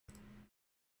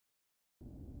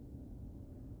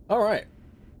All right,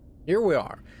 here we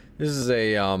are. This is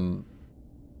a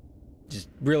just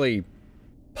really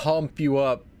pump you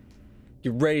up,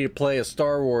 get ready to play a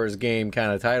Star Wars game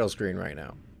kind of title screen right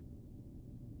now.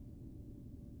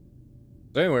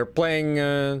 So anyway, we're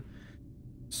playing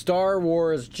Star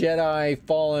Wars Jedi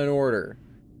Fallen Order.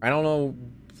 I don't know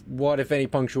what, if any,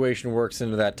 punctuation works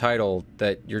into that title,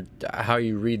 that how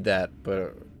you read that,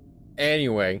 but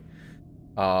anyway,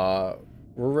 we're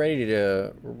ready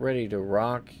to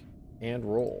rock and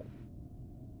roll.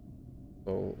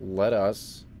 So let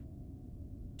us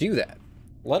do that.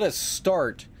 Let us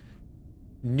start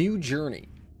new journey.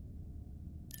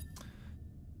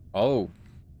 Oh,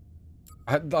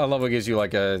 I love what gives you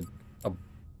like a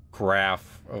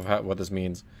graph of what this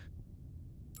means.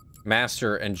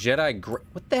 Master and Jedi.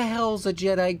 What the hell's a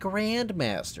Jedi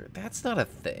Grandmaster? That's not a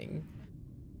thing.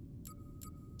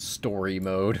 Story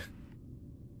mode.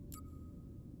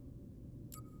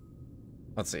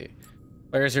 Let's see.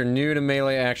 Players who are new to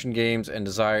melee action games and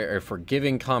desire a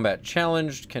forgiving combat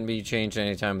challenge can be changed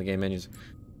anytime in the game menus.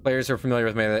 Players who are familiar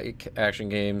with melee action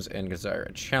games and desire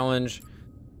a challenge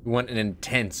who want an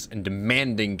intense and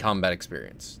demanding combat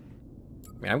experience.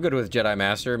 I mean, I'm good with Jedi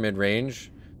Master,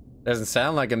 mid-range. Doesn't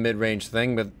sound like a mid-range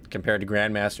thing, but compared to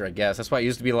Grandmaster, I guess. That's why it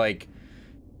used to be like...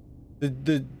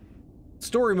 The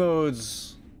story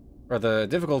modes, or the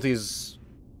difficulties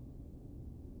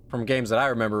from games that I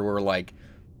remember were like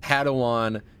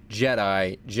Padawan,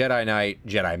 Jedi, Jedi Knight,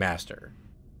 Jedi Master.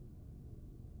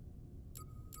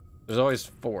 There's always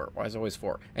 4. Why is it always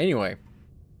 4? Anyway,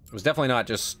 it was definitely not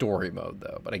just story mode,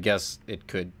 though, but I guess it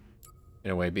could,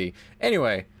 in a way, be.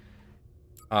 Anyway...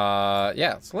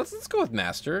 yeah, so let's go with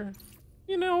Master.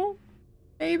 You know,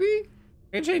 maybe.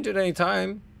 I can change it any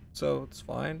time, so it's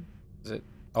fine. Is it?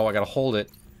 Oh, I gotta hold it.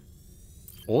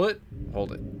 Hold it?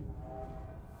 Hold it.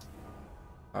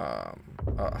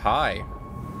 Hi.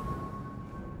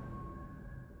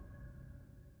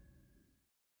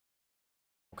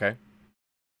 Okay.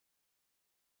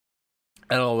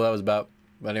 I don't know what that was about,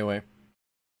 but anyway.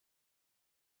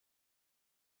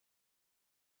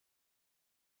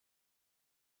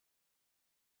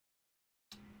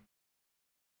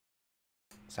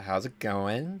 So how's it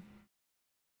going?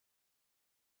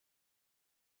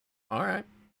 All right.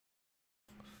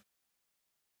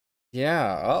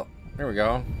 Yeah. Oh, here we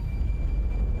go.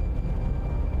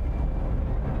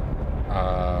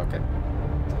 Okay.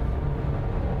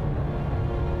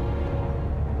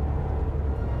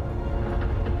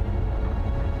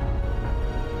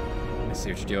 Let's see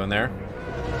what you're doing there.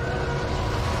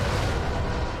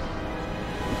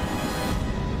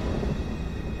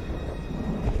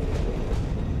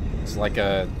 It's like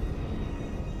a...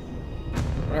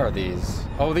 What are these?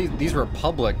 Oh, these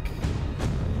Republic...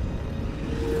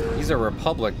 These are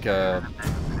Republic,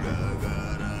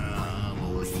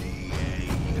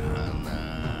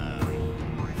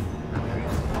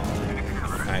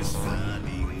 Nice.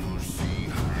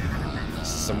 This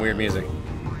is some weird music.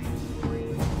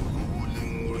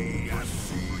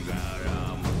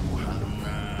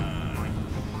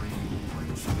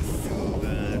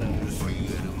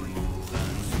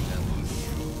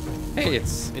 Hey,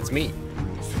 it's me.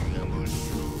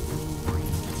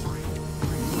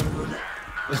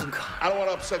 Listen, I don't want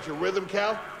to upset your rhythm,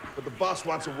 Cal, but the boss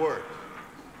wants a word.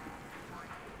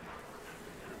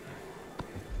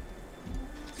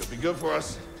 It'll be good for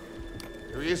us.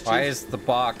 Here he is, Chief. Why is the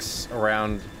box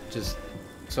around just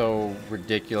so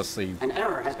ridiculously... An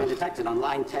error has been detected on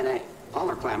line 10A. All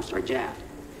our clamps are jammed.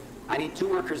 I need 2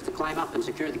 workers to climb up and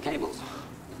secure the cables.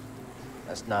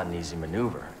 That's not an easy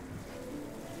maneuver.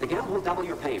 The guild will double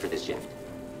your pay for this shift.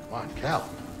 Come on, Cal.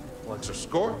 Well, extra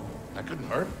score? That couldn't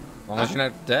hurt. As long as you're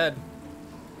not dead.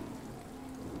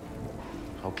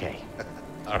 Okay.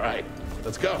 All right,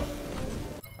 let's go.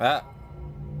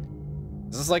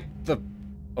 Is this like the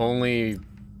only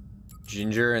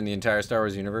ginger in the entire Star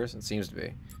Wars universe? It seems to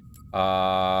be.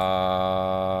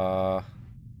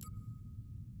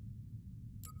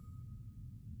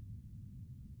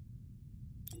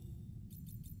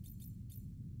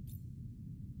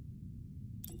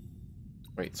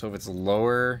 Wait, so if it's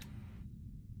lower...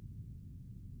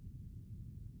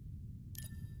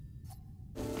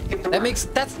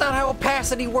 That's not how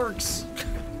opacity works!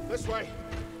 This way.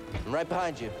 I'm right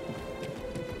behind you.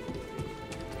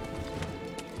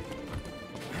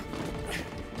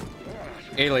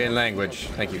 Alien language,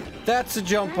 thank you. That's a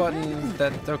jump button,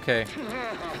 that's okay.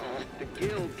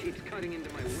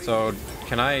 So,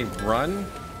 can I run?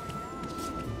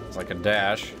 It's like a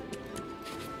dash.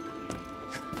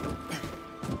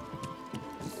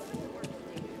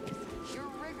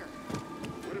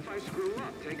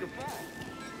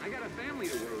 I got a family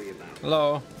to worry about.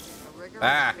 Hello.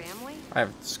 Ah, Family? I have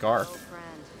a scar. Oh, friend,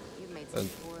 you've made some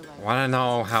poor life. Wanna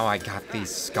know how I got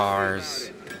these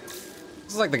scars?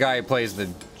 This is like the guy who plays the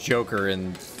Joker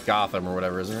in Gotham or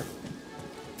whatever, isn't it?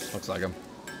 Looks like him.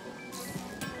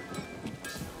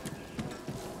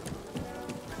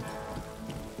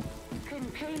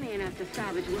 Couldn't pay me enough to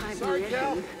salvage live Sorry,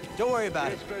 Cal. munitions. Don't worry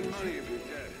about it. Spend money if you're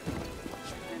dead.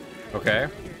 Okay.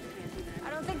 I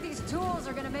don't think these tools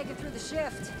are gonna make it through the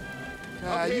shift.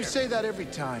 You say that every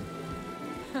time.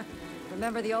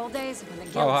 Remember the old days when the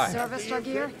Oh, guild hi. serviced our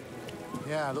gear?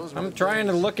 Yeah, those were I'm the trying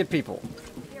to days. look at people.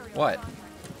 What?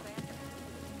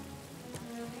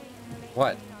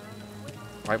 What?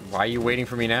 Why are you waiting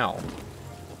for me now?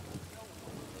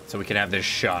 So we can have this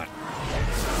shot.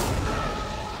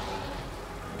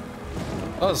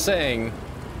 I was saying,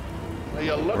 Now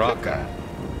you look Rock. at that.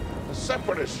 A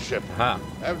separatist ship. huh?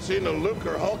 Haven't seen a Luke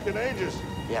or Hulk in ages.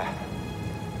 Yeah.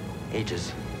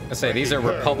 Ages. I say these are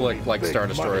Republic like Star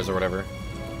Destroyers or whatever.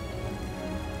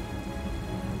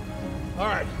 All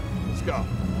right, let's go.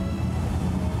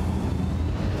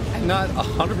 I'm not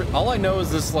 100%. All I know is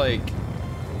this like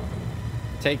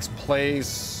takes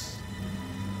place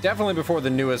definitely before the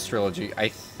newest trilogy. I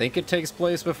think it takes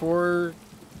place before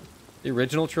the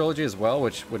original trilogy as well,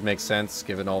 which would make sense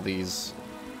given all these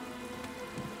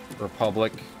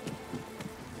Republic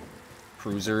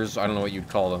cruisers. I don't know what you'd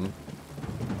call them.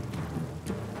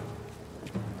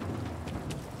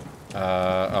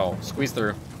 Oh, squeeze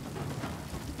through.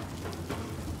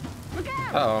 Look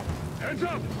out! Uh-oh. Heads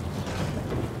up!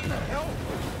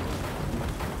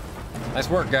 Nice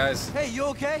work, guys. Hey, you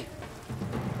okay?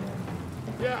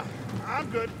 Yeah, I'm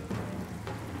good.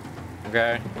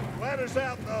 Okay. Ladder's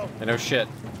out, though. I know shit.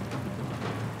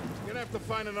 You're gonna have to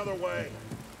find another way.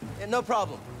 Yeah, no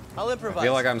problem. I'll I improvise.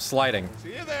 feel like I'm sliding.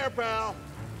 See you there, pal.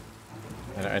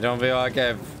 And I don't feel like I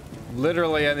have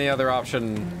literally any other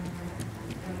option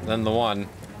than the one.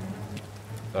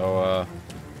 So,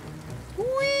 whee!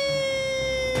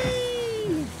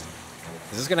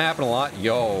 Is this gonna happen a lot?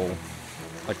 Yo.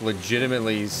 Like,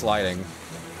 legitimately sliding.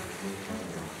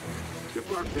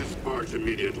 Depart this barge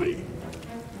immediately.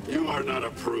 You are not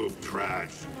approved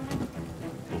trash.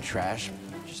 And trash,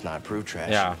 just not approved trash.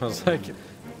 Yeah, I was like,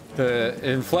 the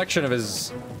inflection of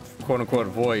his quote-unquote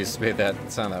voice made that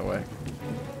sound that way.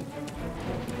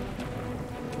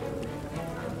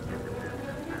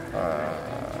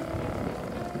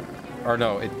 Or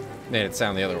no, it made it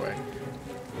sound the other way.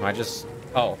 Am I just...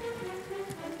 Oh.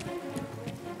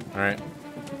 Alright.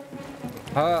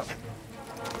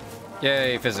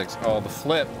 Yay, physics. Oh, the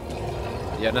flip.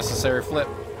 The unnecessary flip.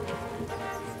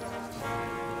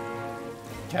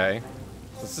 Okay.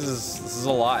 This is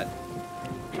a lot.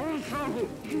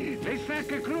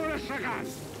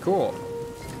 Cool.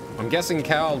 I'm guessing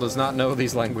Cal does not know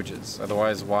these languages.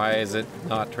 Otherwise, why is it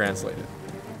not translated?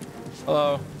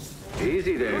 Hello.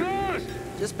 Easy there.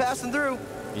 Just passing through.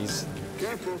 He's...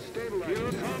 Careful,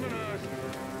 stabilize.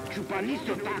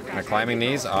 Am I climbing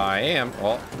these? I am.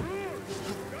 Oh.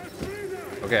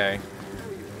 Okay.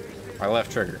 My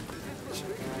left trigger.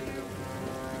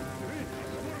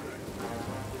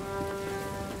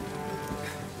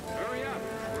 Hurry up.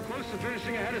 We're close to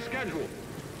finishing ahead of schedule.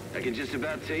 I can just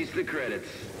about taste the credits.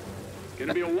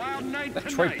 Gonna be a wild night That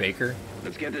tonight. Troy Baker.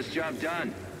 Let's get this job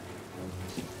done.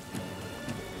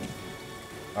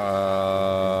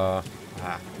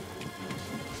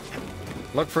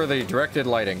 Look for the directed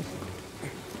lighting.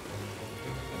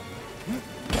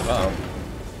 Uh-oh.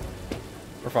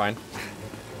 We're fine.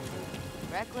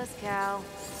 Reckless, Cal.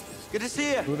 Good to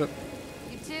see you. Who the...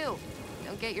 You too.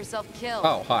 Don't get yourself killed.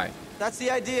 Oh, hi. That's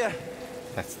the idea.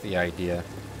 That's the idea.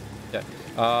 Yeah.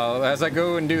 As I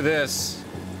go and do this,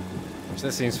 which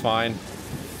this seems fine.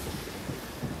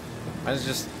 Why is it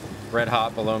just red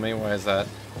hot below me? Why is that?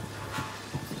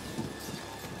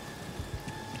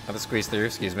 Have to squeeze through,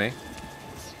 excuse me.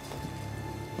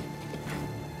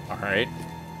 Alright.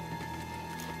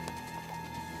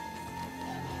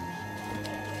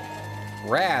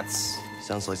 Rats.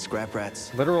 Sounds like scrap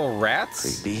rats. Literal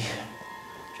rats? Creepy.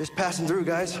 Just passing through,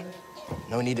 guys.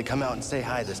 No need to come out and say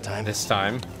hi this time. This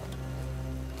time.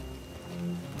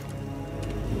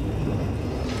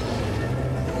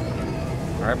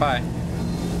 Alright, bye.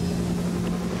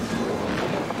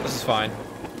 This is fine.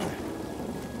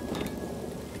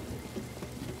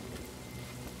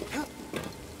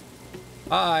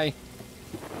 Hi.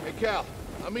 Hey, Cal,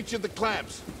 I'll meet you at the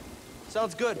clamps.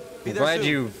 Sounds good. Be I'm there glad soon.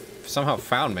 you somehow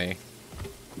found me.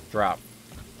 Drop.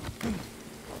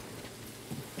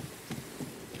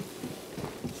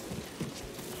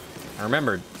 I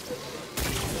remembered.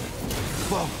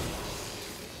 Whoa.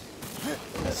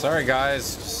 Sorry,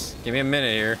 guys. Just give me a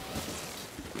minute here.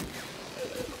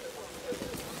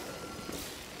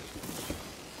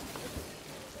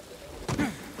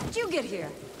 How'd you get here?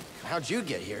 How'd you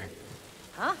get here?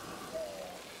 Huh?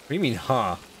 What do you mean,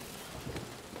 huh?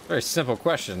 Very simple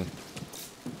question.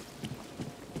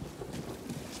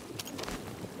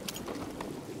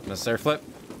 Necessary flip.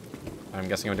 I'm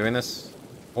guessing I'm doing this.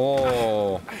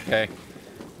 Oh, okay.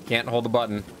 Can't hold the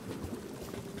button.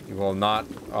 You will not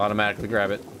automatically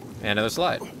grab it. And another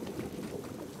slide.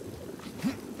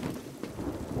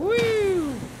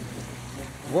 Woo!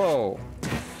 Whoa.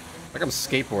 Like I'm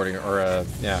skateboarding, or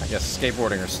yeah, I guess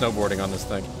skateboarding or snowboarding on this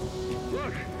thing.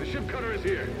 Look, the ship cutter is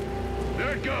here.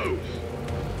 There it goes.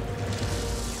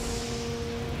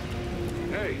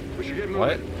 Hey, we should get moving.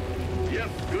 What? Yep,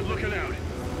 good looking out.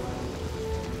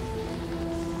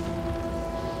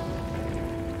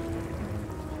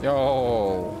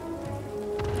 Yo.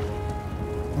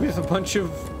 We have a bunch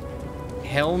of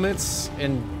helmets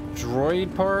and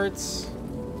droid parts.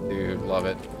 Dude, love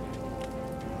it.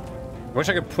 I wish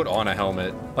I could put on a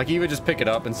helmet. Like, you would just pick it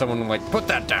up and someone would like, put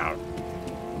that down.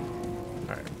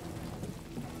 Alright.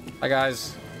 Hi,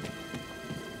 guys.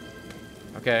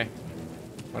 Okay.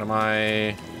 What am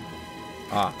I...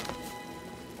 Ah.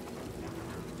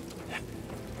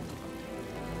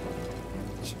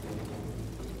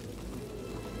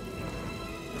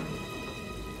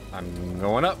 I'm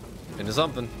going up into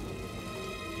something.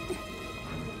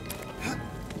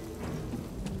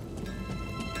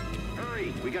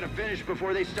 Hurry, we gotta finish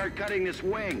before they start cutting this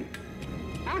wing.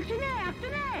 Action A,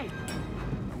 action A!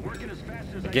 I'm working as fast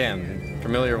as I can. Again,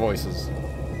 familiar voices.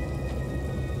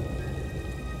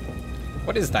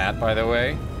 What is that, by the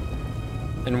way?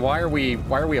 And why are we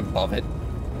above it?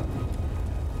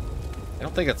 I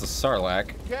don't think it's a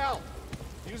sarlacc. Cal,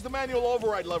 use the manual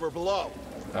override lever below.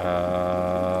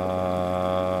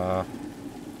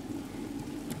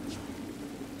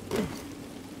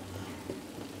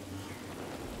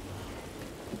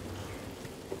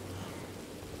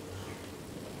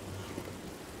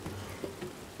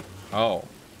 Oh.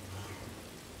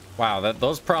 Wow,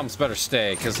 those prompts better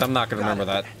stay, because I'm not going to remember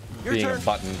that Your being turn. a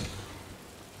button.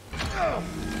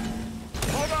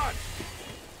 Hold on.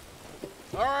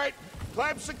 All right,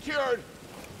 clamp secured.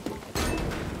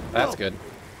 That's good.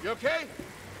 You okay?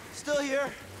 Still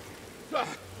here.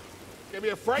 Give me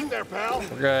a fright there, pal.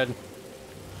 We're good.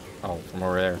 Oh, from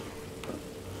over there.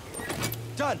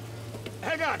 Done.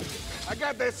 Hang on, I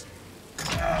got this.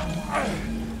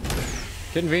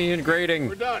 Convenient grading.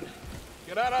 We're done.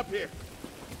 Get on up here.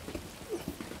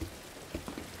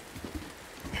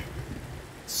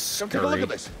 Come take a look at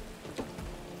this.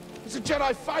 It's a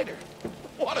Jedi fighter.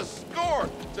 What a score!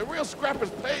 It's a real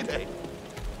scrapper's payday.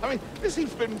 I mean, this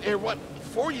he's been here, what,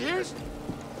 4 years?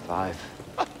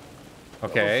 5.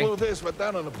 Okay. Flew this, went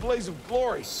down in a blaze of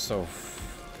glory. So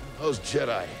Those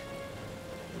Jedi.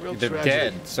 Real they're tragedy.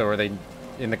 dead. So are they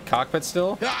in the cockpit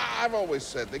still? Yeah, I've always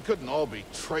said they couldn't all be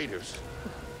traitors.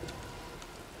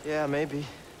 Yeah, maybe.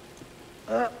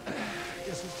 Guess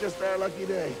it's just our lucky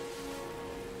day.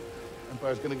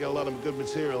 Empire's gonna get a lot of good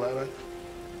material out of it.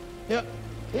 Yeah,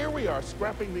 here we are,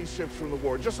 scrapping these ships from the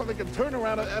war just so they can turn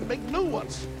around and make new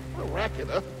ones. What a racket,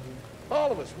 huh?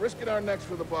 All of us risking our necks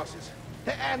for the bosses.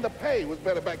 And the pay was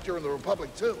better back during the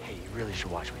Republic, too. Hey, you really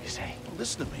should watch what you say. Well,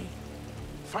 listen to me.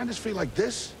 Find us feel like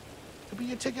this, could be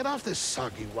your ticket off this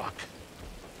soggy rock.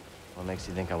 What makes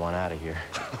you think I want out of here?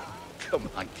 Come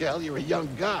on, Cal, you're a young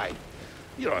guy.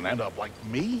 You don't end up like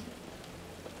me.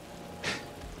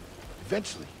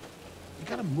 Eventually, you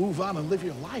gotta move on and live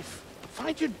your life.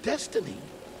 Find your destiny.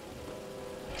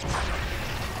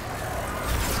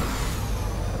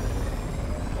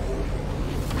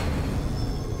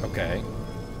 Okay.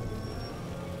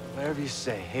 Whatever you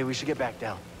say. Hey, we should get back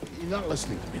down. You're not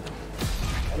listening to me, though.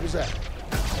 What was that?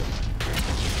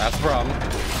 That's the problem.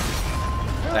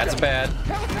 That's bad.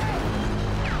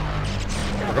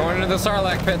 We're going into the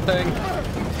sarlacc pit thing.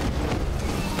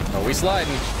 Oh, we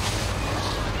sliding.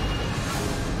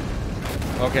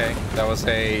 Okay, that was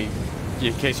a...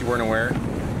 In case you weren't aware,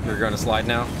 you're going to slide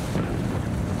now.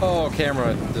 Oh,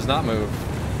 camera does not move.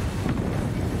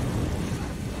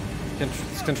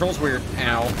 Control's weird.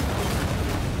 Ow.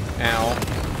 Ow.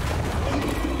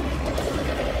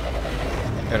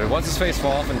 Yeah, did what's his face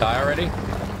fall off and die already?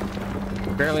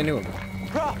 We barely knew him.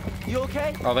 Bro, you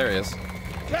okay? Oh, there he is.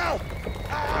 Cal!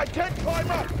 I can't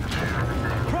climb up!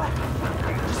 Bro,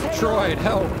 just hang Droid,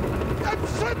 help! I'm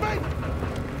slipping!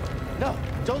 on. No,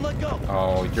 don't let go.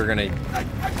 Oh, you're gonna... I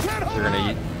can't hold You're gonna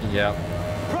on! eat... Yep.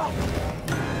 Bro,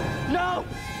 no!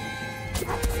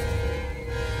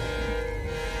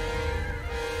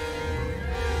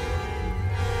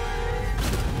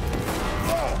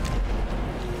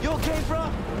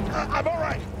 I'm all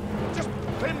right. Just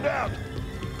pinned down.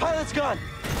 Pilot's gone.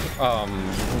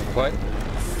 What?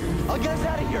 I'll get us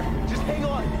out of here. Just hang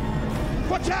on.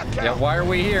 Watch out, Cal. Yeah, why are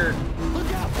we here?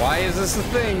 Look out. Why is this a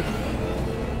thing?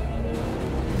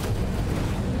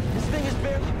 This thing is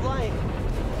barely flying.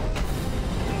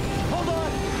 Hold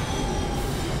on.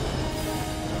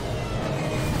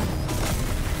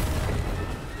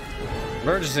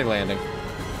 Emergency landing.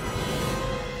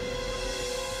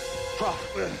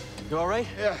 Prof, you all right?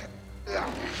 Yeah.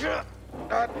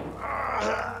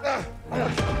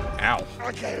 Ow.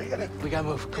 Okay, We gotta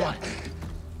move. Come on.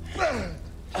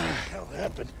 What the hell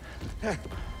happened?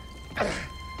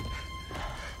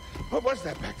 What was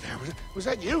that back there? Was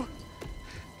that you?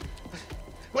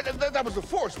 Well, that was the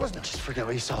Force, wasn't it? Just forget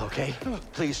what you saw, okay?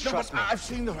 Please trust me. I've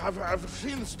seen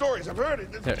the stories. I've heard it.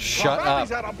 Yeah, shut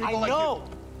up. Out on people I like know.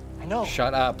 you. I know.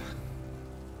 Shut up.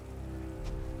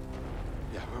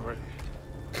 Yeah, we're ready.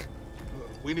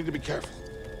 We need to be careful.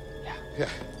 Yeah.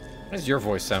 Why does your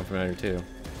voice sound familiar too?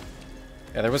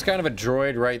 Yeah, there was kind of a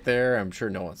droid right there. I'm sure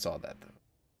no one saw that though.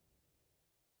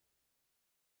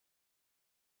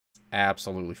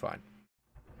 Absolutely fine.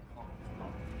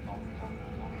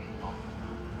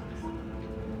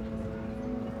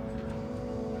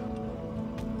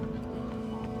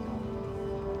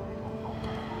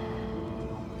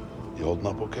 You holding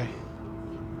up okay?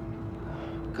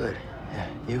 Good. Yeah,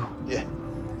 you? Yeah.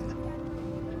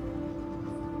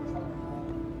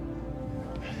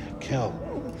 Kel,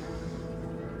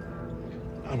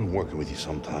 I've been working with you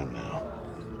some time now.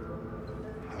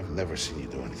 I've never seen you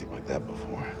do anything like that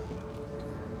before.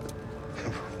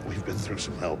 We've been through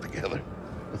some hell together.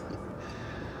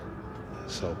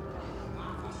 So,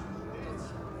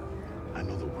 I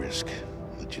know the risk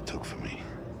that you took for me.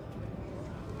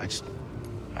 I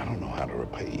don't know how to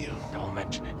repay you. Don't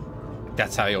mention it.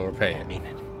 That's how you'll repay I it. mean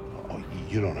it. Oh,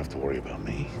 you don't have to worry about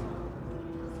me.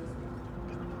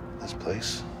 But this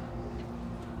place,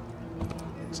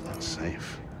 it's not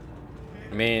safe.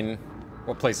 I mean,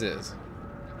 what place is?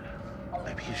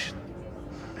 Maybe you should,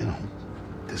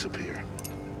 disappear.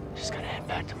 Just gotta head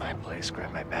back to my place,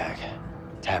 grab my bag.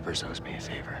 Tappers owes me a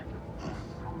favor.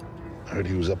 I heard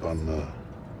he was up on,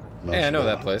 Yeah, I know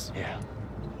that Melchizedek. place. Yeah.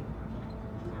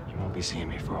 You won't be seeing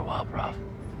me for a while, Prof.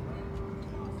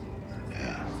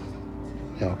 Yeah.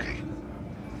 Yeah, okay.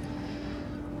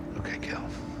 Okay, Cal.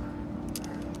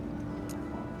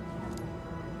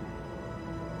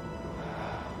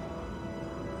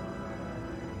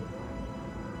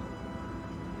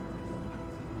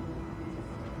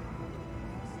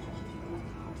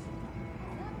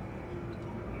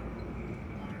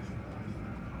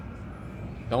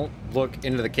 Don't look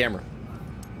into the camera.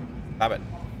 Stop it.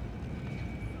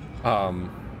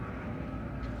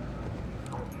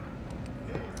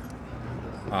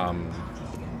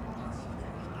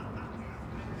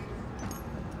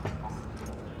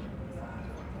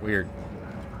 Weird.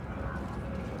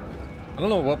 I don't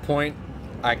know at what point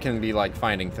I can be like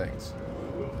finding things,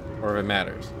 or if it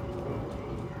matters.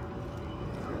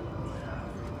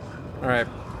 All right,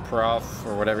 Prof,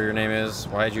 or whatever your name is.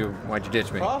 Why'd you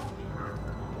ditch me? Prof?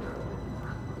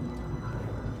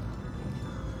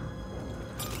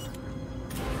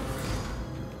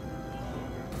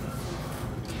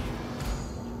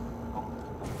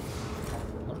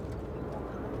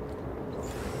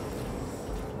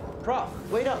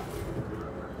 Prof, wait up.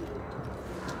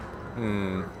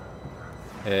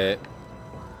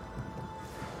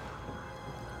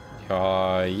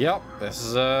 Yep. This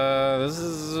is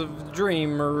a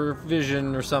dream or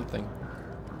vision or something.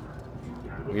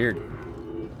 Weird.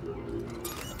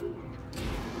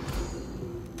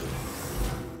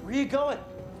 Where you going?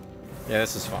 Yeah,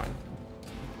 this is fine.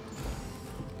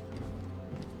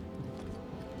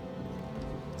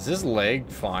 Is this leg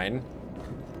fine?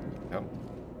 No.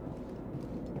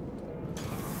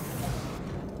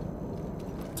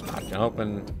 Not gonna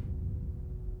open.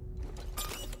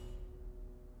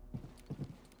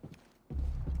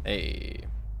 Hey.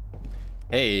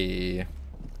 Hey.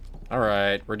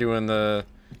 Alright, we're doing the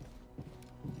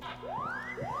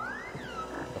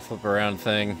flip around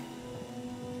thing.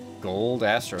 Gold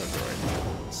Astro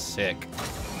Droid. Sick.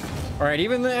 Alright,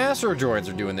 even the Astro Droids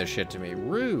are doing this shit to me.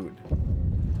 Rude.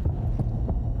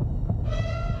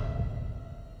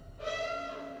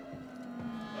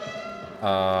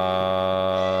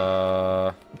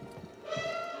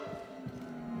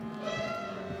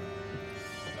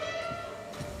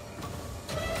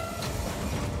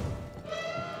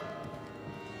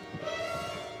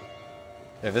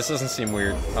 Yeah, this doesn't seem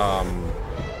weird.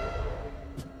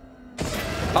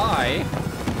 Hi,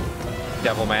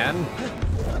 Devilman.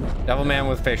 Devilman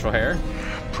with facial hair.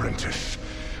 Apprentice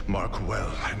Mark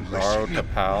well and Garo listen.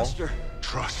 Tapal.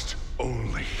 Trust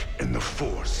only in the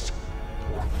Force.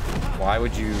 Why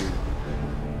would you?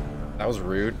 That was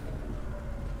rude.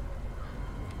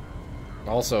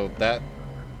 Also, that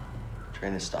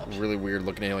Train has stopped. really weird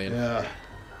looking alien. Yeah.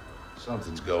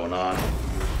 Something's going on.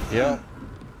 Yeah.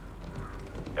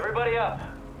 Everybody up.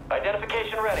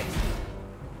 Identification ready.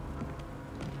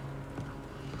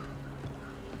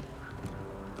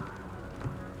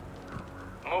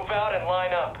 Move out and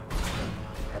line up.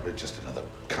 Probably just another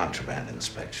contraband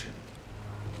inspection.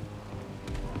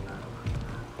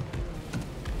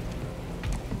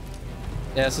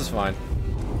 Yeah, this is fine.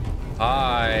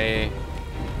 Hi.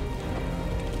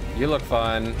 You look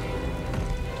fun.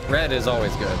 Red is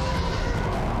always good.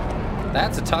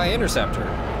 That's a TIE interceptor.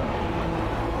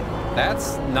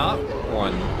 That's not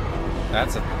one.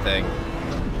 That's a thing.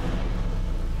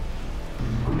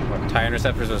 What, TIE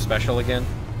interceptors are special again?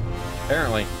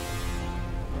 Apparently.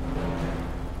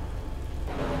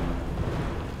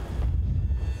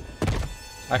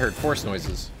 I heard force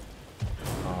noises.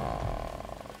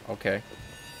 Okay.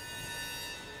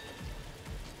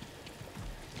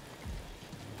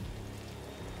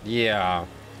 Yeah.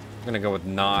 I'm gonna go with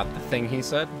not the thing he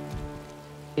said.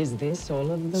 Is this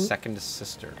all of them? Second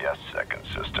sister. Yes, second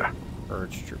sister.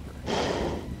 Urge trooper.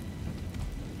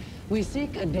 We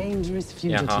seek a dangerous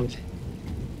fugitive.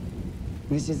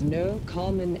 This is no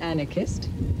common anarchist,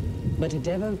 but a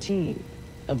devotee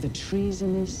of the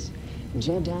treasonous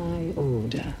Jedi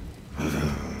Order.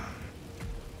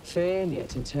 Failure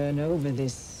to turn over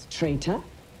this traitor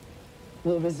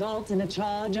will result in a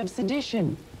charge of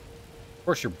sedition. Of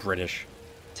course you're British.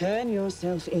 Turn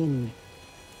yourself in,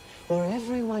 or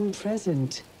everyone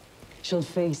present shall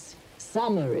face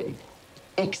summary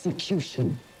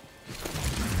execution.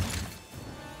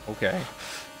 Okay.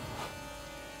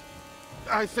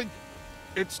 I think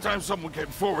it's time someone came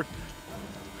forward.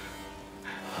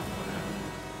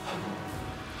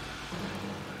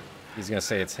 He's gonna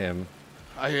say it's him.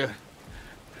 I've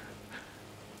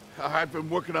been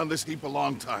working on this heap a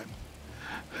long time.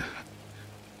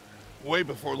 Way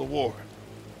before the war.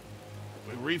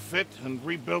 We refit and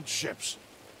rebuilt ships.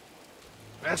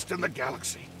 Best in the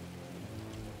galaxy.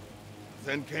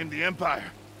 Then came the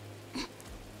Empire.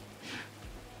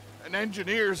 And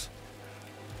engineers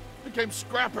became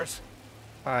scrappers.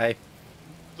 Hi.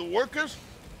 The workers,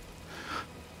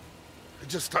 they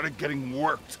just started getting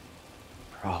worked.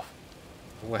 Bro.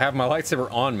 We'll have my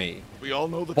lightsaber on me. We all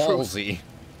know the Ballsy. truth.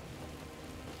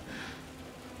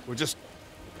 We're just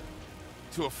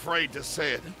too afraid to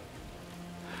say it.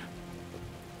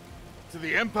 To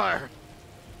the Empire,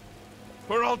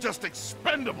 we're all just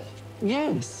expendable.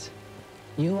 Yes,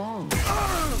 you are.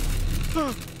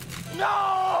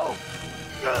 No!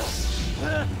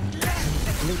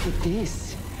 Look at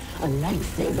this, a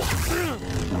lightsaber.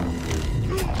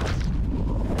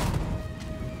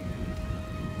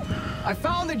 I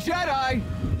found the Jedi!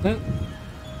 Wait,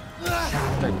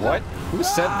 what? Who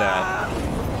said that?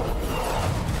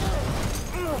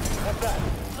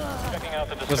 Checking out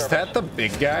the Was that the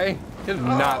big guy? It did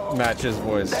not match his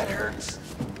voice. That hurts.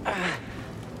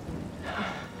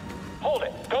 Hold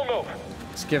it. Don't move.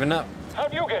 It's giving up.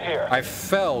 How'd you get here? I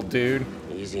fell, dude.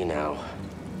 Easy now.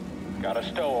 Got a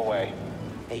stowaway.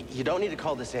 Hey, you don't need to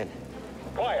call this in.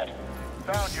 Quiet.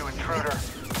 Found you, intruder.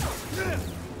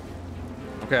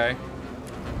 Okay.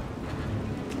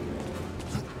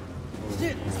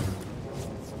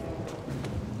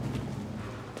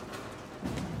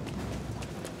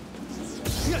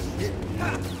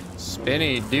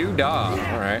 Spinny doo-dah.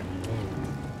 Alright.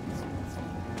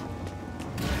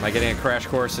 Am I getting a crash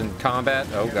course in combat?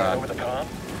 Oh god. Over the comm?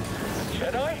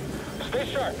 Jedi? Stay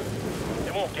sharp.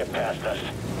 It won't get past us.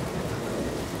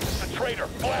 It's a traitor.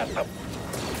 Blast him.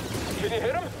 Can you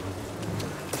hit him?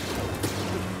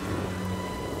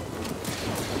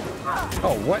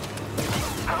 Oh, what?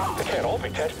 They can't hold me,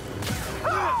 Ted.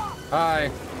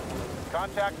 Hi.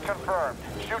 Contact confirmed.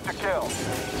 Shoot to kill.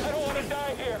 I don't want to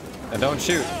die here. And don't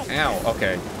shoot. Ow.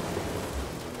 Okay.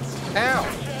 Ow.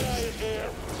 Jedi is here.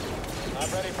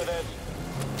 I'm ready for this.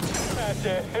 That's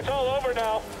it. It's all over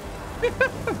now.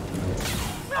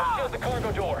 I've sealed the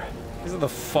cargo door. These are the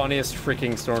funniest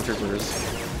freaking stormtroopers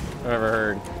I've ever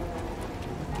heard.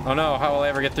 Oh no, how will I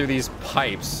ever get through these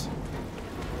pipes?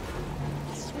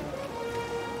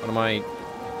 What am I...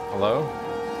 Hello?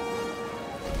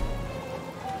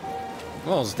 I'm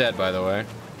almost dead, by the way.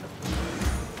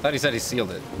 Thought he said he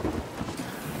sealed it.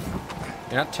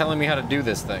 You're not telling me how to do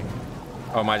this thing.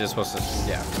 Oh, am I just supposed to...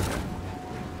 Yeah.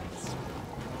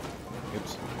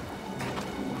 Oops.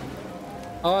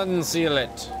 Unseal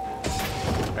it.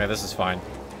 Okay, this is fine.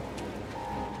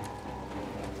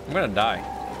 I'm gonna die.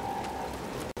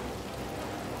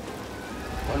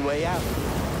 One way out.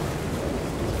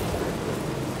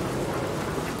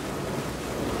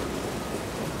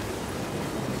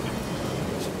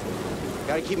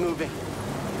 Gotta keep moving.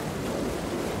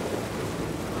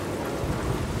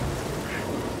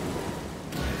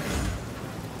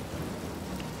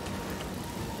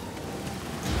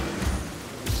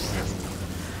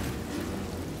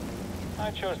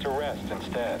 I chose to rest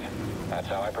instead. That's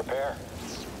how I prepare.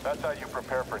 That's how you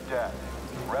prepare for death.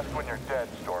 Rest when you're dead,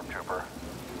 Stormtrooper.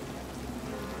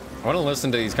 I want to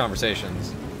listen to these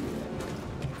conversations.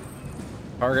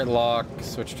 Target lock,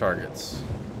 switch targets.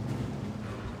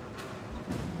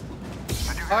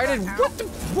 I did. What the?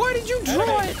 Why did you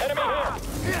draw it?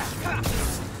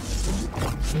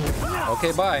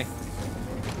 Okay, bye.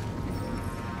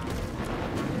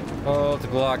 Oh, to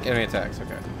block enemy attacks.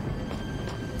 Okay.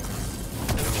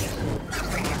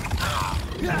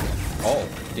 Oh,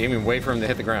 didn't even wait for him to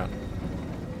hit the ground.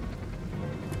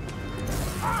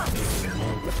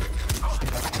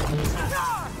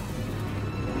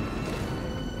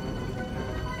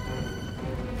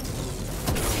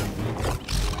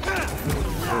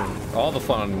 All the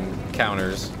fun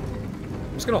counters.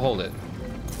 I'm just gonna hold it.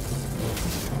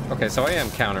 Okay, so I am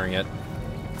countering it.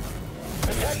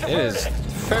 It is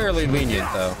fairly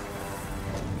lenient, though.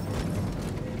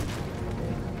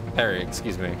 Parry,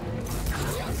 excuse me.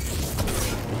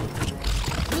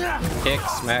 Kick,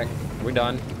 smack. Are we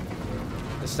done?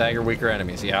 The stagger weaker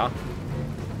enemies, yeah?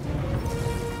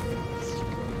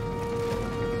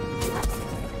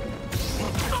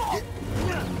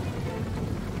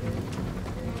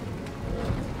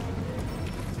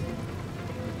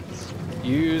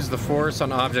 Use the force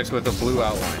on objects with a blue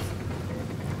outline.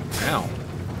 Ow.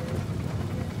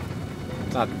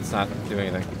 It's not doing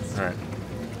anything. Alright.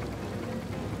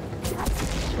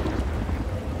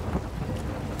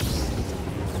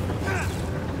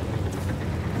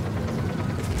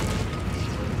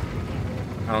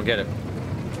 I don't get it.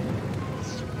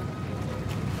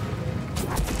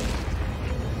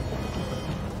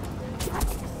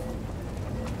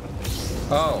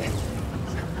 Oh.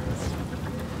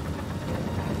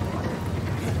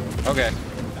 Okay.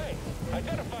 Hey,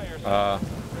 identify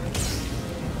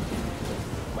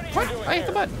What? yourself. I hit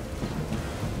the button.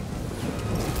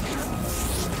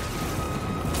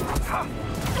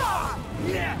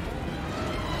 Yeah.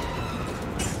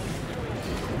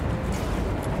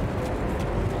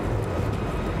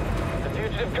 The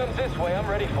fugitive comes this way. I'm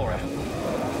ready for him.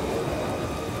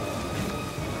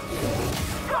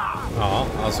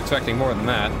 Oh, I was expecting more than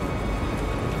that.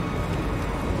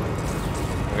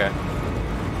 Okay.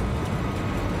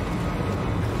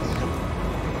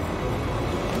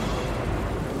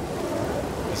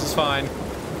 This is fine.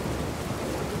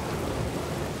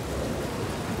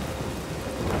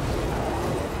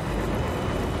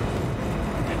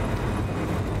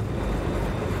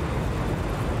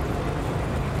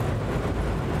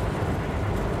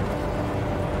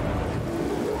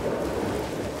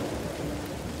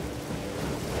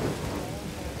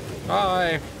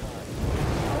 Bye.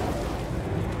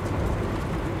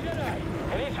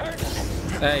 And he's hurt.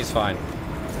 Hey, he's fine.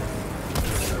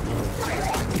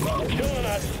 Killing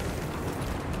us.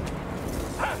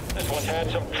 This one's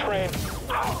had some train.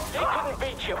 He couldn't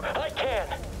beat you. I can.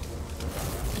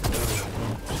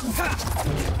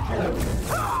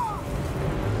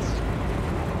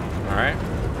 All right.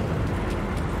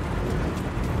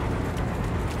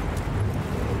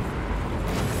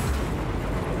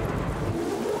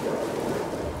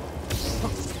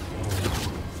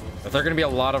 Are there going to be a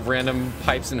lot of random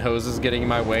pipes and hoses getting in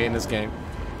my way in this game?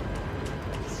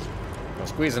 No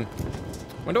squeezing.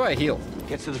 When do I heal?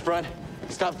 Get to the front.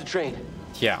 Stop the train.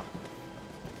 Yeah.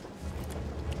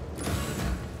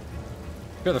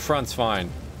 Sure, the front's fine.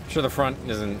 Sure, the front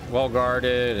isn't well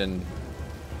guarded and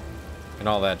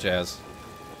all that jazz.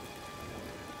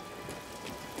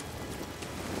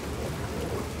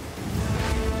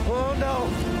 Oh no!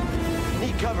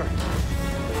 Need cover.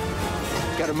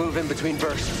 Gotta move in between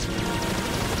bursts.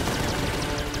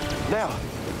 Now.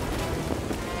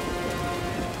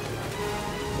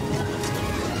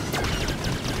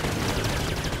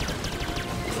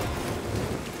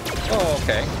 Oh,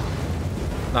 okay.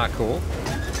 Not cool.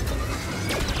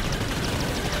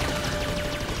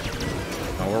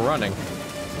 Oh, we're running.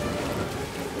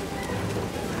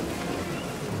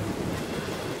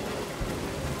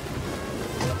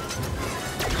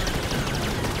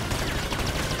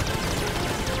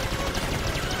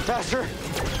 Faster.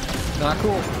 Not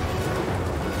cool.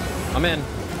 I'm in.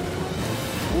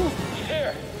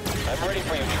 Here. I'm ready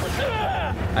for you.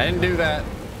 I didn't do that.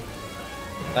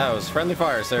 That was friendly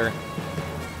fire, sir.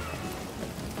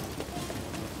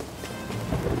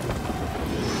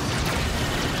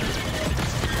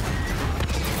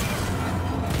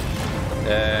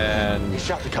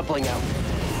 Shot the coupling out.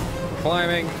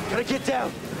 Climbing. Gotta get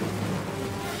down.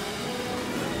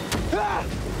 Ah!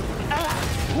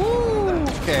 Woo!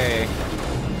 Okay.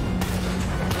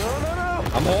 No.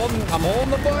 I'm holding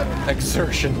the butt.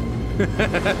 Exertion. Look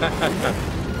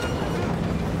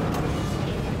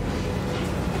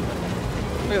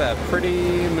at that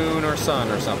pretty moon or sun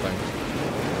or something.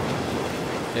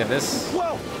 Yeah, this.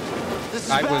 Whoa! This is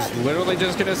I bad. was literally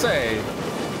just gonna say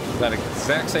that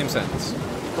exact same sentence.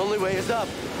 Only way is up.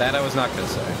 That I was not gonna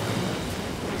say.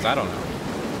 'Cause I don't know.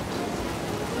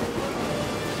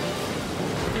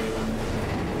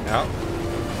 Out.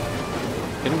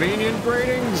 Convenient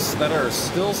gratings that are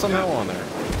still somehow on there.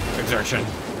 Exertion.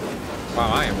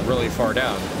 Wow, I am really far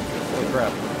down. Holy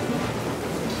crap.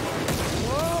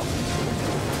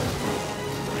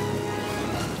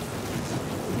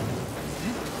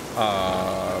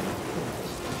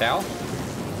 Cal?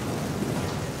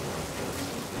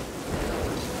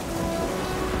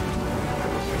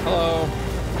 Hello.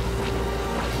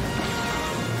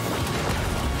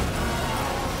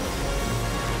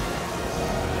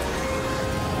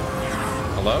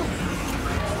 Hello?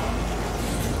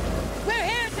 We're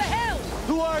here to help!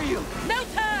 Who are you? No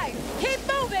time! Keep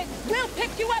moving! We'll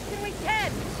pick you up when we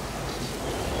can!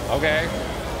 Okay.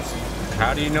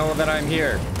 How do you know that I'm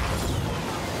here?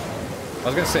 I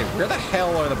was gonna say, where the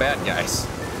hell are the bad guys?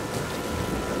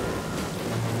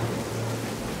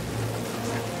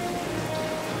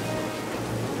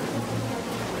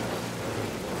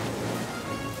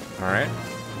 Alright.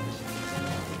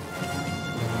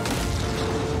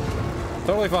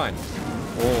 Totally fine.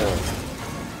 Whoa.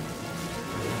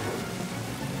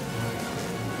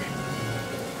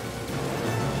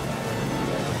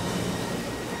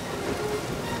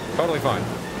 Totally fine.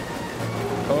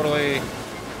 Totally,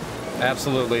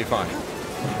 absolutely fine.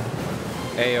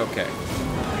 A-okay.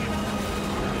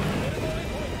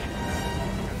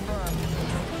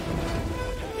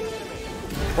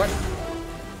 What?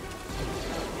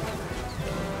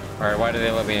 Alright, why did they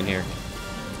let me in here?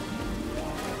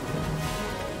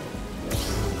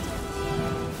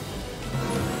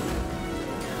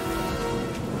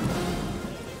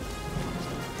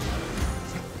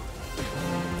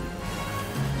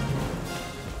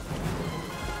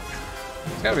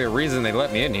 There's gotta be a reason they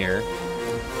let me in here.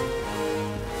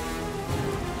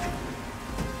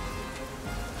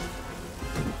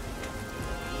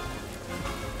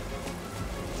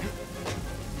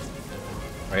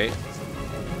 Wait.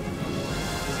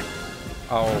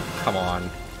 Oh, come on.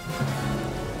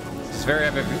 This is very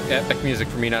epic music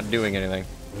for me not doing anything.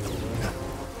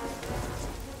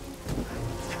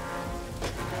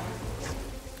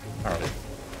 Alright.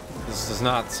 This does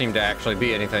not seem to actually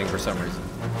be anything for some reason.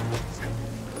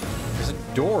 There's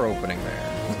a door opening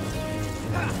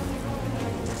there.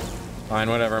 Fine,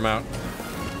 whatever, I'm out.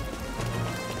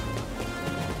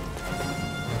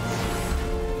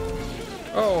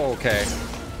 Oh, okay.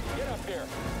 Get up here.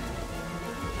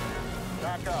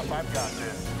 Back up, I've got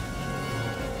this.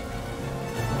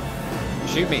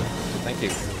 Shoot me. Thank you.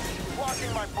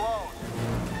 Blocking my blows.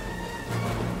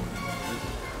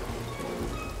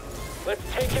 Let's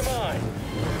take him on.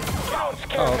 Don't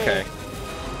scare Oh, okay.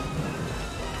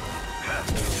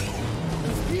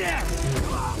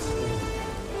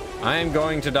 I am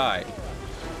going to die.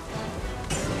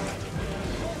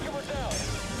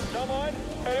 Someone?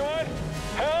 Anyone?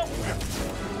 Help!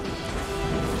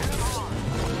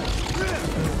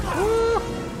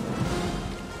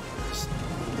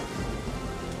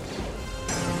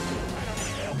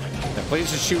 Now,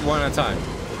 please just shoot one at a time.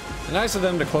 Nice of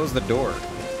them to close the door.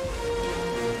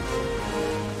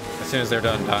 As soon as they're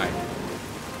done dying.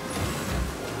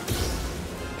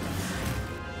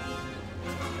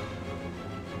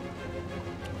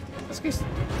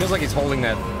 Feels like he's holding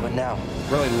that What now?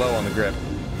 really low on the grip.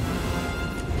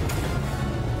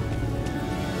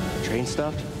 Train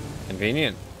stopped?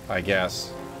 Convenient, I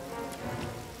guess.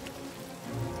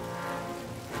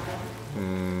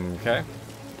 Okay.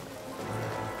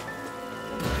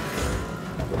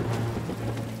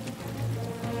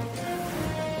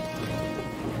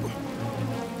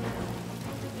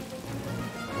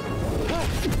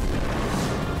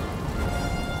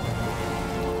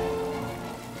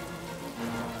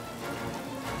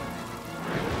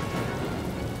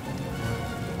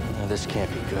 This can't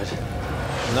be good.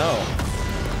 No.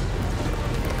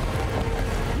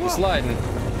 He's sliding.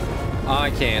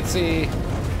 I can't see.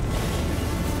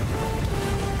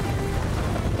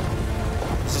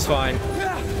 This is fine.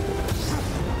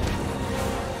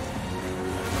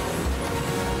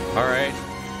 Alright.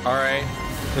 Alright.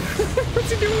 What's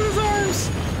he doing with his arms?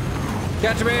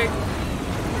 Catch me.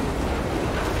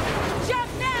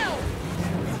 Jump now!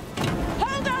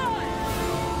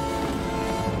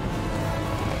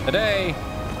 Today.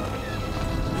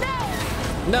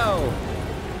 No.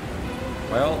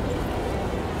 Well.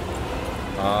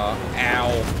 Ow.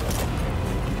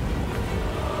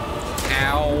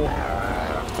 Ow.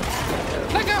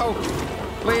 Let go.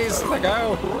 Please, let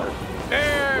go.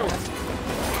 Ew.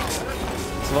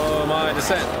 Slow my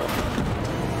descent.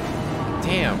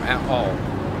 Damn. Oh.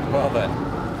 Well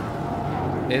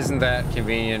then. Isn't that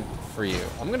convenient for you?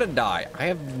 I'm gonna die. I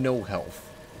have no health.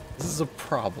 This is a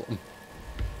problem.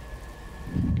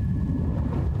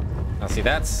 Now see,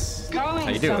 that's how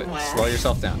you do it. Slow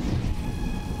yourself down.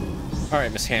 All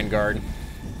right, Miss Handguard.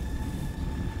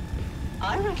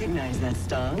 I recognize that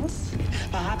stance.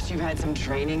 Perhaps you've had some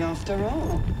training after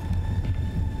all.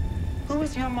 Who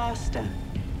is your master?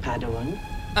 Padawan?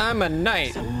 I'm a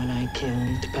knight. Someone I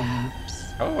killed,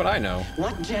 perhaps. How would I know?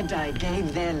 What Jedi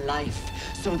gave their life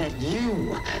so that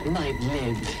you might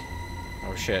live?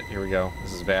 Oh shit, here we go.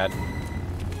 This is bad.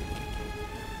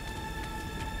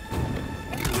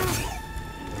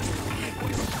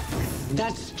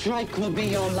 That strike will be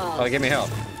your last. Oh, give me help.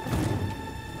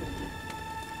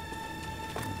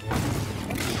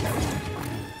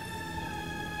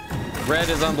 Red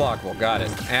is unblockable. Got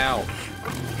it. Ow.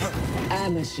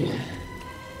 Amateur.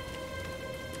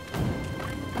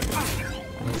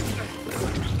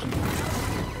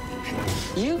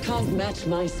 You can't match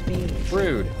my speed.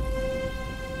 Rude.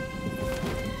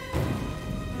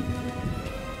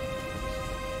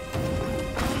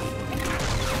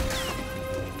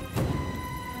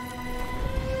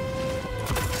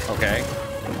 Okay.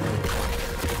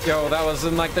 Yo, that was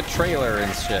in like the trailer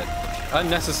and shit.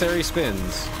 Unnecessary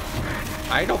spins.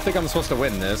 I don't think I'm supposed to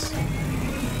win this.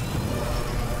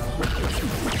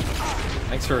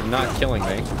 Thanks for not killing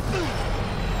me.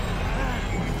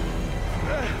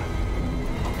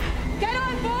 Get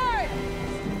on board!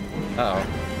 Uh-oh.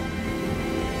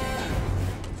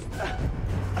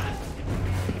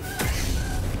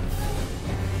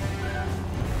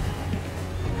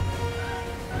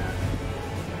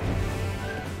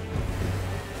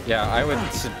 Yeah, I would...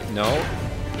 No.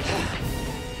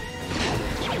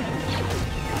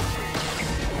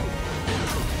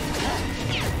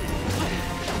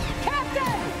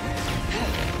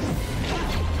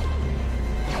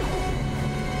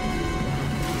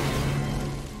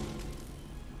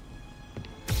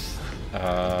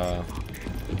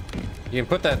 You can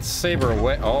put that saber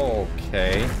away. Oh,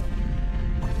 okay.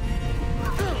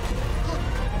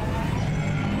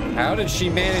 How did she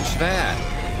manage that?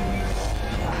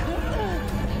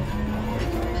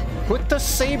 Put the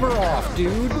saber off,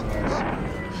 dude.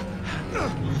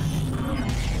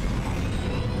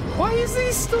 Why is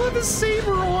he still have the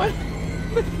saber on?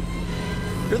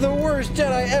 You're the worst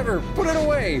Jedi ever. Put it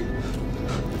away.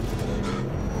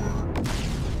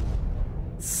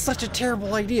 Such a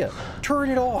terrible idea. Turn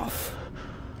it off.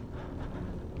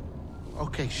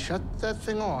 Okay, shut that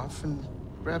thing off and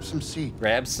grab some seat.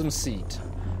 Grab some seat.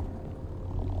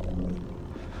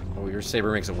 Oh, your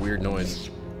saber makes a weird noise.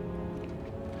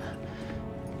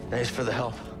 Thanks for the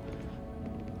help.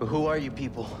 But who are you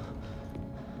people?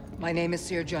 My name is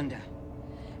Seer Junda,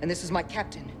 and this is my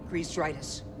captain, Grease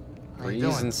Dritus.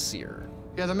 Grease and Seer.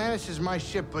 Yeah, the Mantis is my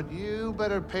ship, but you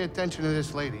better pay attention to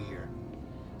this lady here.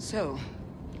 So,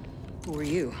 who are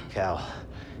you? Cal.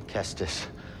 Kestis.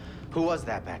 Who was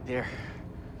that back there?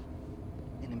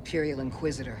 An Imperial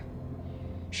Inquisitor.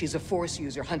 She's a Force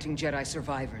user hunting Jedi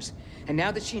survivors. And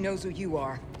now that she knows who you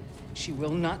are, she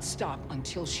will not stop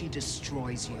until she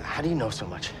destroys you. How do you know so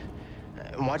much?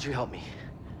 And why'd you help me?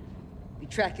 We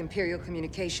track Imperial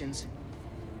communications.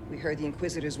 We heard the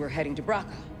Inquisitors were heading to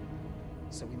Braca.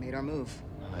 So we made our move.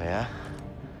 Oh, yeah?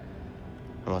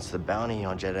 And what's the bounty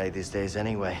on Jedi these days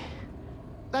anyway?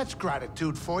 That's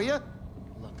gratitude for you.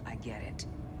 Look, I get it.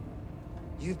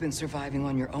 You've been surviving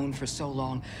on your own for so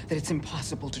long that it's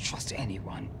impossible to trust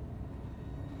anyone.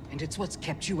 And it's what's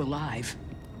kept you alive.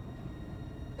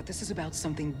 But this is about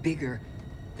something bigger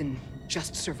than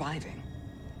just surviving.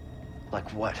 Like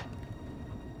what?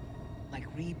 Like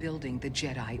rebuilding the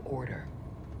Jedi Order.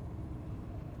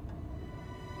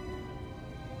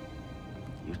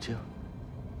 You two?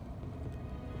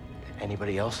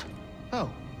 Anybody else? Oh,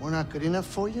 we're not good enough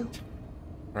for you?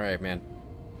 All right, man.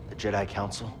 The Jedi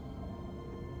Council?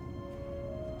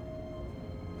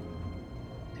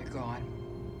 They're gone.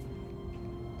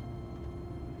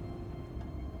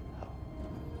 Oh.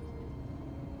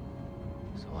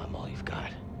 So I'm all you've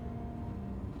got.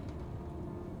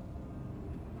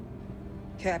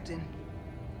 Captain,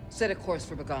 set a course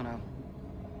for Bogano.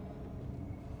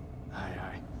 Aye,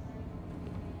 aye.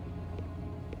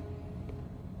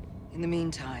 In the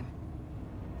meantime,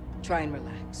 try and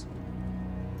relax.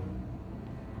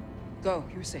 Go,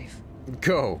 you're safe.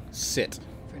 Go. Sit.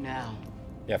 For now.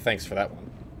 Yeah, thanks for that one.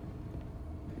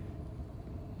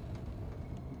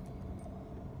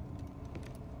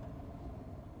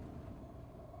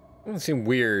 It seemed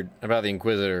weird about the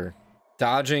Inquisitor.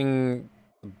 Dodging...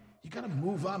 You gotta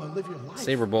move on and live your life.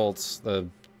 Saber bolts, the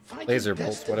Find laser your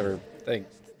bolts, destiny. whatever.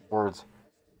 Words.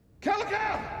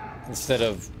 Calico! Instead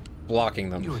of blocking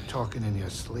them. You were talking in your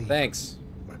sleep. Thanks.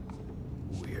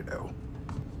 Weirdo.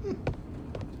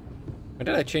 When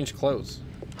did I change clothes?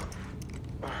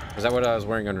 Is that what I was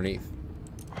wearing underneath?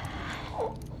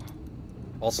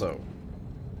 Also,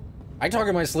 I talk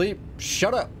in my sleep.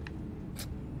 Shut up.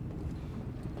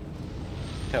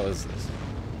 What the hell is this?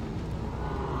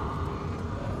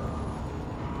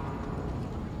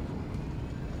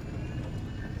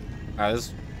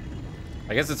 This,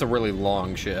 I guess it's a really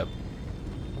long ship.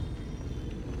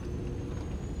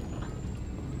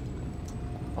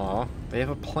 Aw, they have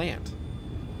a plant.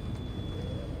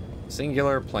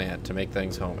 Singular plant to make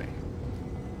things homey.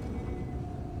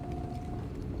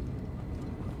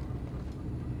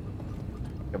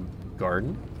 A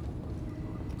garden?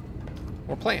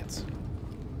 More plants.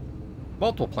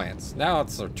 Multiple plants. Now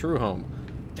it's a true home.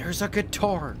 There's a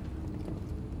guitar.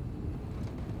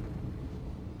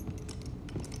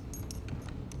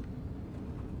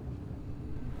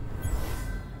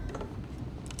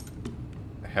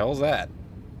 The hell's that?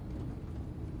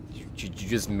 Did you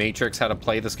just Matrix how to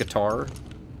play this guitar?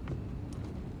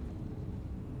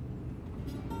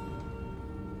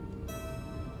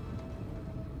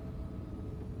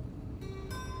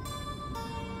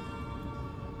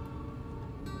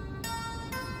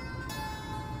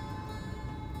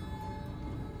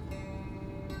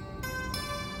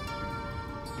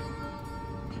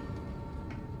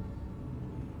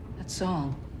 That's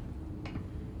all.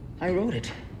 I wrote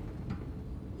it.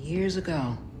 Years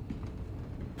ago.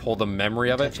 Pull the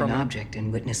memory of it from an him? object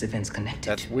and witness events connected.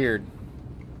 That's weird.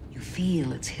 You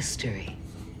feel its history.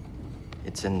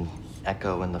 It's an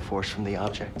echo in the force from the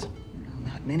object.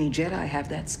 Not many Jedi have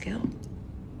that skill.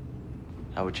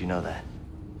 How would you know that?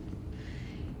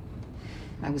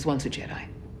 I was once a Jedi,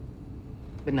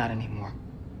 but not anymore.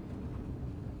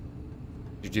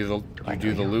 Did you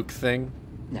do the Luke thing?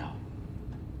 No.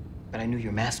 But I knew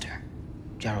your master,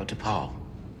 Jaro Tapal.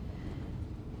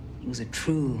 He was a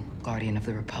true guardian of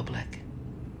the Republic.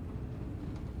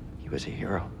 He was a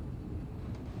hero.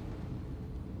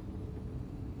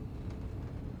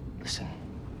 Listen.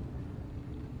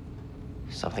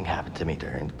 Something happened to me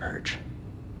during the Purge.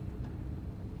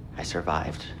 I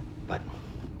survived, but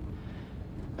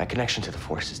my connection to the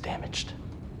Force is damaged.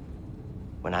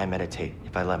 When I meditate,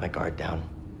 if I let my guard down,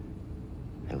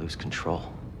 I lose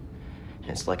control.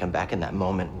 And it's like I'm back in that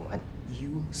moment when...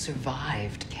 You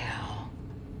survived, Cal.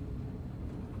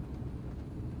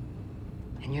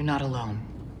 And you're not alone.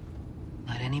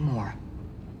 Not anymore.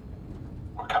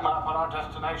 We're coming up on our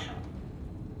destination.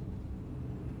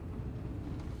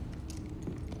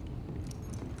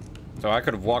 So I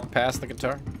could have walked past the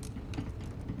guitar?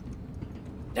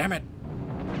 Damn it.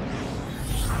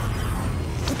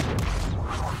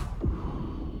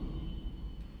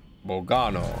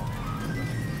 Bogano.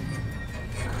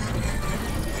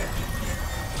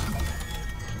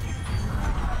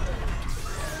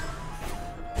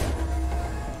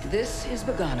 This is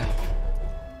Bogano.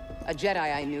 A Jedi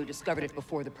I knew discovered it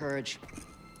before the Purge.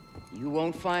 You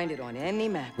won't find it on any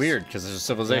map. Weird, because there's a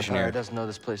civilization here. doesn't know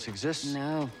this place exists.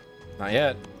 No. Not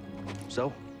yet.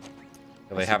 So?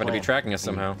 Well, they happen to be tracking us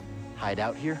somehow. Hide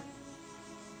out here?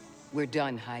 We're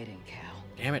done hiding, Cal.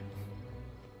 Damn it.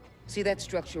 See that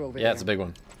structure over there? Yeah, it's a big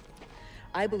one.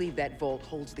 I believe that vault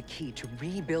holds the key to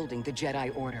rebuilding the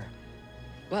Jedi Order.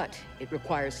 But it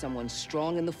requires someone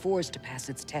strong in the Force to pass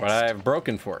its test. But I have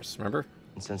broken Force, remember?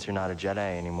 And since you're not a Jedi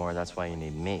anymore, that's why you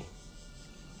need me.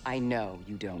 I know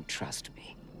you don't trust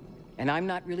me. And I'm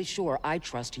not really sure I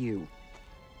trust you.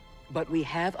 But we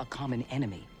have a common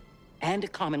enemy. And a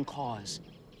common cause.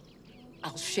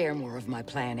 I'll share more of my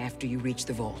plan after you reach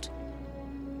the vault.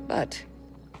 But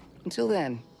until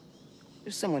then,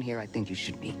 there's someone here I think you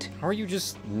should meet. How are you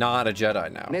just not a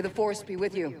Jedi now? May the Force be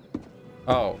with you.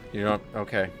 Oh, you don't...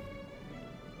 Okay.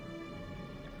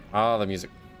 Oh, the music.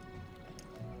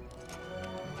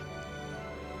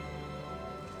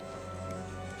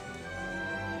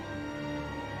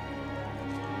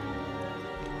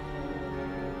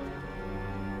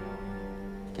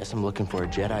 Guess I'm looking for a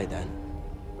Jedi then.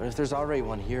 But if there's already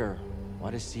one here, why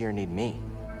does Seer need me?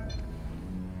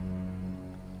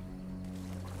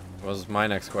 Was my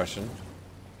next question.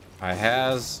 I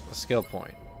has a skill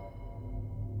point.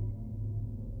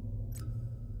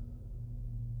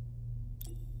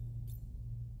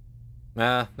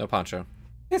 Nah, no poncho.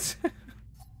 It's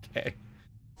okay.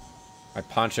 My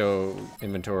poncho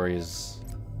inventory is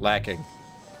lacking.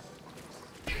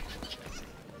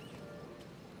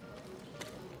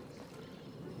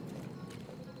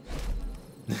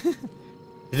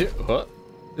 What?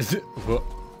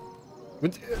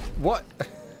 What?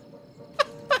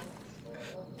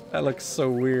 That looks so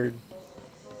weird.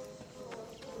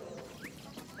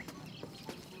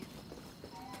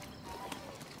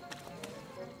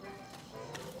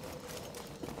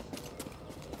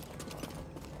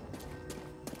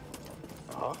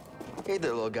 Huh? Hey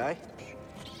there, little guy.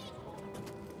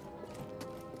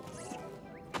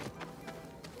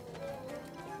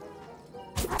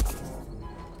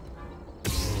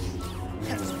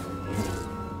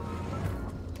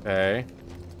 Okay.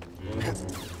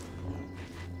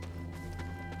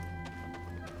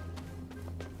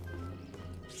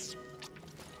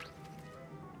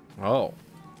 Oh.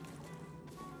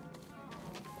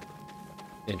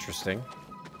 Interesting.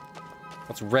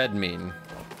 What's red mean?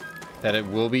 That it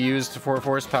will be used for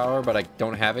force power, but I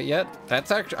don't have it yet? That's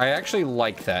actually, I actually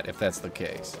like that if that's the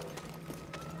case.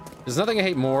 There's nothing I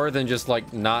hate more than just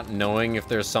like not knowing if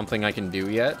there's something I can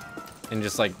do yet and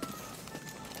just like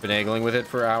finagling with it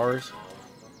for hours.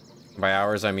 By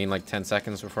hours, I mean like 10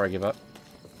 seconds before I give up.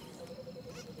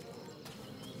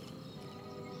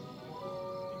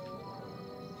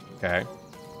 Okay.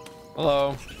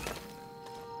 Hello.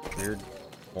 Weird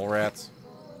mole rats.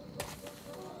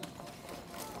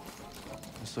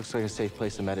 This looks like a safe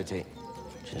place to meditate.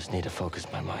 Just need to focus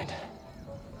my mind.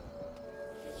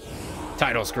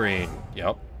 Title screen.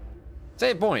 Yep.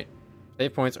 Save point.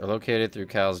 Save points are located through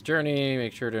Cal's journey.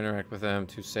 Make sure to interact with them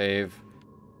to save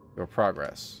your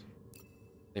progress.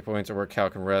 Save points are where Cal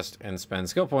can rest and spend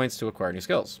skill points to acquire new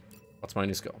skills. What's my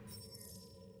new skill?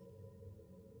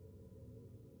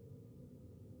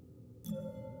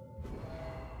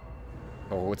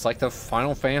 Oh, it's like the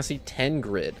Final Fantasy X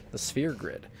grid, the sphere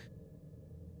grid.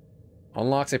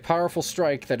 Unlocks a powerful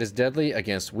strike that is deadly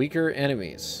against weaker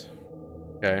enemies.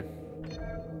 Okay.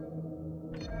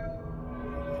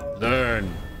 Learn.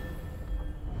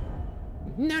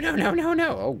 No, no, no, no,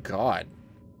 no. Oh, God.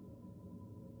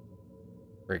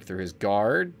 Break through his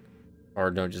guard. Or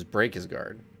no, just break his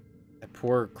guard. That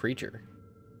poor creature.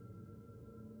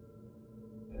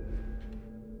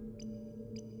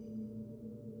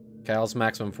 Cal's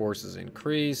maximum force is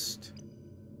increased.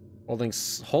 Holding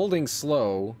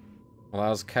slow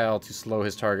allows Cal to slow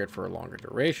his target for a longer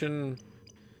duration.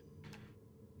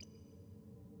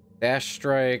 Dash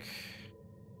strike.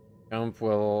 Jump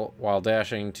will, while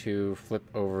dashing, to flip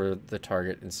over the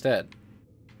target instead.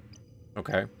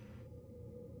 Okay.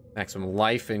 Maximum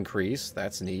life increase.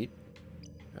 That's neat.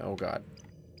 Oh, God.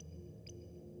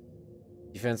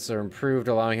 Defenses are improved,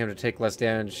 allowing him to take less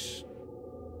damage.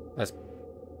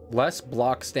 Less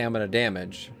block stamina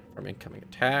damage from incoming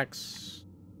attacks.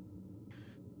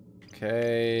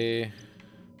 Okay.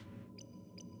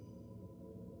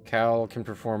 Cal can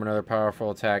perform another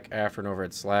powerful attack after an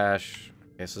overhead slash.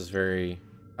 This is very...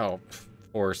 Oh,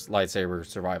 force, lightsaber,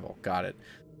 survival. Got it.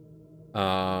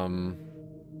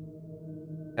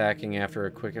 Attacking after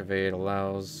a quick evade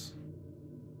allows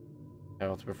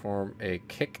Cal to perform a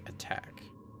kick attack.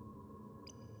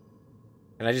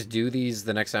 Can I just do these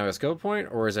the next time I have a skill point,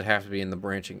 or does it have to be in the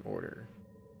branching order?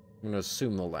 I'm going to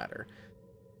assume the latter.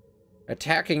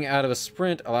 Attacking out of a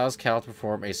sprint allows Cal to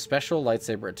perform a special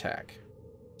lightsaber attack.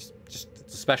 Just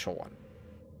it's a special one.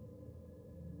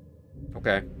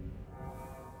 Okay.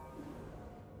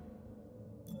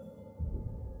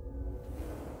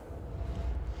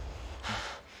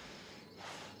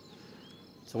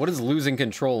 So what does losing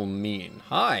control mean?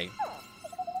 Hi.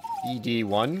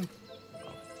 BD1.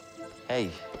 Hey,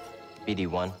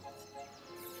 BD1.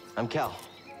 I'm Cal.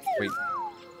 Wait.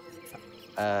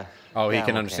 Oh, he yeah,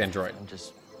 can I'm understand droid.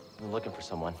 I'm looking for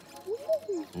someone.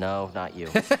 No, not you.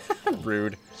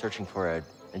 Rude. Searching for a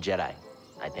Jedi,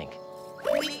 I think.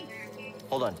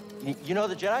 Hold on. You know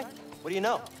the Jedi? What do you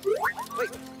know? Wait,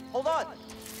 hold on.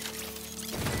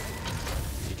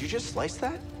 Did you just slice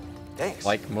that? Thanks.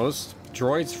 Like most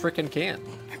droids frickin' can.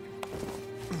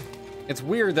 It's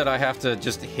weird that I have to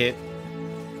just hit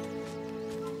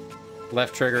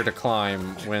left trigger to climb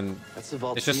when That's the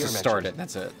vault it's just to Seer start mentioned. it.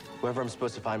 That's it. Whoever I'm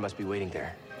supposed to find must be waiting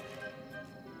there.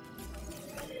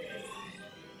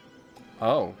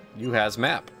 Oh, you has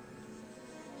map.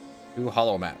 New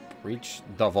hollow map. Reach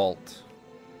the vault.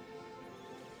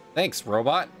 Thanks,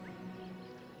 robot.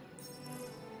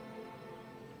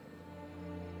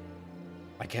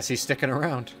 I guess he's sticking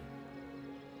around.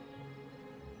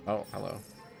 Oh, hello.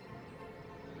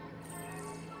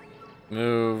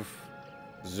 Move.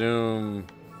 Zoom.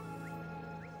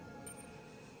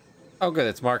 Oh, good.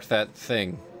 It's marked that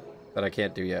thing that I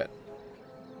can't do yet.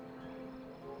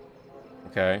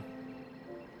 Okay.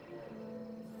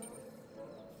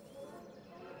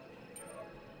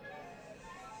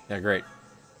 Yeah, great.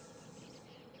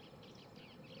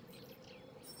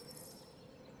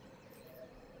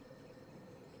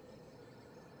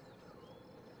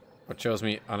 What shows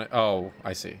me on it? Oh,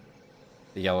 I see.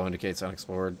 The yellow indicates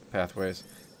unexplored pathways.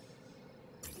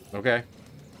 Okay.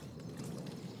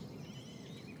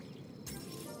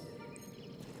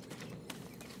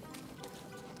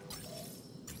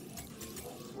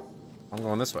 I'm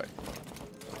going this way.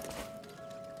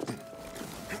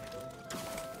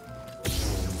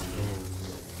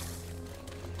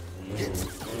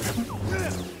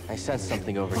 I sense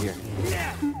something over here.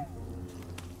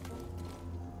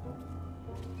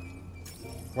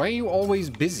 Why are you always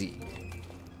busy?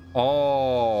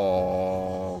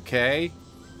 Oh, okay.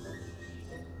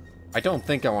 I don't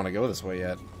think I want to go this way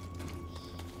yet.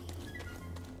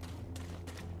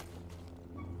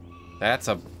 That's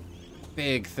a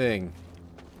big thing.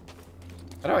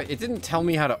 It didn't tell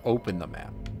me how to open the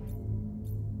map.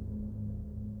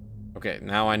 Okay,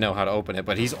 now I know how to open it,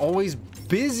 but he's always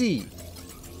busy.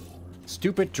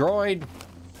 Stupid droid.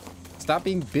 Stop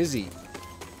being busy.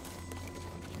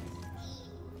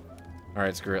 All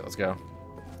right, screw it. Let's go.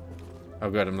 Oh,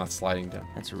 good. I'm not sliding down.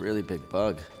 That's a really big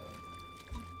bug.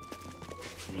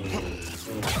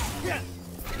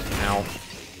 Ow.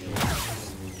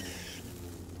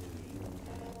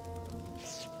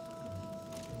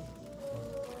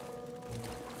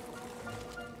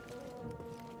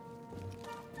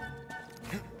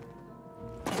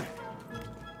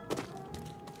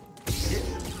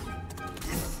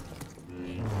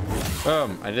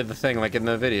 Boom. I did the thing like in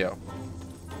the video.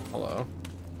 Hello.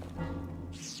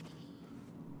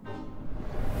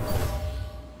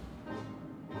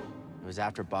 It was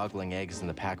after boggling eggs and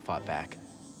the pack fought back.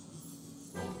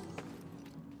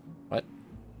 What?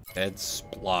 Dead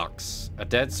splocks. A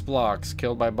dead splocks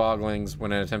killed by boglings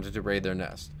when it attempted to raid their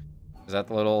nest. Is that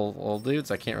the little dudes?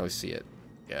 I can't really see it.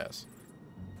 Yes.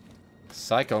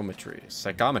 Psychometry.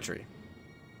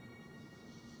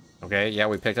 Okay, yeah,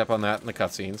 we picked up on that in the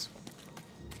cutscenes.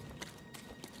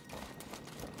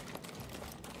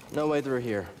 No way through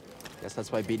here. Guess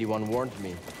that's why BD1 warned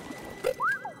me.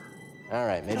 All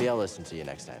right, maybe I'll listen to you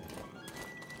next time.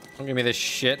 Don't give me this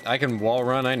shit. I can wall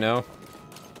run, I know.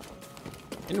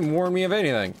 He didn't warn me of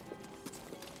anything.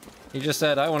 He just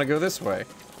said, I want to go this way.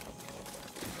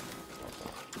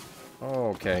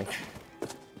 Okay.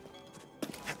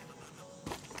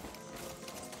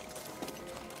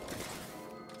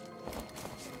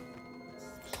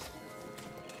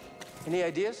 Any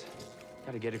ideas?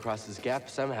 Gotta get across this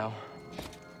gap somehow.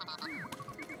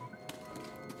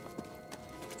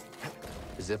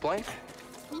 A zip line?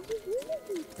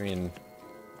 I mean...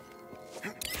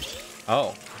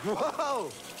 Oh. Whoa!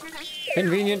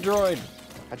 Convenient droid.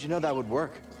 How'd you know that would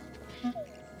work?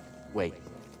 Wait,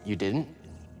 you didn't?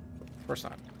 Of course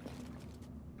not.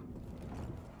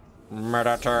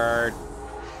 Murder turd.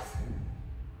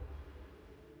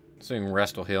 Assuming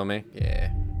rest will heal me.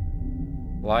 Yeah.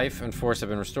 Life and force have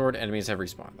been restored. Enemies have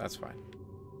respawned. That's fine.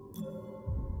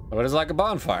 But it is like a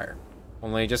bonfire.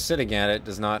 Only just sitting at it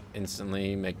does not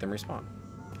instantly make them respawn.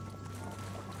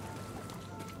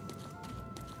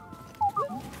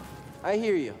 I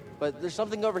hear you, but there's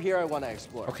something over here I want to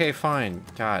explore. Okay, fine.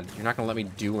 God, you're not gonna let me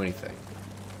do anything.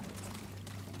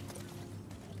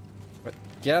 But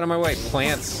get out of my way,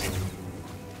 plants.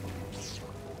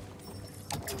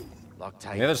 Lock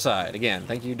tight. On the other side, again.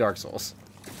 Thank you, Dark Souls.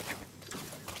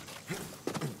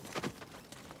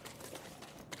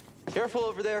 Careful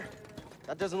over there.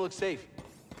 That doesn't look safe.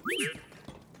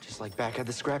 Just like back at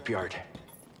the scrapyard.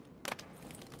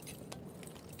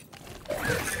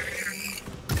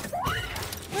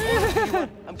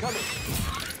 I'm coming.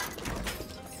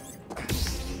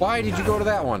 Why did you go to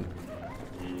that one?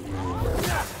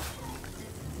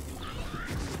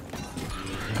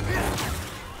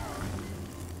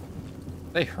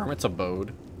 They Hermit's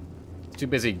abode. Too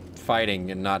busy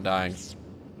fighting and not dying.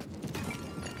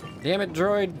 Damn it,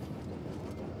 droid.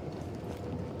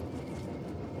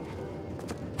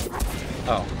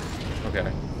 Oh, okay.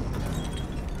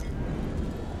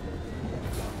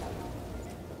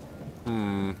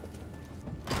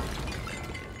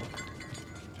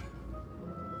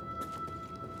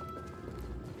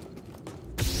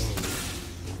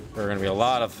 There are gonna be a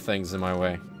lot of things in my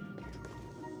way.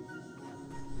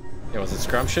 Yeah, was it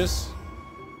scrumptious?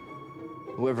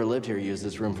 Whoever lived here used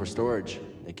this room for storage.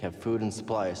 They kept food and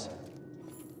supplies.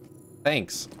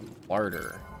 Thanks,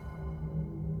 larder.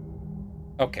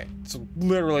 Okay, so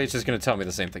literally it's just gonna tell me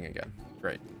the same thing again.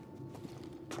 Great.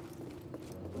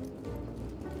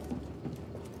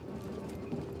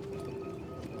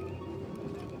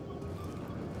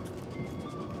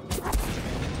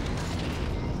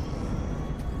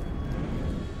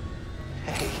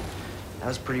 That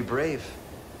was pretty brave.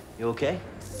 You okay?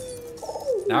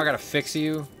 Now I gotta fix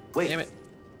you. Wait. Damn it.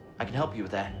 I can help you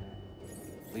with that.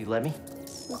 Will you let me?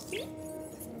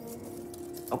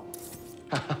 Oh.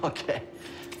 Okay.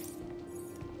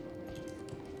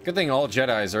 Good thing all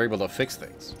Jedis are able to fix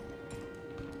things.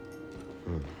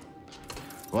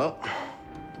 Well,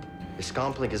 your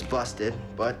scomp is busted,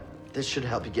 but this should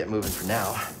help you get moving for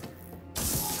now.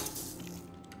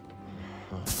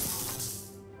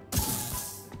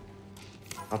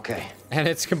 Okay. And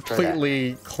it's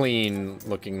completely clean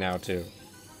looking now, too.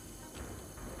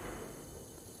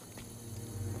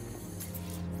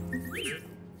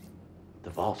 The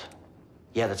vault.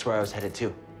 Yeah, that's where I was headed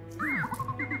to.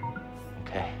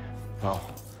 Okay. Well,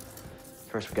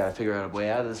 first we gotta figure out a way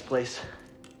out of this place.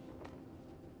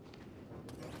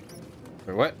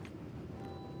 Wait, what?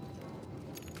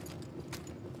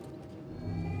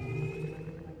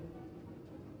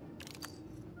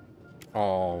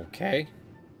 Okay.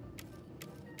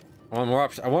 I want more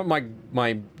options. I want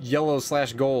my yellow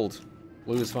 / gold.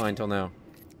 Blue is fine till now.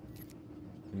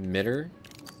 Emitter.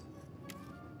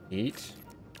 Heat.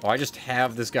 Oh, I just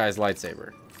have this guy's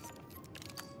lightsaber.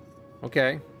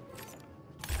 Okay.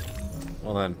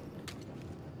 Well then.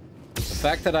 The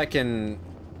fact that I can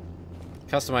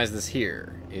customize this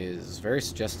here is very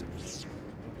suggestive.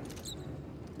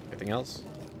 Anything else?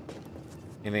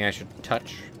 Anything I should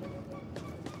touch?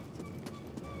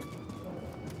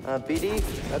 BD,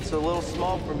 that's a little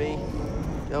small for me.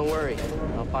 Don't worry,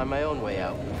 I'll find my own way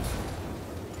out.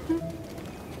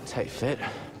 Tight fit,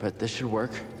 but this should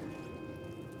work.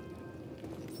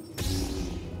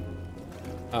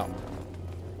 Oh.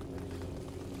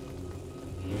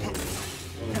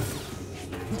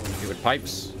 Stupid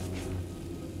pipes.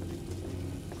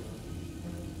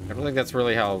 I don't think that's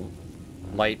really how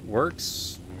light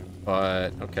works,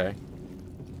 but okay.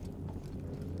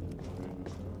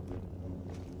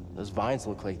 Those vines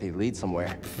look like they lead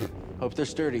somewhere. Hope they're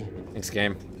sturdy. Thanks,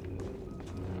 game.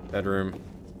 Bedroom.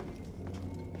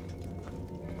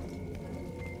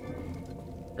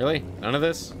 Really? None of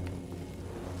this?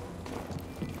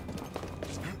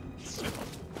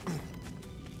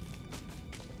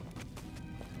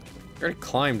 I already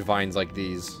climbed vines like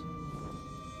these.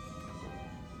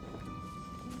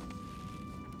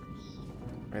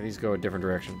 Alright, these go a different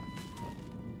direction.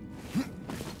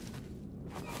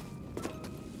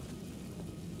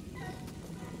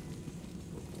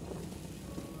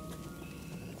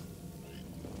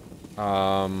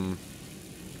 I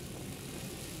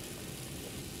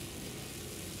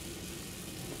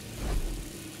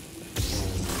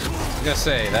was gonna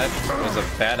say, that was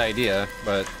a bad idea,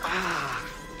 but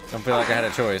don't feel like I had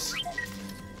a choice.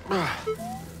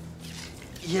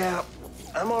 Yeah,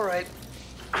 I'm all right.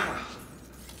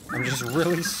 I'm just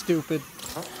really stupid.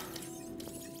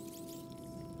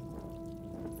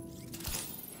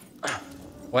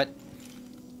 What?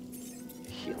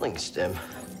 Healing stem.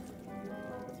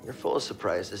 You're full of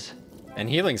surprises. And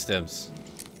healing stems.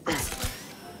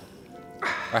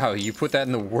 Wow, you put that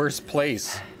in the worst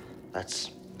place. That's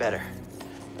better.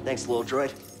 Thanks, little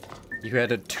droid. You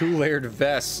had a 2-layered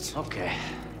vest. Okay.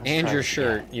 And your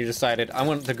shirt. You decided, I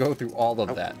want to go through all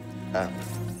of that.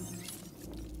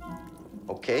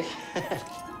 Okay.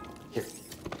 Here,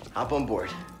 hop on board.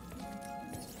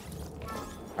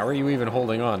 How are you even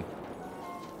holding on?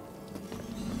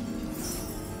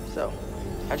 So,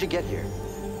 how'd you get here?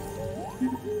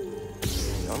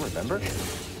 You don't remember?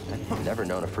 I've never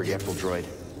known a forgetful droid.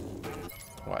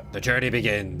 What? The journey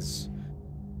begins.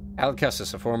 Al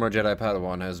Kestis, a former Jedi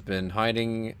Padawan, has been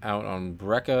hiding out on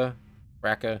Bracca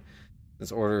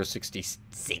since Order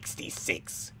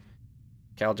 66.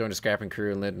 Cal joined a scrapping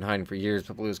crew and lived in hiding for years,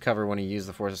 but blew his cover when he used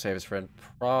the Force to save his friend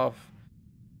Prof.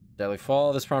 Deadly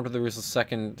Fall. This prompted the ruthless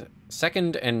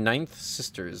second and ninth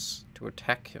sisters to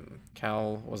attack him.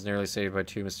 Cal was nearly saved by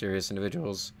 2 mysterious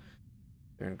individuals.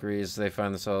 During Grease, they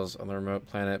find themselves on the remote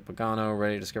planet Bogano,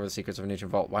 ready to discover the secrets of an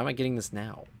ancient vault. Why am I getting this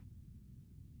now?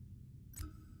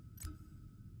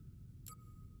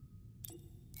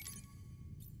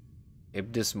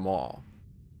 Iblis Maw.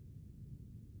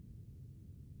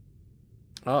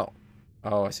 Oh,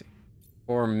 I see.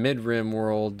 Or Mid-Rim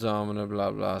World, Domina,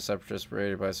 blah blah. Separatists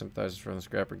raided by sympathizers from the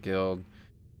Scrapper Guild.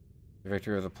 The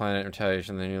victory of the planet,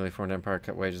 retaliation, the newly formed empire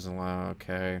cut wages and allow.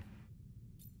 Okay.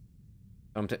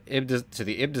 To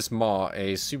the Iblis Maw,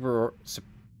 a super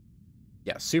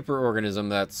organism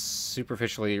that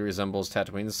superficially resembles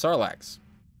Tatooine's Sarlacc.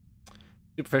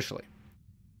 Superficially.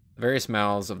 The various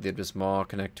mouths of the Iblis Maw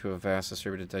connect to a vast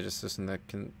distributed digestive system that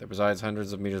resides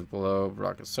hundreds of meters below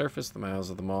Baraka's surface. The mouths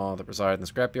of the maw that reside in the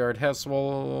scrapyard have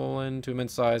swollen to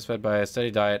immense size, fed by a steady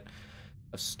diet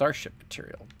of starship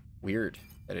material. Weird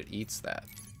that it eats that.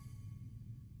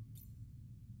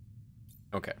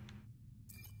 Okay.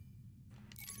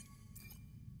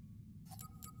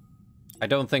 I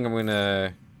don't think I'm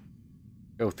gonna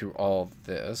go through all of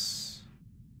this.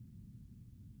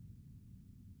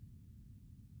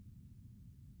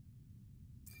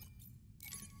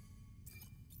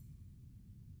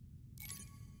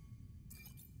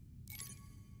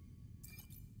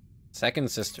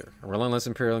 Second sister. A relentless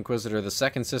Imperial Inquisitor. The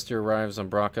second sister arrives on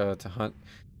Braca to hunt.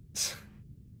 This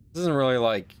isn't really,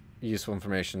 like, useful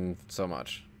information so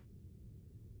much.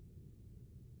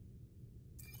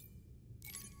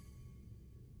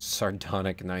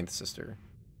 Sardonic ninth sister.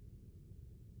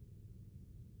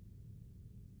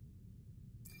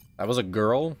 That was a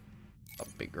girl? A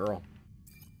big girl.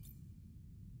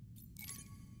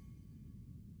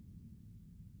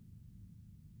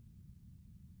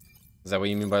 Is that what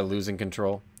you mean by losing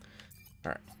control?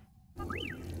 Alright.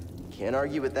 Can't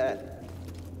argue with that.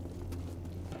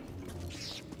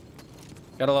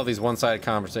 Gotta love these one-sided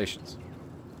conversations.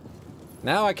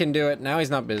 Now I can do it. Now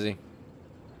he's not busy.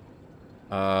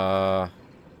 Oh,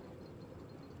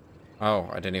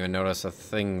 I didn't even notice a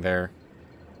thing there.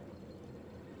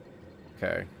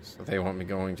 Okay, so they want me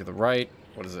going to the right.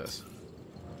 What is this?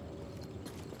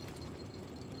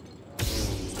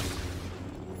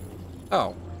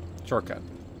 Oh, shortcut.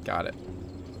 Got it.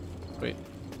 Sweet.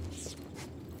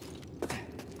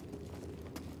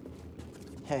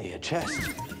 Hey, a chest.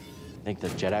 Think the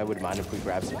Jedi would mind if we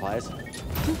grab supplies?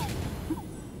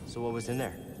 So what was in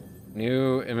there?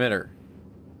 New emitter.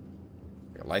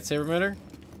 A lightsaber emitter?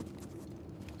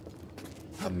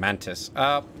 A mantis.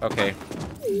 Oh, okay.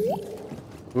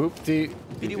 Whoop-dee.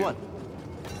 BD-1.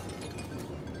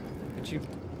 What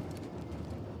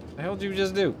the hell did you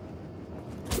just do?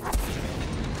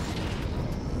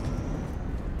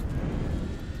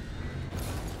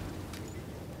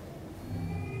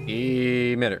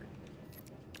 Emitter.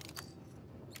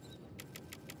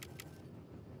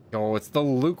 Oh, it's the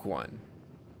Luke one.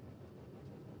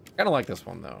 Kind of like this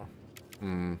one, though.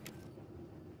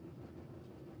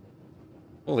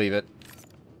 We'll leave it.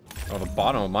 Oh, the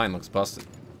bottom of mine looks busted.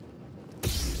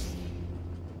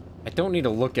 I don't need to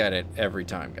look at it every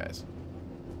time, guys.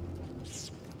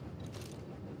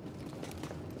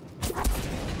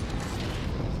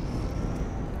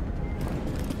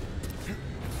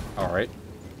 Alright.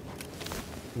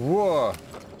 Whoa!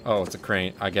 Oh, it's a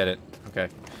crane. I get it. Okay.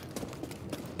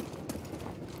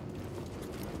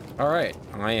 Alright.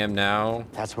 I am now...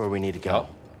 That's where we need to go.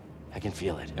 Oh. I can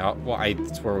feel it. Oh, well,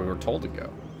 that's where we were told to go.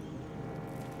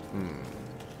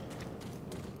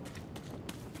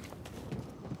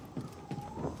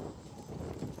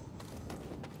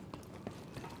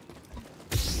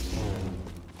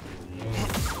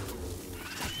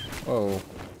 Whoa.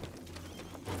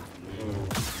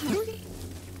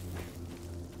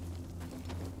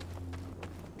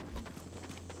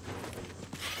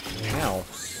 Ow.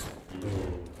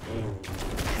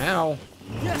 Ow.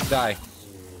 Die.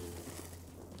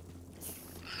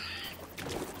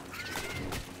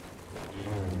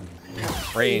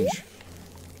 Range.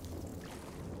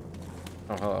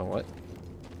 Oh, hello, what?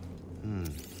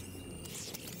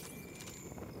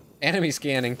 Enemy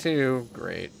scanning, too.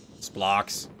 Great.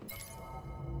 Splocks.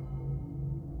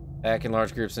 Attack in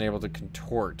large groups and able to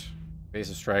contort.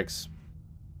 Evasive strikes.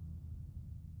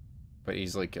 But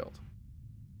easily killed.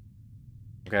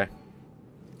 Okay.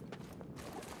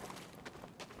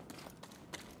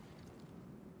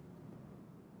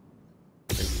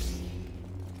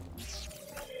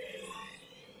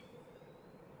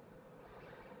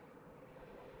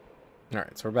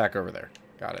 Alright, so we're back over there.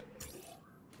 Got it.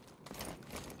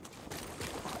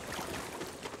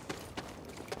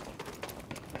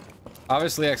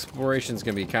 Obviously, exploration's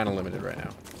gonna be kind of limited right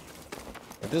now.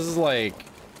 But this is like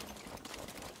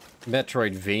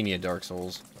Metroidvania Dark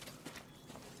Souls.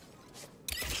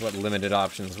 What limited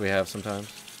options we have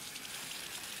sometimes.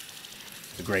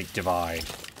 The Great Divide.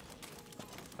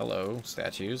 Hello,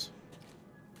 statues.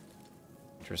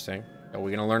 Interesting. Are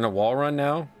we gonna learn a wall run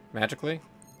now? Magically?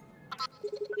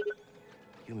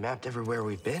 You mapped everywhere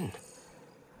we've been.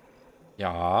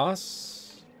 Yas.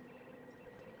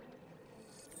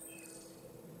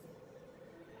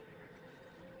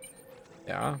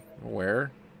 Yeah,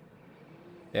 where?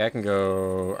 Yeah, I can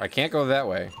go... I can't go that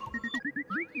way.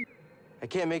 I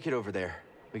can't make it over there.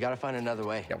 We gotta find another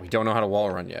way. Yeah, we don't know how to wall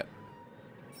run yet.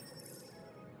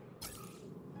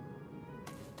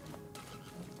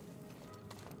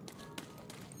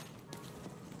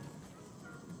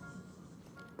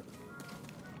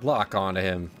 Lock onto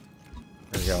him.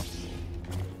 There we go.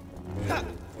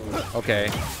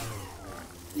 Okay.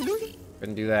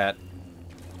 Couldn't do that.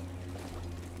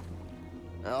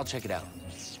 I'll check it out.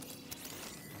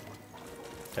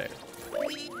 Okay.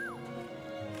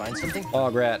 Find something?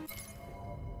 Bog rat.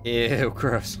 Ew,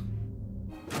 gross.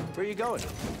 Where are you going?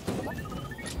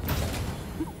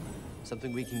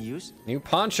 Something we can use? New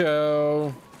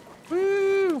poncho.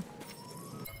 Woo!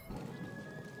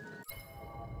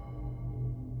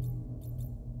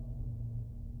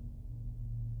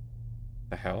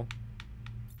 The hell?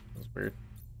 That's weird.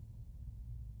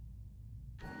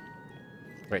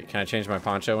 Wait, can I change my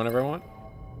poncho whenever I want?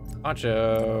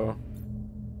 Poncho.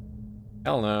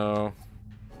 Hell no.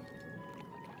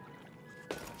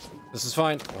 This is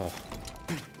fine. Oh.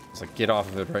 It's like, get off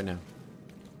of it right now.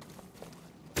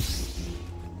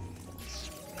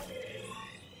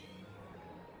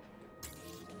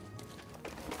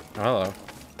 Oh,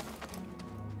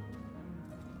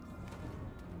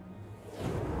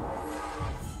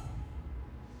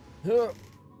 hello.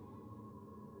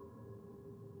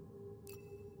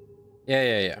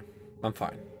 Yeah. I'm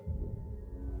fine.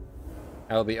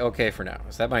 I'll be okay for now.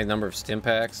 Is that my number of stim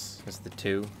packs? Is the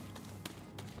 2?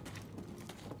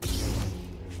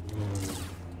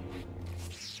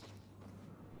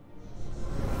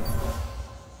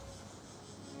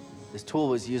 This tool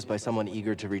was used by someone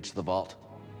eager to reach the vault.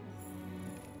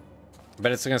 I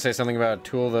bet it's gonna say something about a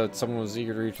tool that someone was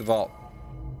eager to reach the vault.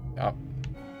 Oh.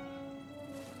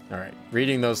 Alright.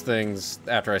 Reading those things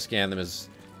after I scan them is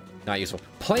not useful.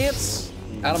 Plants!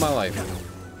 Out of my life.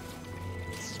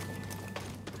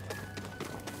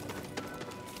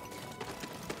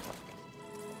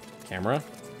 Camera.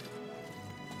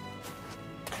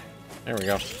 There we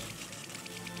go.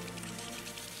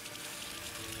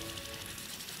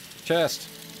 Chest.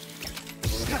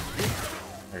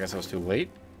 I guess I was too late.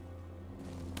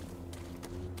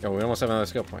 Oh, we almost have another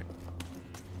skill point.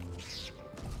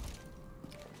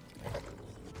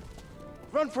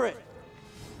 Run for it!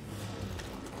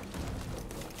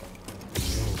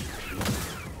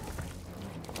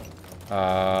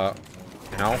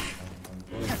 No.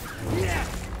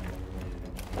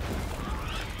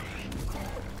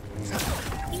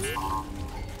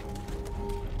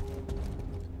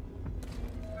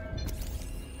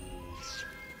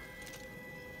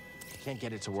 Can't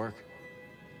get it to work.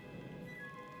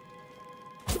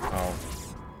 Oh.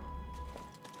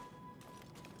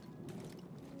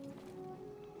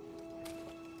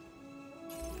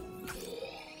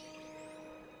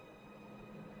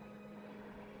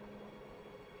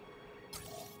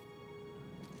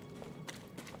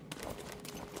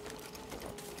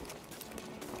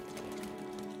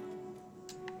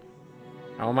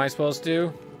 How am I supposed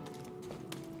to?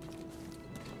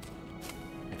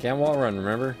 I can't wall run,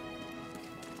 remember?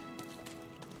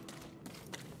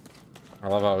 I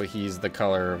love how he's the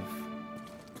color of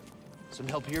Some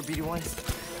help here, BD1?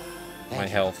 my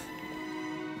health.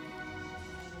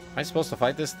 Am I supposed to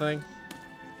fight this thing?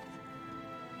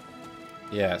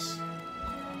 Yes.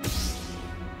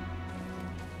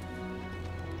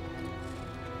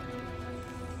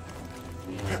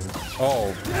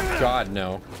 Oh, God,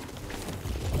 no.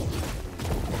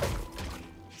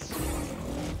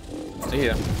 See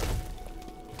ya.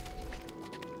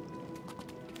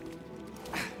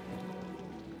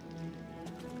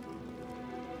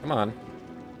 Come on.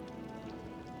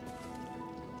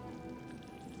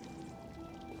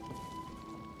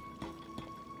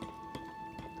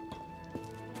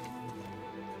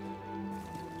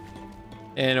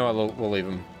 And you know what, we'll leave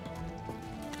him.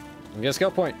 And get a skill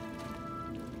point.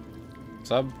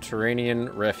 Subterranean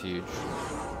refuge.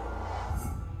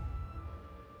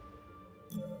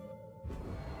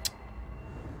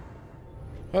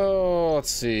 Oh,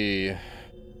 let's see.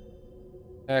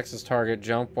 Axis target,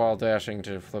 jump while dashing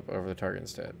to flip over the target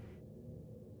instead.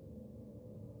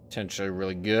 Potentially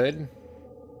really good.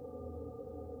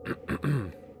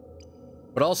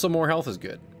 But also more health is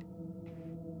good.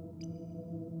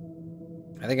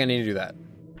 I think I need to do that.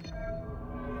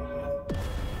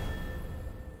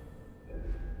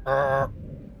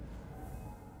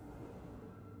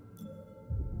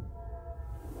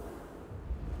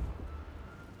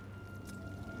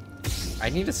 I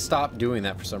need to stop doing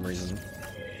that for some reason.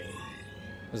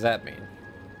 What does that mean?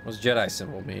 What does Jedi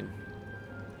symbol mean?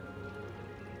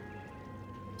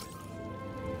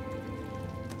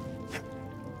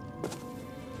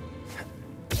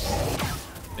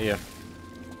 Yeah.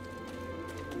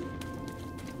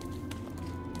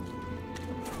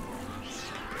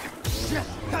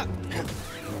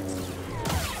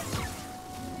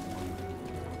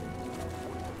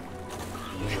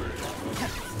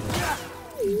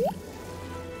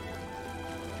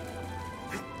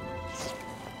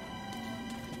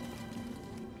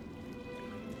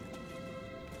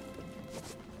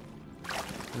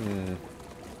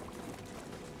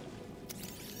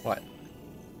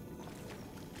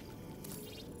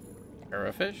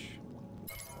 Arrowfish?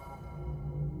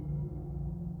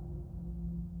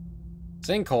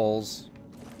 Sinkholes.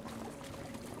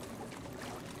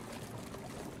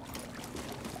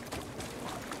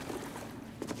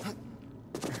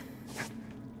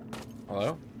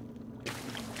 Hello?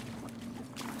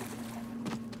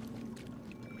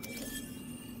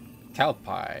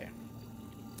 Calpi.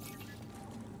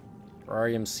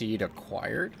 Terrarium seed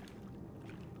acquired?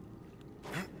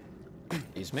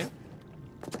 Excuse me?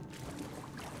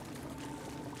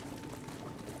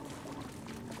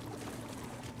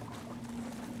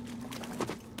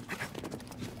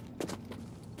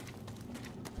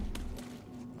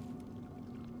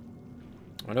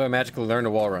 When do I magically learn to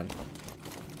wall run?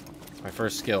 It's my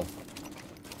first skill.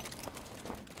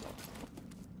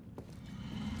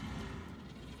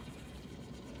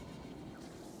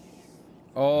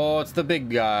 Oh, it's the big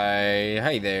guy.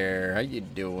 Hi there. How you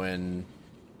doing?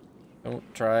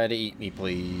 Don't try to eat me,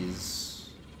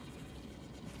 please.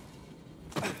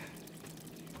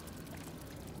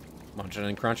 Munching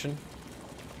and crunching.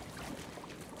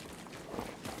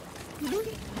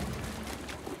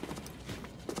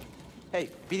 Hey,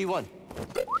 BD1.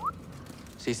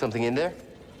 See something in there?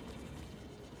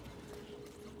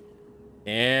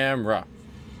 Camera.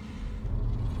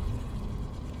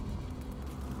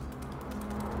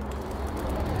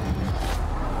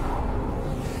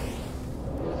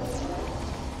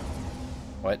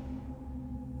 What?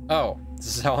 Oh,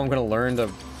 this is how I'm gonna learn to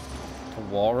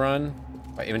wall run?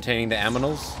 By imitating the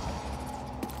aminals?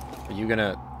 Are you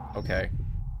gonna... Okay.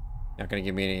 Not gonna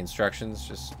give me any instructions,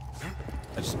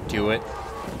 I just do it.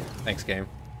 Thanks, game.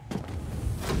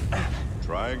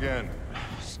 Try again.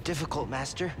 It's difficult,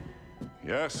 Master.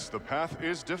 Yes, the path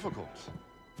is difficult.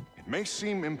 It may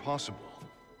seem impossible,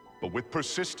 but with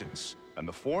persistence and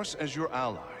the Force as your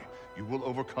ally, you will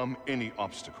overcome any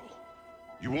obstacle.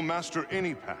 You will master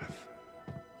any path.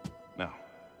 Now,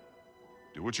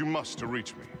 do what you must to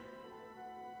reach me.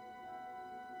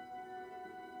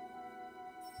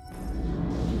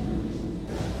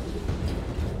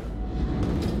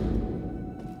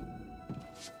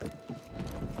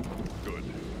 Good.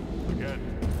 Again.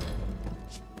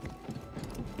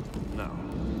 Now,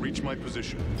 reach my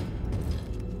position.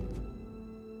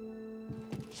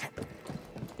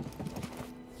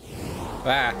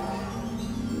 Ah.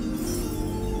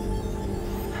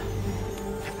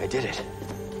 I did it.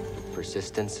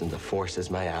 Persistence and the Force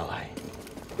is my ally.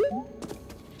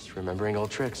 Just remembering old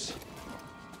tricks.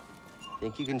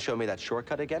 Think you can show me that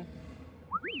shortcut again?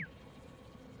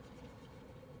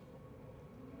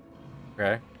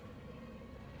 Okay.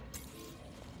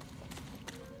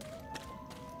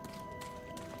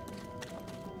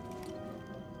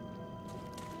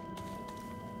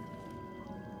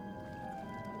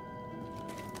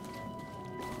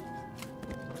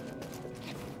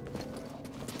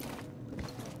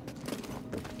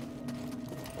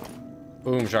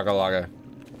 Boom shakalaka.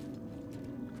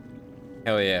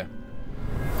 Hell yeah.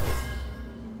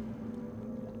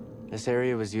 This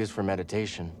area was used for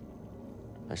meditation.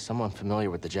 There's someone familiar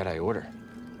with the Jedi Order.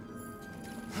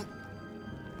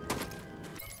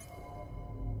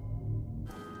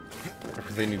 I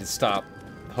really need to stop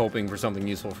hoping for something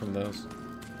useful from those.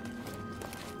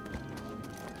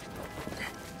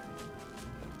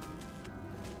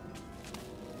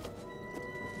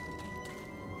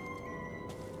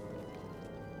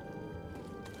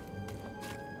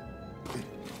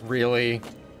 Really?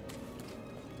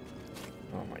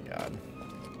 Oh my god.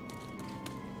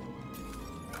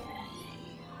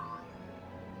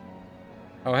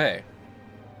 Oh hey.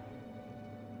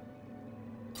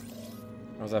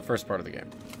 What was that first part of the game?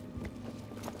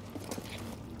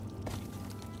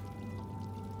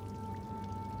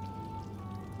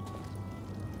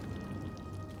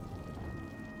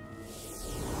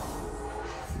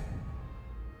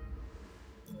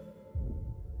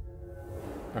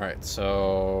 Alright,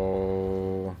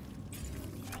 so...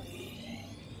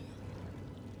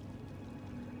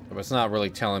 But it's not really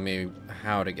telling me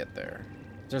how to get there.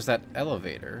 There's that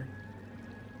elevator.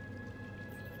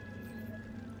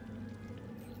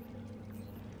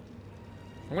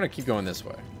 I'm gonna keep going this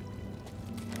way.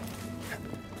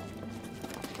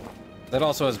 That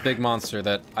also has big monster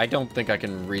that I don't think I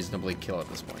can reasonably kill at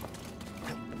this point.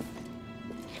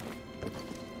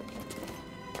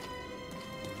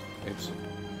 Oops.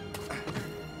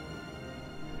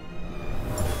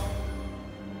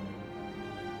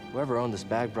 Whoever owned this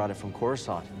bag brought it from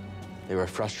Coruscant. They were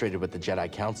frustrated with the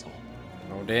Jedi Council.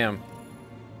 Oh, damn.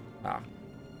 Ah.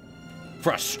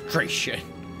 Frustration.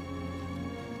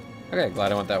 Okay,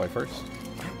 glad I went that way first.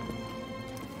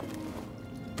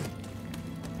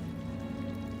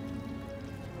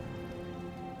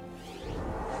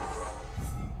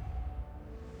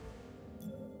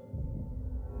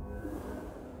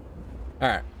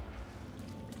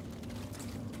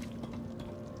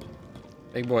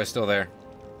 Big boy's still there.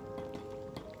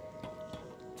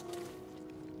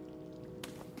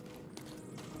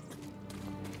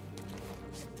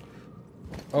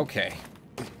 Okay.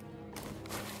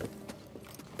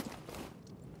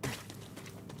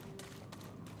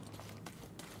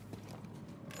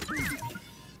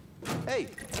 Hey!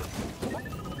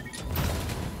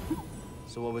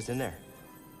 So what was in there?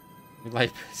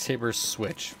 Lightsaber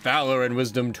switch. Valor and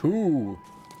wisdom 2.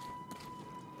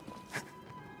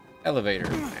 Elevator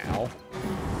now.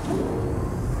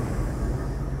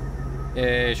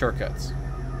 Yay, shortcuts.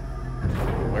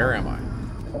 Where am I?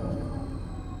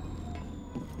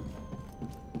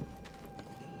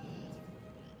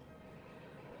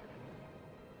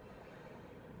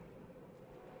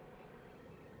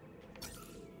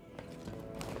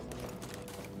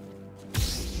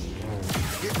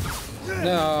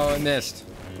 No, I missed.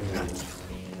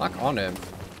 Lock on him.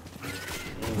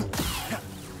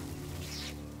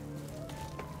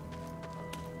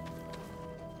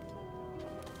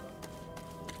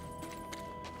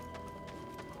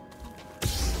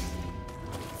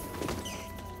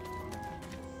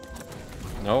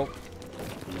 Nope.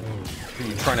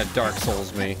 You trying to Dark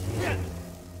Souls me?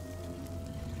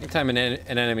 Anytime an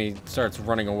enemy starts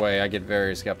running away, I get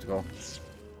very skeptical.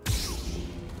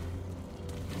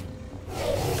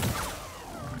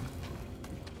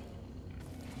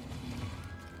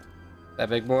 That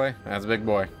big boy? That's a big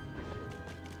boy.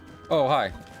 Oh, hi.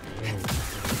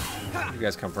 Where you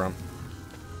guys come from?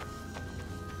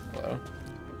 Hello?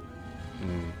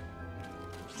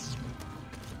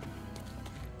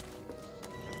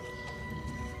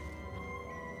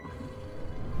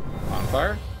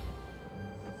 Bonfire?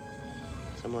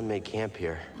 Someone made camp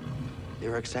here. They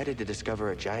were excited to discover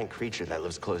a giant creature that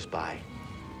lives close by.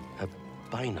 A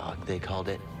binog, they called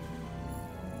it.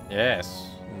 Yes,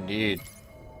 indeed.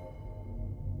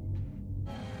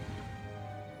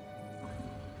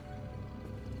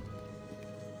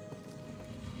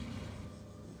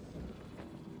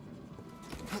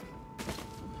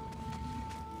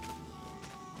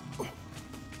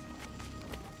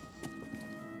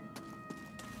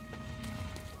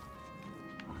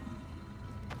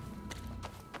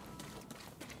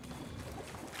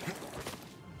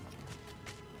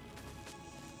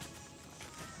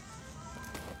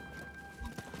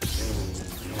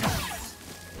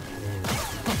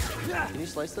 Can you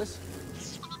slice this?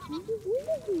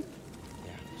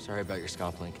 Yeah, sorry about your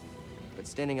scalp link. But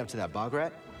standing up to that bog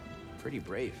rat, pretty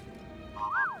brave.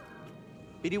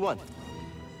 BD1.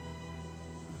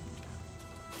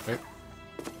 Wait.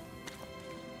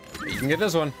 You can get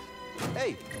this one.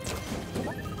 Hey!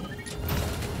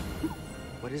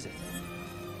 What is it?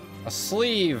 A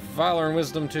sleeve. Valor and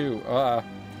wisdom 2.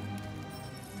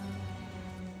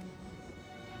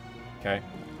 Okay.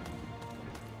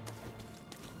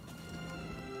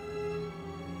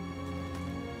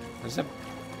 There's a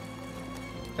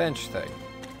bench thing.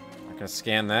 I'm gonna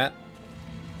scan that.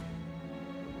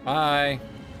 Bye.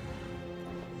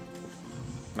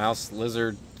 Mouse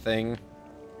lizard thing.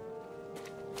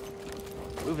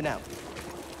 Moving out.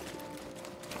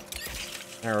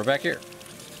 Alright, we're back here.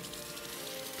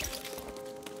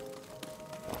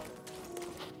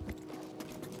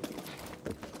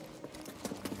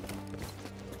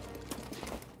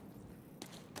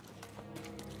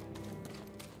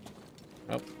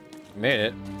 Oh, made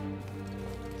it.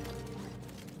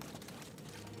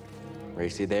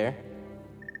 Racy there?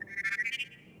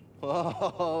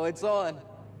 Whoa, it's on.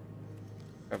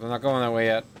 I'm not going that way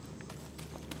yet.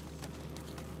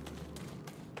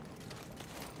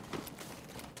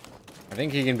 I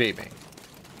think he can beat me. It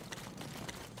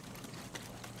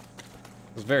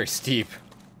was very steep.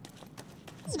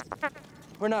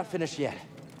 We're not finished yet.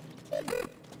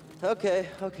 Okay,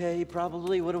 he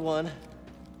probably would have won.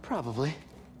 Probably.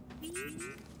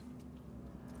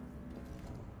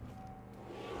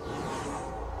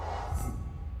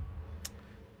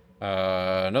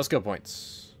 No skill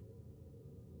points.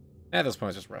 At this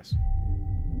point, just rest.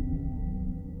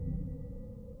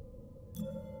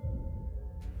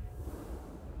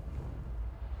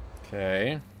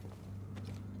 Okay.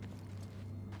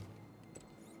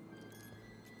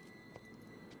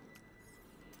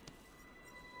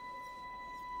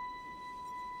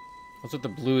 What's with the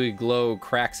bluey glow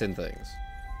cracks in things?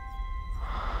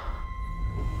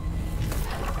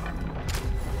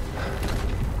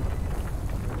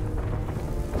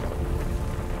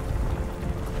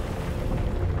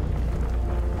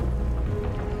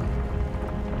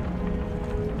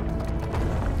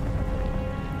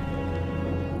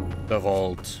 The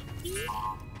vault.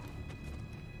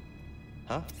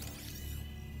 Huh?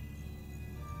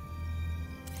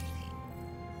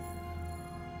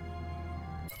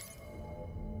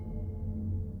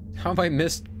 How have I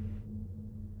missed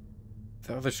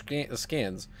the other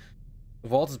scans? The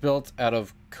vault is built out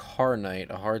of carnite,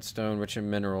 a hard stone rich in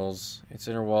minerals. Its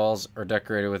inner walls are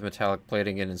decorated with metallic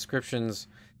plating and inscriptions.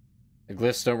 The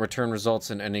glyphs don't return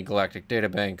results in any galactic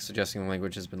databank, suggesting the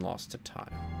language has been lost to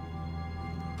time.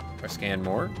 Do I scan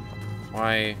more?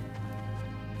 Why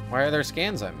are there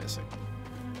scans I'm missing?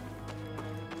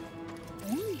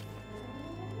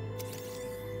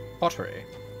 Pottery.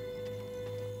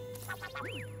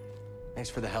 Thanks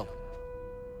for the help.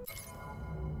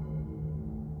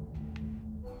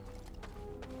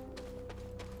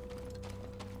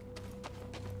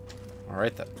 All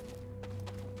right then.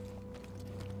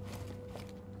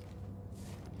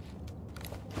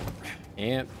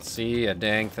 Can't see a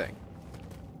dang thing.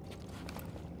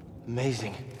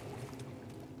 Amazing.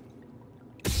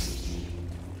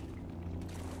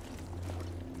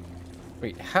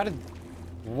 Wait, how did...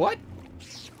 What?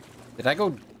 Did I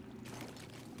go...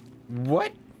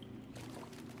 What?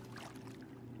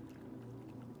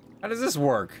 How does this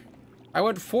work? I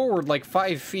went forward like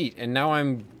 5 feet, and now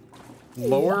I'm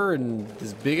lower, and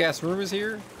this big-ass room is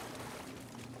here?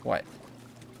 What?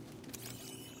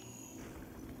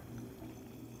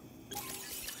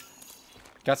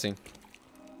 Cutscene.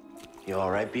 You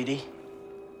alright, BD?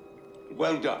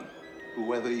 Well done,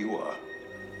 whoever you are.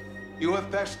 You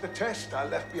have passed the test I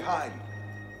left behind,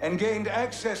 and gained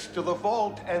access to the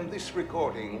vault and this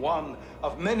recording, one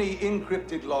of many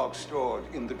encrypted logs stored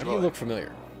in the Why do droid. you look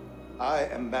familiar? I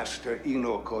am Master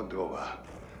Eno Cordova.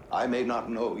 I may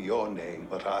not know your name,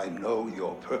 but I know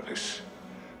your purpose.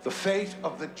 The fate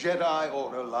of the Jedi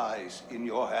Order lies in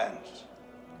your hands.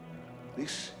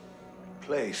 This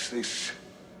place, this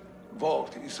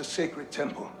vault, is a sacred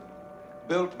temple,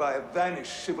 built by a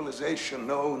vanished civilization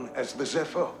known as the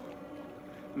Zepho.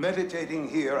 Meditating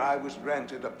here, I was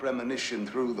granted a premonition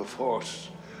through the Force,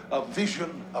 a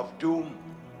vision of doom.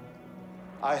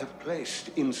 I have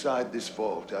placed inside this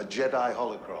vault a Jedi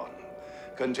holocron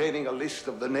containing a list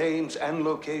of the names and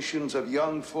locations of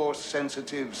young Force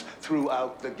sensitives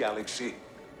throughout the galaxy.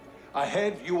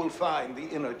 Ahead, you will find the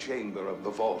inner chamber of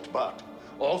the vault, but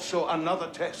also another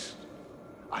test.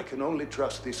 I can only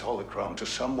trust this holocron to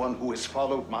someone who has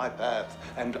followed my path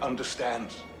and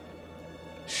understands.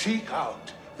 Seek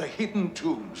out the hidden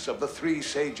tombs of the 3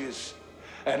 sages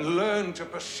and learn to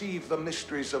perceive the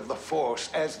mysteries of the Force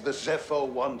as the Zepho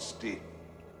once did.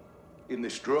 In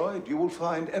this droid, you will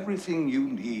find everything you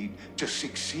need to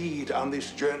succeed on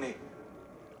this journey.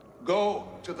 Go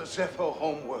to the Zepho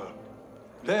homeworld.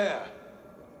 There,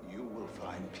 you will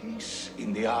find peace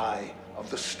in the eye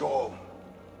of the storm.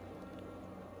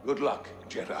 Good luck,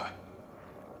 Jedi.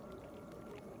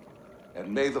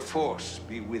 And may the Force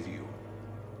be with you.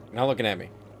 Not looking at me.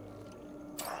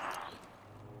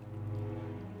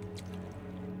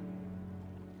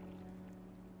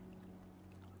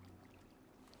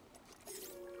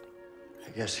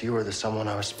 I guess you were the someone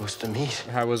I was supposed to meet.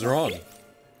 I was wrong.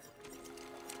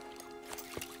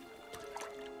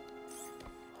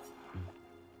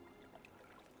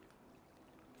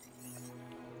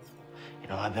 You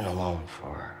know, I've been alone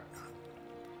for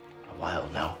a while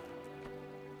now.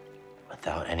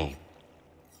 Without any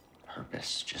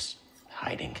purpose, just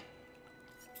hiding.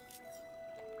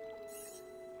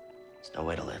 There's no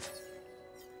way to live.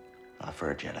 Not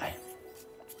for a Jedi.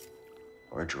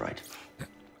 Or a droid.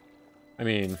 I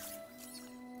mean...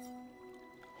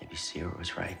 Maybe Sierra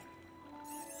was right.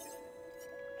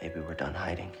 Maybe we're done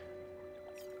hiding.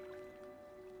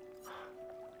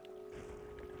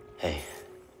 Hey.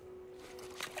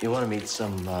 You want to meet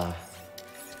some,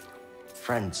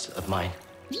 friends of mine?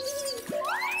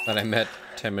 That I met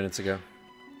 10 minutes ago.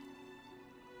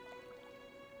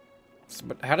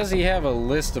 But how does he have a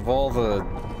list of all the...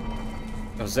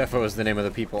 Oh, Zepho is the name of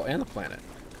the people and the planet.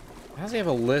 How does he have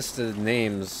a list of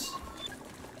names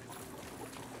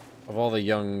of all the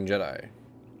young Jedi?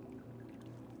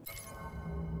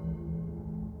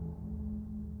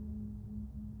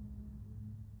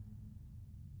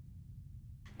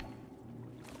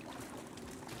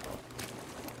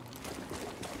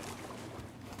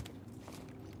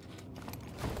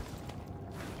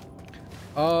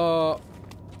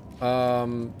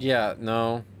 Yeah,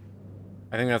 no.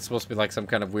 I think that's supposed to be like some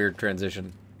kind of weird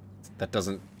transition. That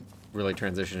doesn't really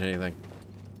transition anything.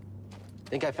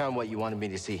 Think I found what you wanted me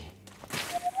to see.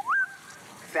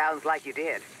 Sounds like you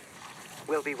did.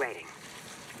 We'll be waiting.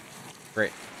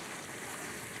 Great.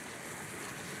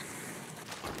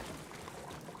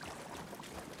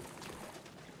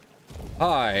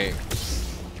 Hi.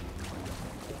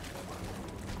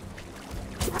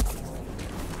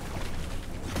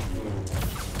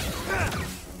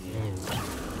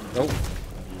 Nope.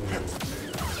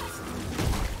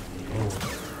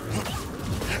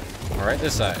 Alright,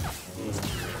 this side.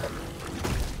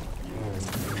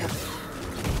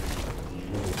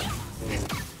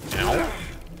 Ow.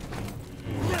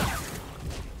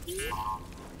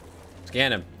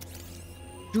 Scan him.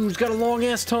 Dude's got a long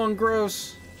ass tongue,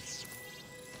 gross.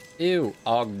 Ew,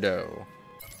 Ogdo.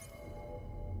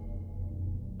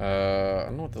 I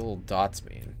don't know what the little dots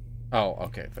mean. Oh,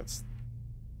 okay, that's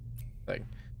the thing.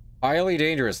 Highly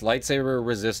dangerous, lightsaber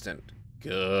resistant.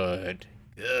 Good,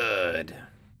 good.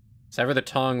 Sever the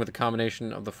tongue with a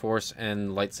combination of the force and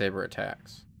lightsaber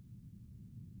attacks.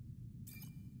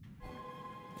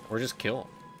 Or just kill him.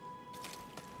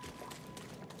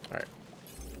 Alright.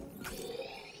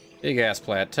 Big ass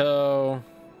plateau.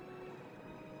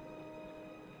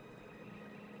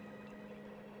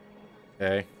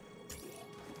 Okay.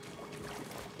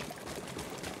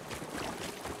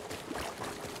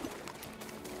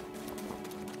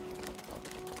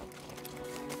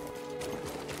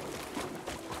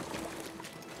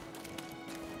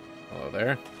 Hello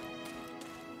there.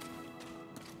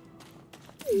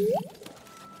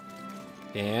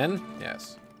 Scan?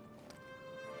 Yes.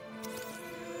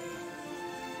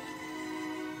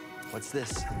 What's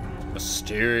this?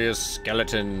 Mysterious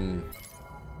skeleton.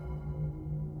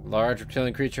 Large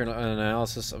reptilian creature, an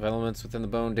analysis of elements within the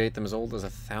bone date them as old as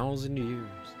 1,000 years.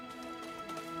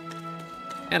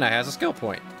 And it has a skill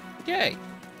point. Yay!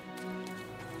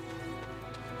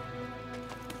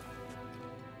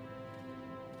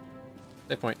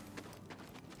 Save point.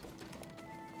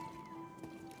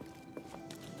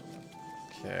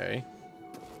 Okay.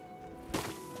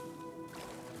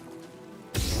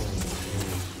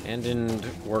 Abandoned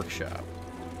workshop.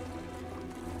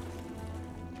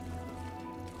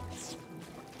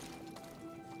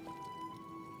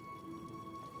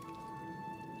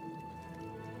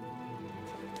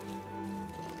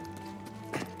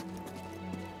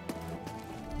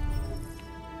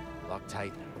 Lock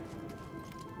tight.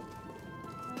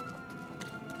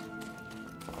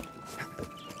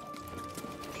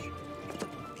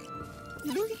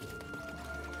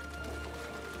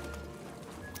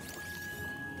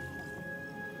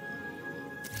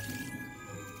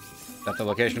 Is that the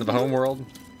location of the home world?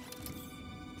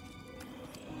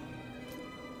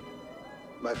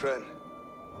 My friend,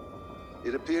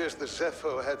 it appears the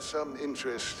Zepho had some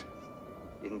interest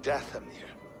in Dathomir.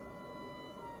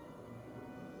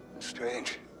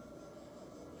 Strange.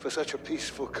 For such a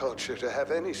peaceful culture to have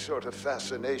any sort of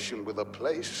fascination with a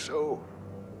place so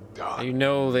dark. You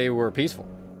know they were peaceful.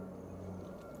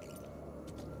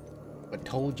 What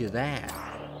told you that?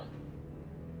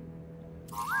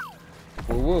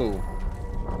 Woo woo.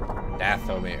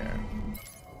 Dathomir.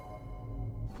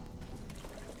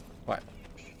 What?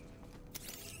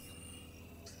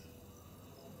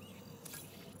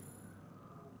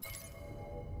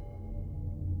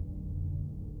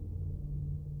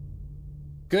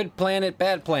 Good planet,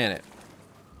 bad planet.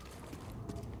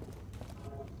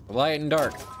 Light and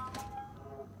dark.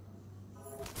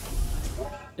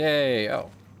 Yay, oh.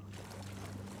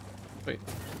 Wait.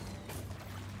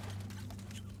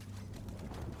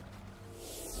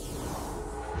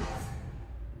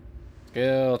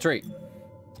 Skill tree.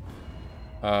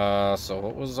 So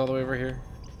what was all the way over here?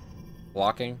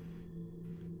 Blocking?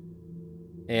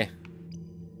 Eh.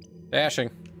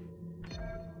 Dashing.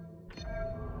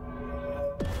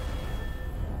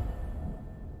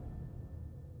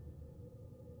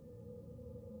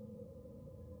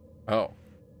 Oh.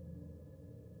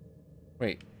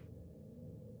 Wait.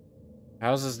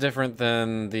 How's this different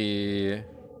than the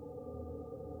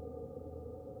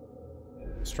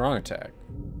strong attack?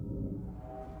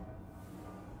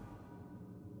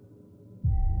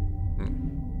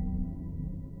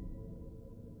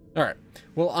 All right.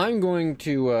 Well, I'm going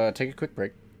to take a quick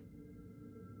break,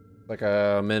 like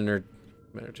a minute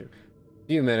or two, a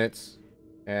few minutes,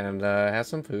 and have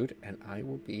some food, and I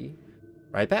will be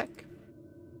right back.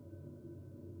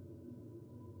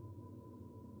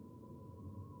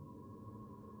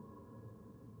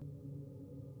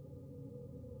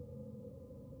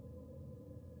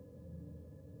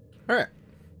 All right.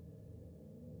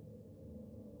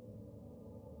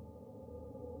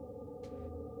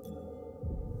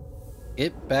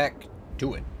 Get back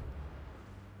to it.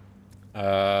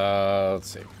 Let's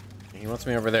see. He wants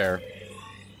me over there.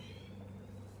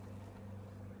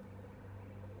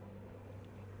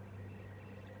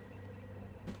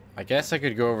 I guess I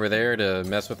could go over there to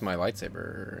mess with my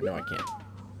lightsaber. No, I can't.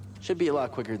 Should be a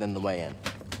lot quicker than the way in.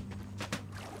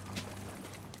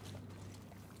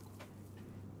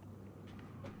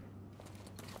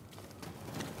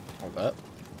 Hold up.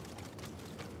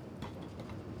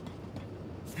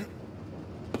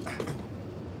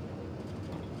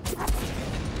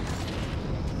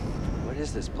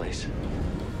 is this place?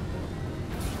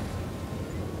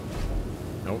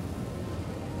 Nope.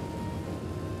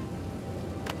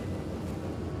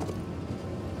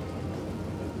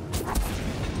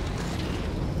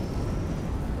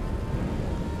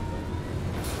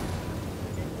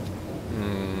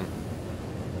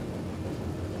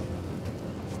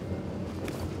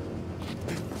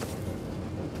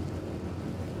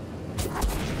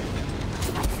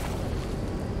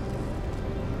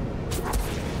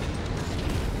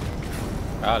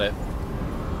 Got it.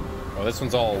 Oh, this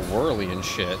one's all whirly and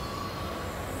shit.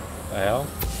 The hell?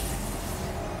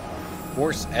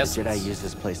 Force essence. The Jedi use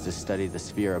this place to study the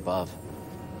sphere above.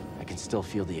 I can still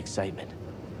feel the excitement.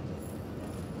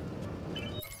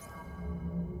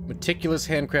 Meticulous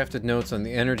handcrafted notes on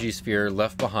the energy sphere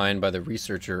left behind by the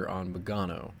researcher on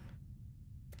Bogano.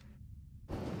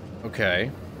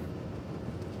 Okay.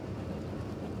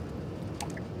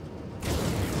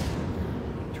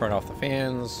 Turn off the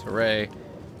fans. Hooray.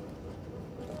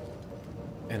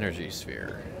 Energy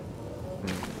sphere.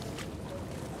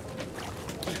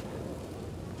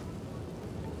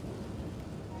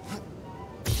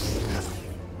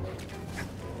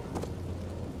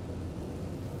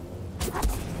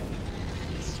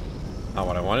 Not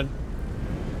what I wanted.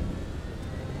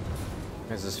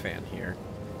 There's this fan here.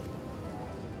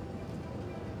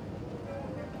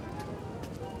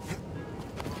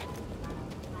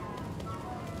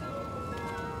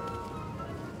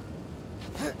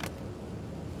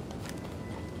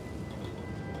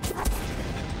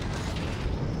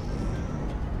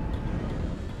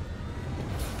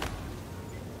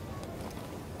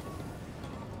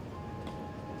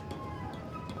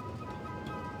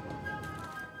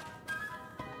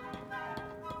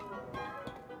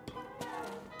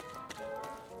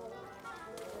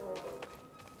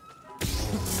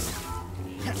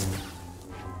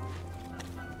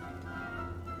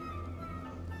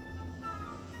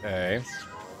 Okay.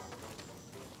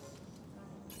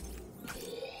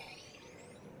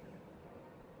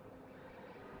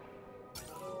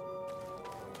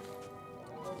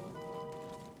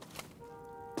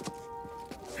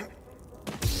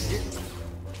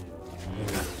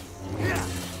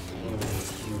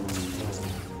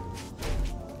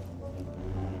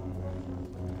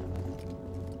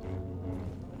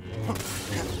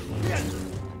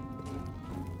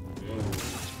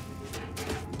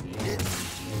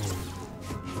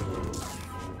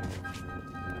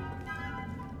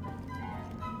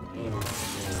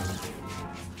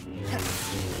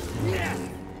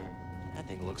 That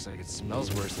thing looks like it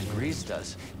smells worse than grease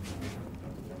does.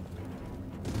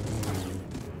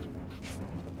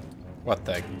 What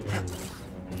the?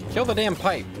 Kill the damn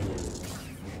pipe.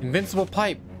 Invincible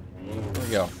pipe. There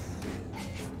we go.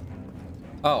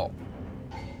 Oh.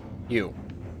 You.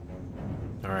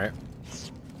 Alright.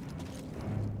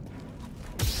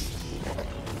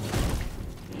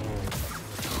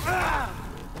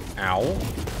 Ow.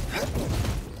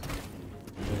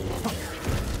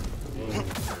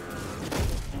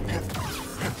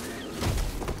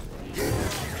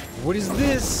 What is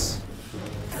this?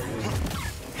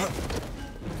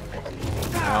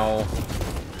 Ow.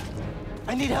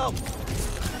 I need help.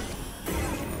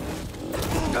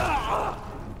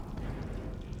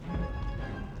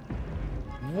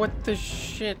 What the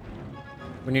shit?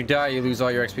 When you die, you lose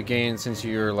all your XP gains since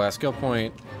your last skill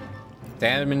point.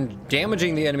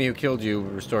 Damaging the enemy who killed you will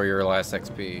restore your last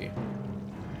XP.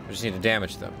 I just need to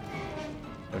damage them.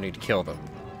 Don't need to kill them.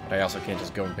 But I also can't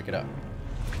just go and pick it up.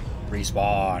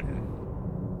 Respawn.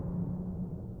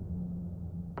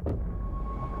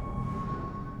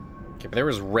 Okay, but there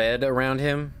was red around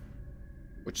him,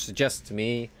 which suggests to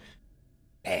me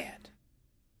bad.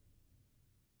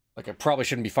 Like I probably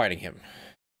shouldn't be fighting him.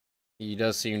 He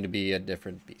does seem to be a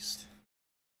different beast.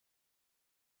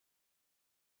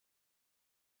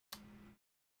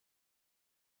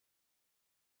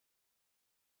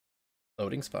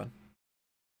 Loading's fun.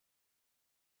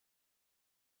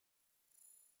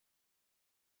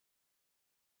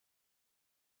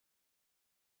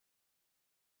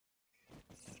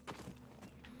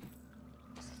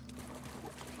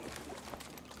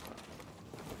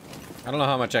 I don't know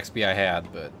how much XP I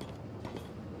had, but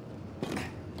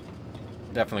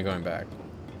definitely going back.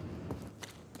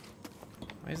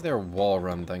 Why is there a wall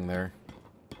run thing there?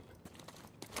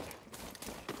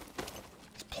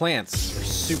 These plants are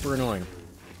super annoying.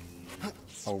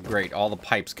 Oh great, all the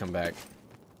pipes come back.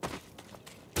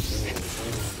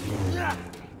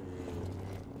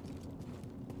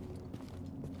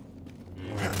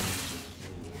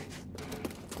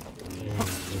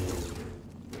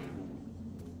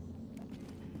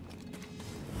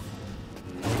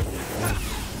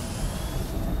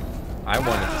 I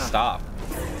wanted to stop.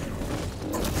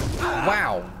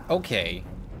 Wow. Okay.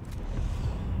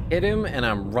 Hit him, and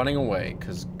I'm running away,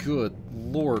 because good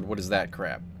lord, what is that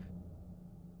crap?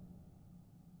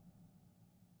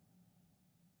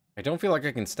 I don't feel like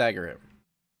I can stagger him.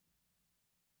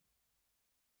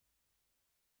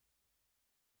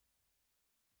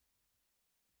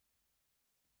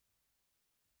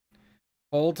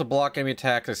 Hold to block enemy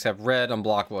attacks except red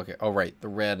unblockable. Oh, right. The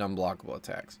red unblockable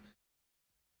attacks.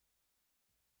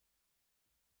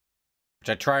 Which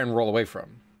I try and roll away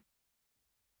from.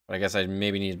 But I guess I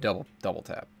maybe need a double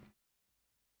tap.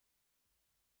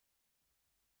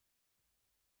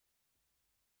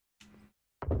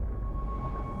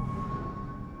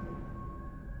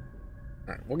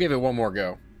 Alright, we'll give it one more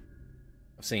go.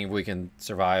 Of seeing if we can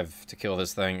survive to kill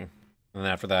this thing. And then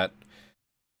after that,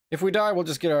 if we die, we'll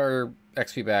just get our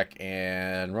XP back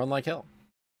and run like hell.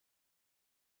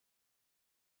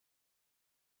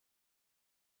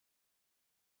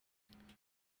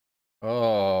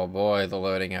 Oh boy, the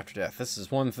loading after death. This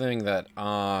is one thing that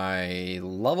I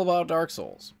love about Dark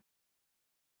Souls.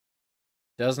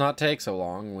 It does not take so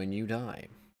long when you die.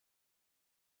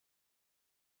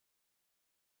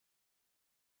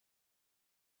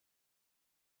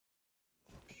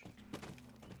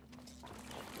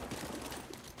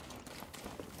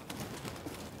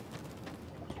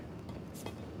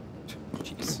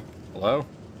 Jeez. Hello?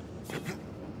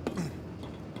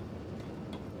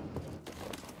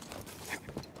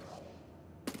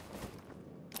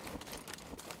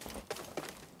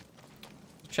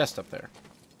 Chest up there.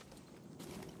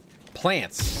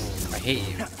 Plants. I hate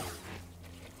you.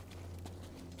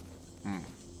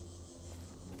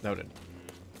 Noted.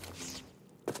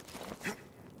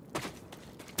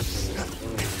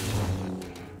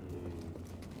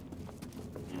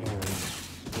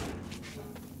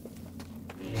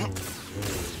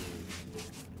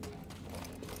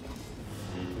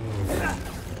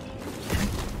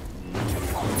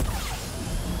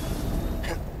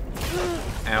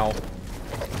 Ow.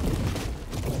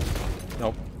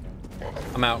 Nope.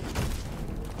 I'm out.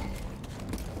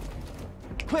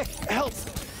 Quick, help!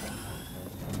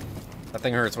 That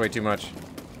thing hurts way too much.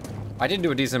 I did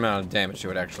do a decent amount of damage to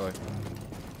it, actually.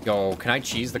 Yo, can I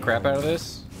cheese the crap out of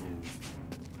this?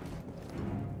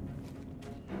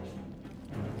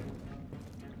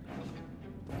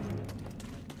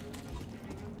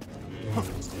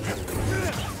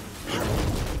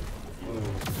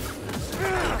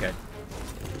 Okay.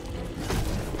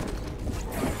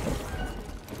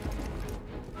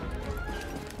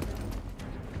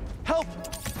 Help!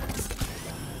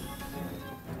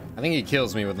 I think he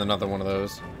kills me with another one of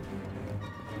those.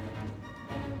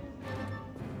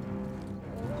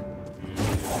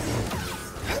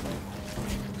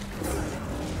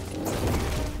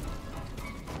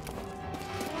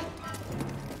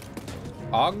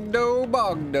 Ogdo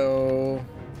Bogdo.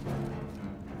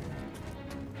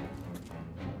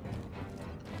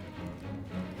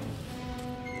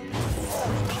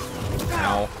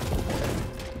 Ow.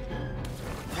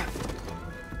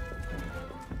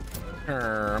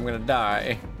 I'm gonna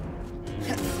die.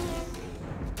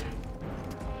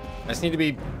 I just need to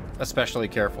be especially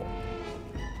careful.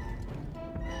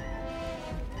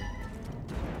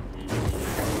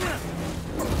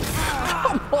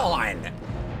 Come on!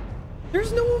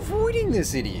 There's no avoiding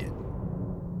this idiot.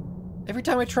 Every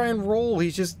time I try and roll,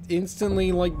 he's just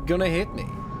instantly, like, gonna hit me.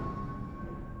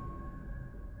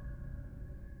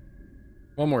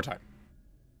 One more time.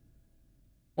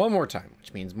 One more time,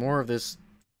 which means more of this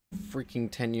freaking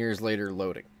 10 years later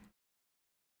loading.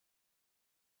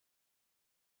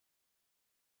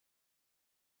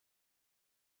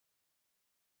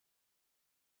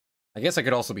 I guess I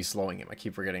could also be slowing him. I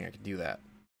keep forgetting I could do that.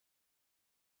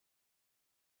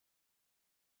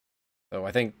 So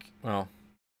I think, well,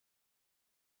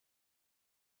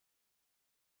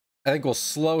 I think we'll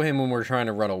slow him when we're trying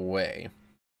to run away.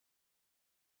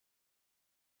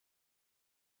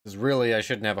 Because really, I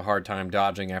shouldn't have a hard time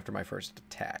dodging after my first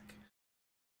attack.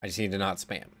 I just need to not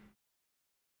spam.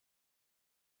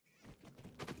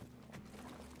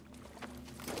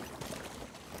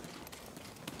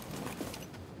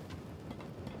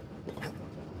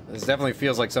 This definitely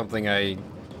feels like something I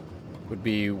would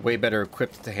be way better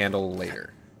equipped to handle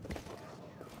later.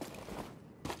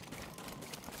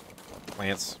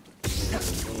 Plants.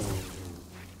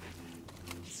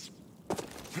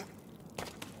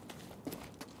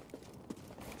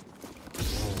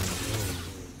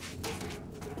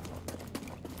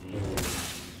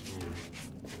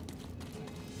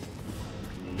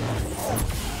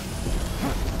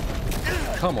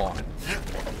 Come on.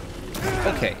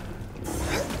 Okay.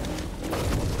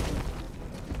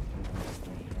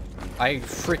 I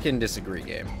freaking disagree,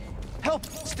 game. Help!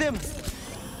 Stim!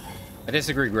 I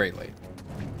disagree greatly.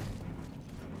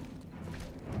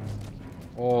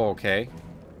 Oh, okay.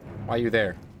 Why are you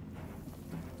there?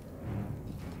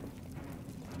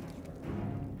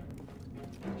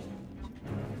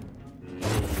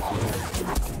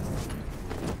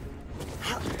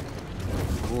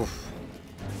 Oof.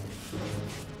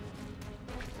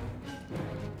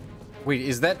 Wait,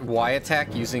 is that Y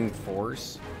attack using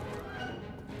force?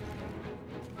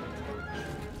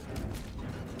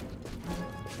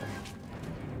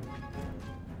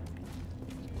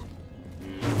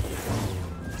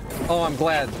 Oh, I'm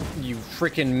glad you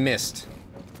freaking missed.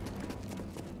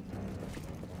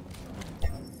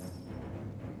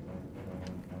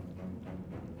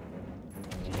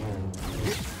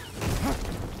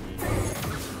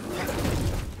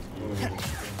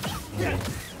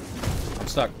 I'm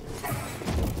stuck.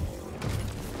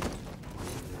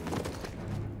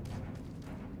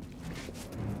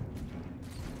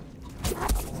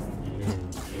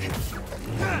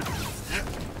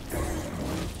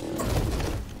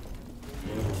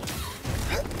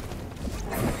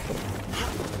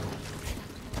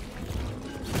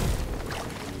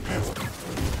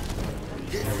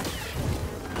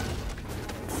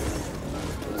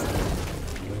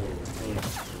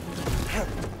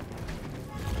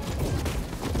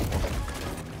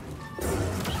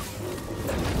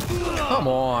 Come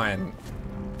on.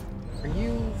 Are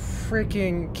you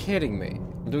freaking kidding me?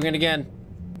 I'm doing it again.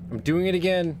 I'm doing it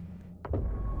again.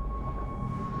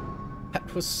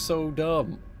 That was so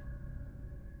dumb.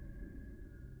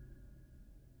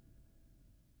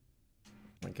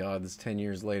 Oh my god, this 10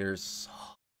 years later sucks.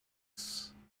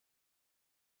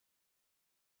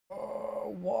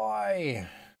 Oh, why?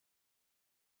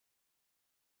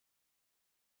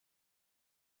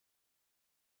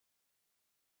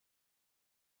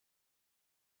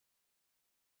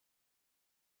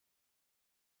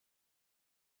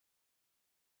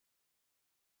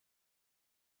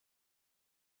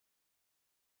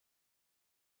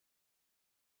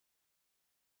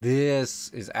 This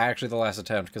is actually the last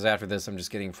attempt, because after this I'm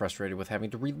just getting frustrated with having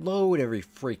to reload every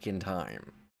freaking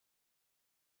time.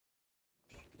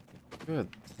 Good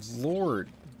lord,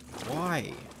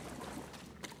 why?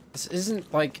 This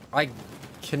isn't like, I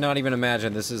cannot even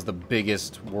imagine this is the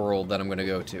biggest world that I'm going to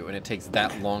go to, and it takes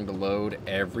that long to load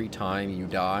every time you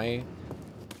die.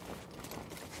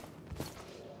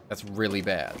 That's really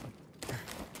bad.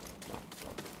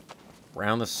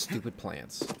 Around the stupid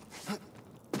plants.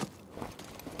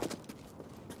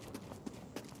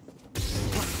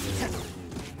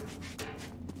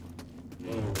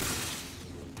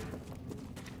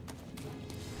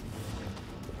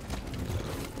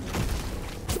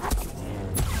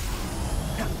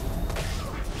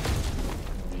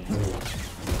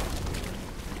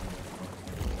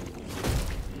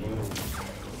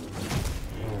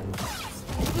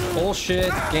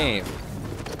 Bullshit game.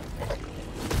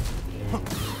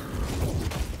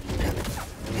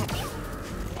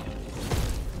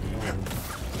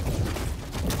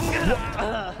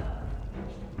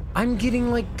 I'm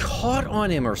getting like caught on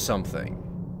him or something.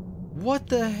 What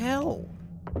the hell?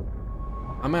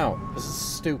 I'm out. This is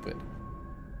stupid.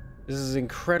 This is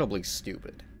incredibly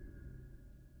stupid.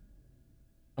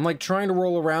 I'm like trying to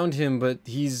roll around him, but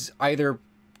he's either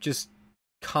just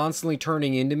constantly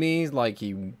turning into me like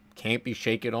he can't be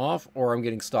shaken off, or I'm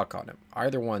getting stuck on him.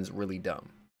 Either one's really dumb.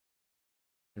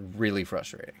 Really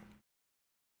frustrating.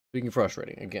 Speaking of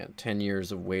frustrating, again, 10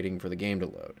 years of waiting for the game to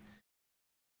load.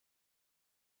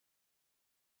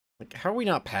 Like, how are we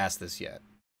not past this yet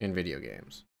in video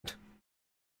games?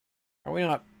 Are we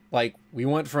not, like, we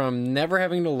went from never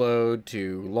having to load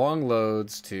to long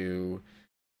loads to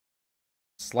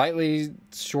slightly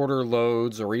shorter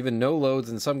loads, or even no loads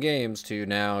in some games, to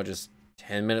now just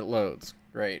 10-minute loads.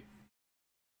 Great.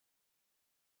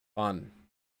 Fun.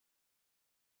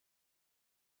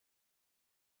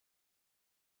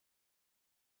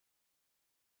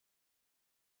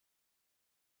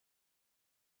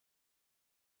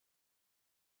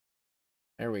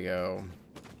 There we go.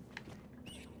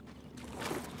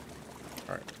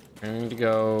 Alright. I'm going to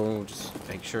go. Just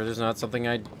make sure there's not something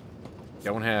I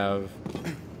don't have.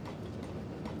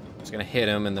 Just gonna hit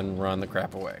him and then run the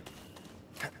crap away.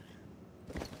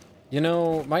 You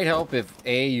know, might help if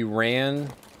A, you ran,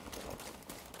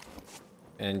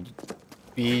 and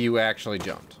B, you actually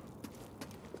jumped.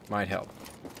 Might help.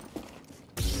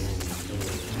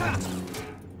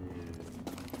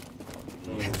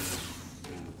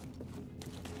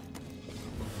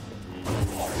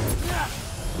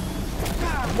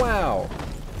 Wow.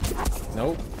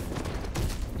 Nope.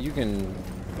 You can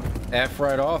F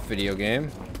right off, video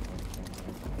game.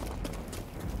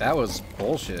 That was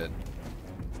bullshit.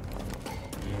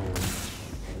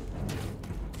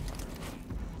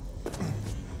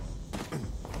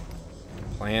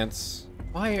 Plants.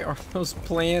 Why are those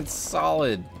plants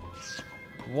solid?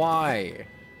 Why?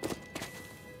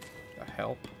 The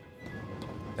hell?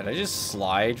 Did I just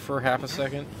slide for half a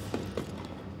second?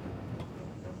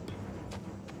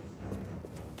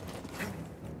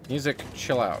 Music,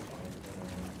 chill out.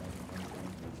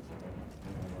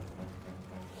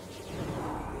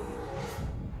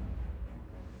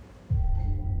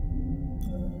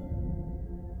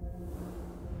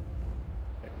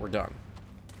 Okay, we're done.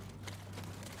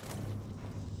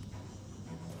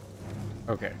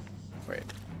 Okay, wait.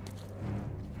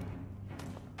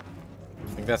 I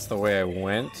think that's the way I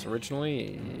went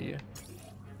originally.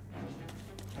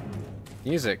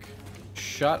 Music,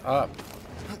 shut up.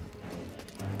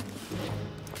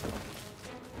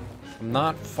 I'm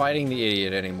not fighting the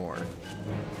idiot anymore.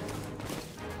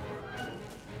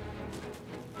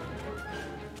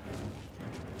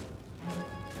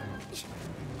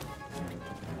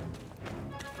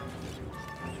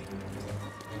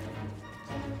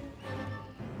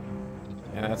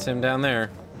 Yeah, that's him down there.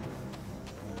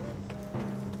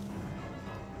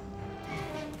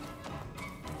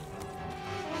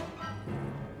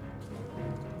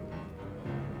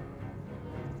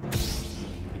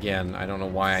 Again, I don't know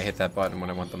why I hit that button when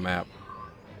I want the map.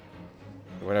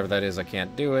 Whatever that is, I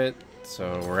can't do it,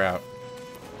 so we're out.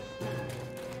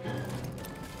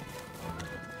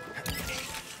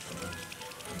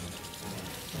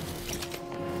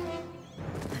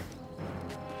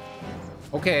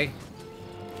 Okay.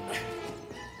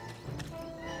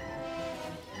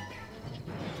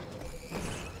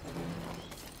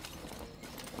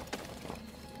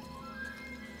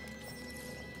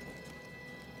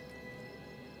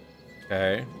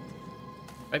 Okay.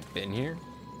 I've been here.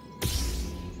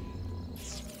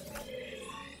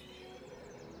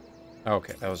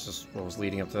 Okay, that was just what was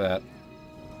leading up to that.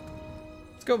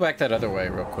 Let's go back that other way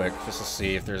real quick, just to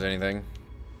see if there's anything.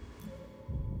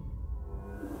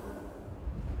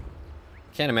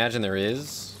 Can't imagine there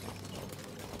is.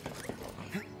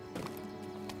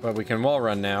 But we can wall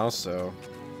run now, so...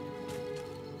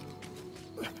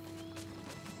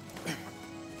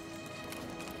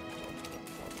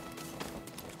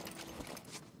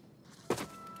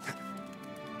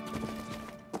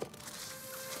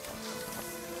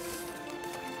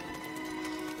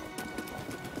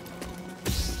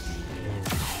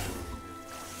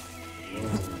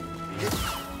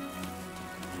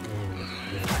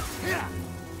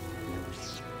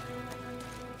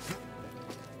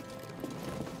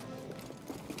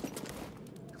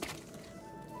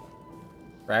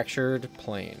 Fractured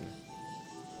plane.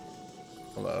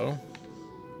 Hello.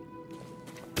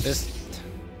 This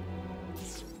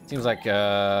seems like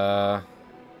something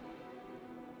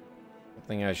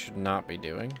I should not be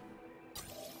doing.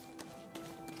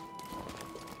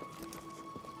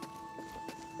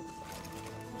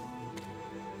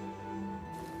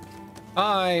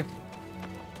 Hi.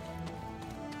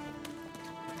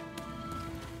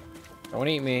 Don't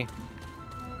eat me.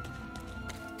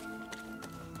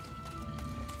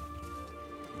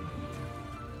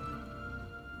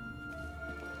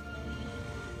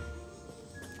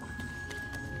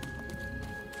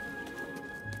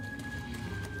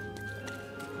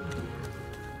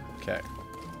 Okay.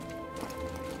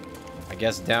 I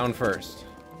guess down first.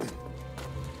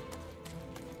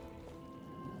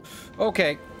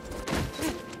 Okay.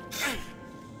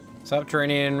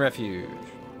 Subterranean refuge.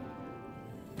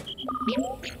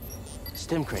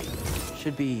 Stim crate.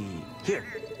 Should be here.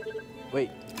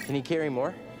 Wait, can you carry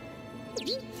more?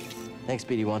 Thanks,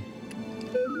 BD1.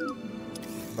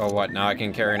 Oh, what? Now I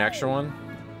can carry an extra one?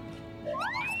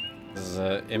 This is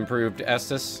improved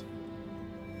Estus.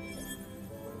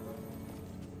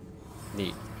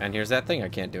 Neat. And here's that thing I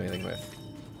can't do anything with.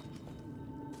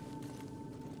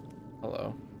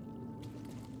 Hello.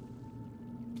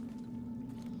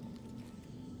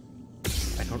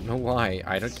 I don't know why.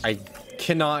 I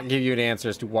cannot give you an answer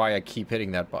as to why I keep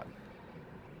hitting that button.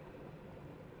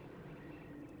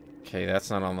 Okay, that's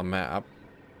not on the map.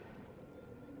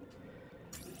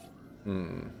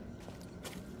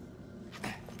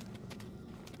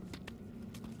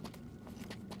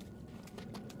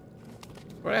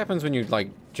 What happens when you, like,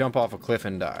 jump off a cliff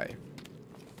and die?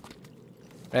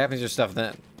 What happens to your stuff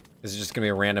then? Is it just gonna be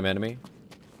a random enemy?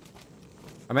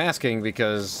 I'm asking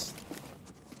because...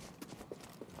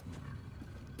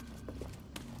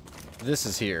 this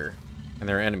is here, and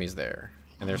there are enemies there,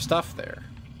 and there's stuff there.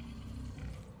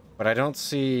 But I don't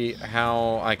see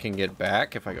how I can get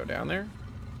back if I go down there.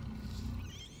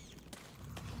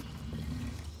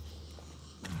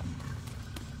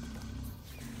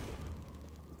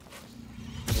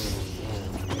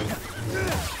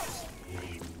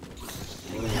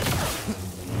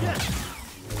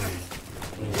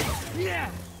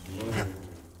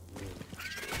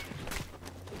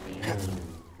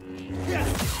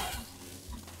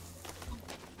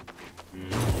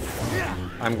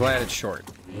 I'm glad it's short.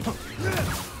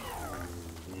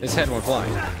 His head went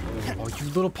flying. Oh, you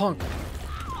little punk.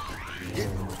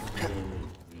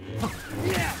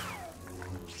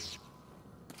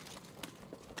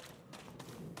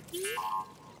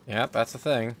 Yep, that's the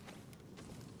thing.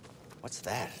 What's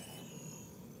that?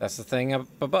 That's the thing up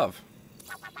above.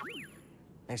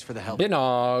 Thanks for the help.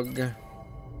 Binog.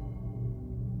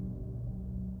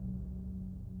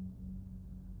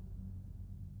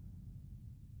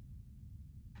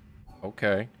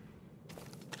 Okay.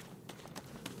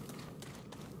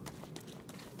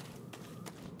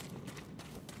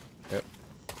 Yep.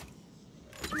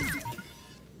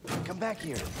 Come back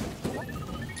here.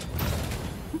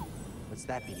 What's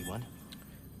that, BD1?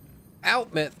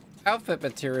 Outfit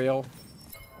material.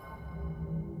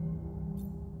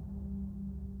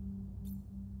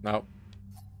 Nope.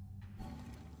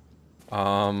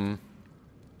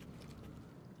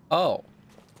 Oh.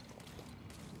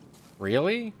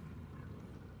 Really?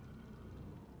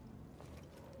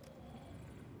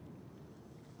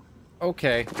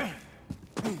 Okay.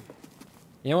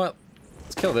 You know what?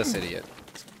 Let's kill this idiot.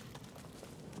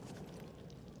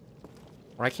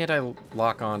 Why can't I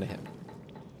lock onto him?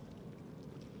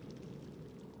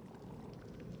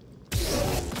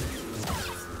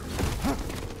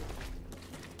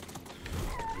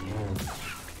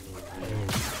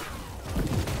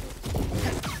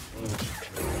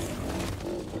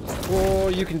 Oh,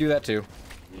 you can do that too.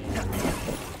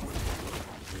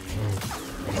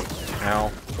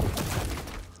 Ow.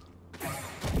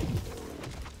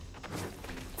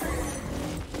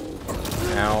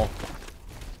 Ow.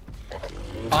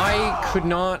 I could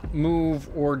not move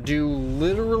or do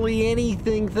literally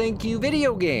anything, thank you,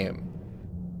 video game.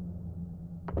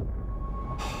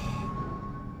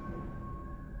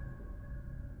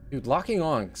 Dude, locking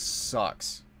on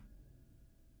sucks.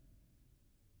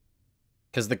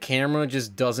 Because the camera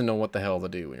just doesn't know what the hell to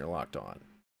do when you're locked on.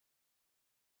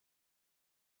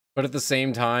 But at the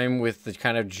same time, with the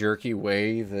kind of jerky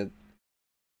way that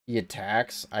he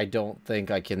attacks, I don't think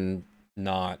I can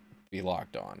not be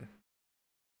locked on.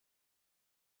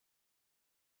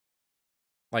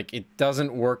 Like, it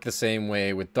doesn't work the same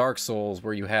way with Dark Souls,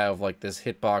 where you have, like, this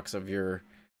hitbox of your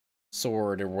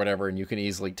sword or whatever, and you can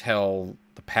easily tell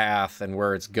the path and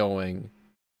where it's going.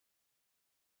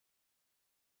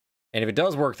 And if it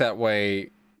does work that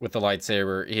way with the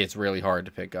lightsaber, it's really hard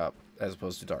to pick up, as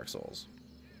opposed to Dark Souls.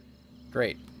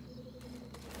 Great.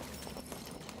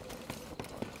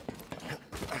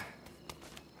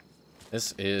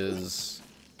 This is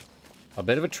a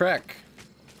bit of a trek.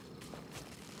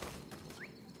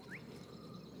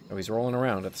 Oh, he's rolling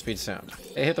around at the speed of sound.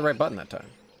 Hey, hit the right button that time.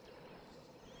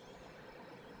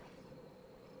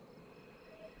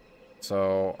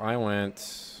 So I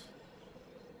went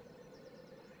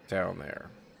down there.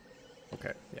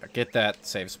 Okay, yeah, get that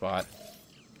save spot.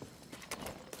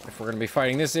 If we're gonna be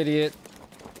fighting this idiot,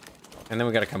 and then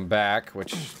we gotta come back,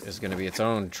 which is gonna be its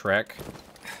own trek.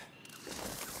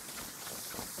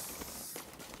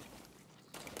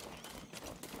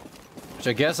 Which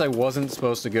I guess I wasn't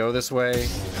supposed to go this way.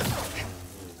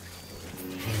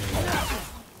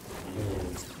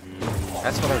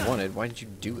 That's what I wanted. Why did you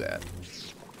do that?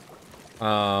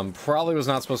 Probably was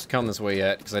not supposed to come this way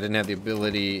yet, because I didn't have the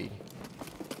ability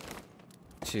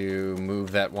to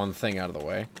move that one thing out of the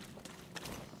way.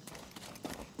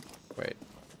 Wait.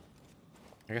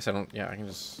 I guess I don't... Yeah, I can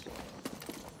just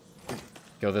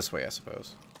go this way, I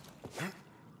suppose.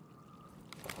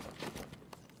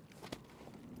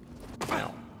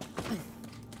 Ow.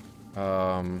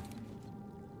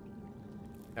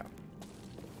 Yeah.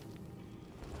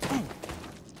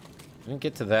 Didn't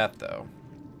get to that, though.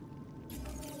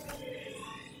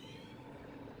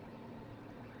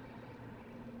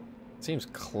 Seems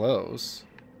close.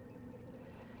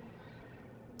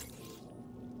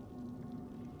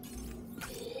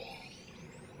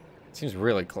 Seems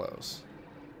really close.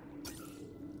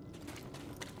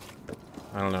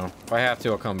 I don't know. If I have to,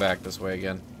 I'll come back this way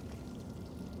again.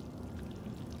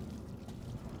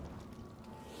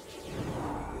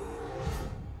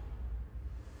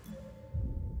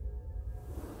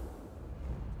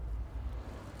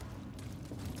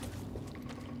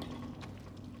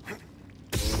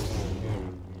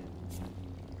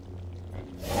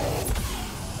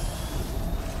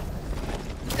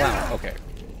 Wow, okay.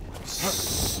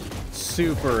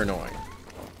 Super annoying.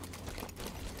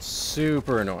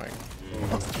 Super annoying.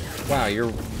 Wow, you're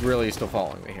really still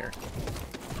following me here.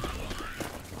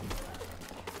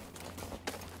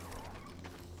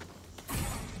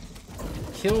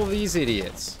 Kill these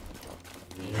idiots.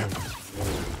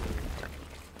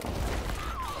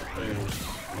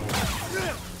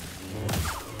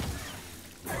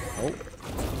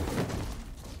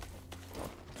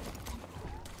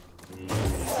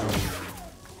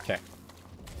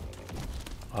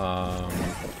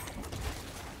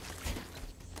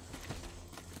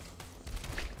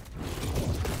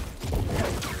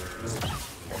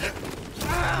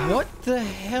 What the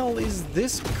hell is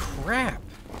this crap?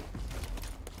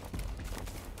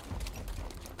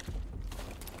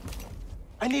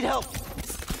 I need help.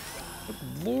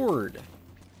 Good Lord.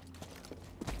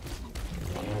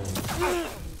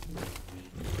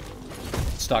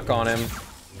 Stuck on him.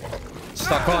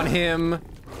 Stuck on him.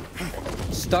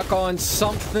 Stuck on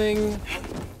something.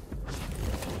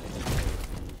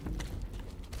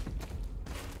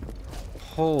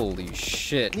 Holy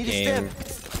shit, game.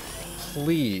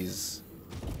 Please.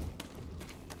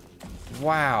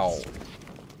 Wow.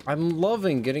 I'm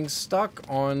loving getting stuck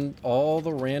on all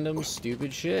the random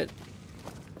stupid shit.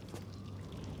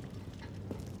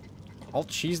 I'll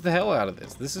cheese the hell out of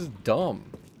this. This is dumb.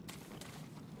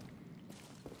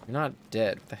 You're not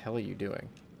dead. What the hell are you doing?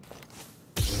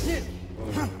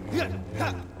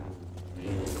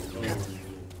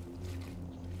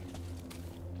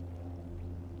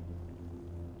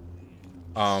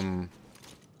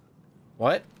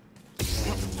 What?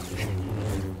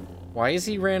 Why is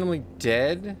he randomly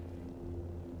dead?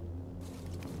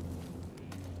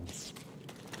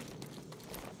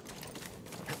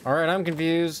 Alright, I'm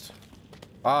confused.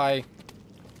 Bye.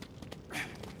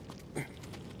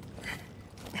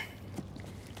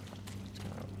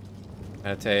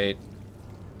 Meditate.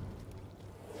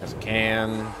 As I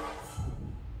can.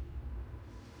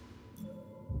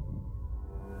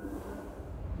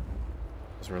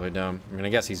 It's really dumb. I mean, I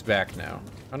guess he's back now.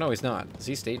 Oh, no, he's not. Does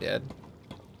he stay dead?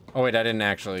 Oh, wait, I didn't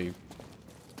actually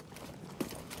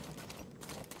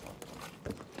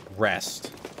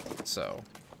rest. So.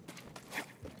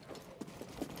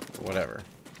 Whatever.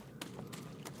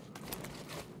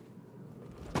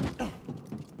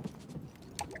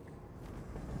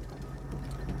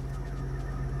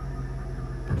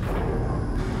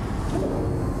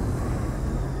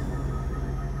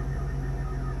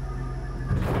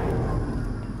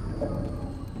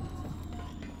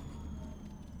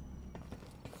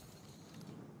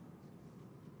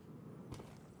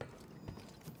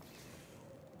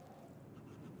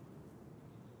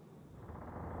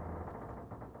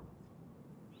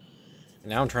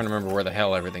 Now I'm trying to remember where the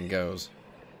hell everything goes.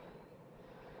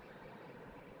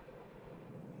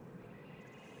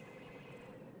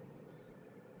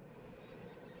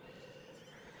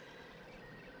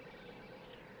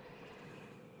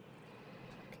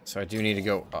 So I do need to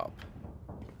go up.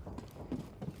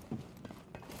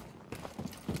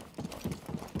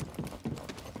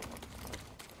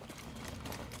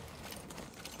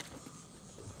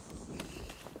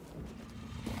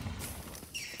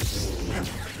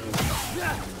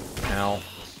 Ow.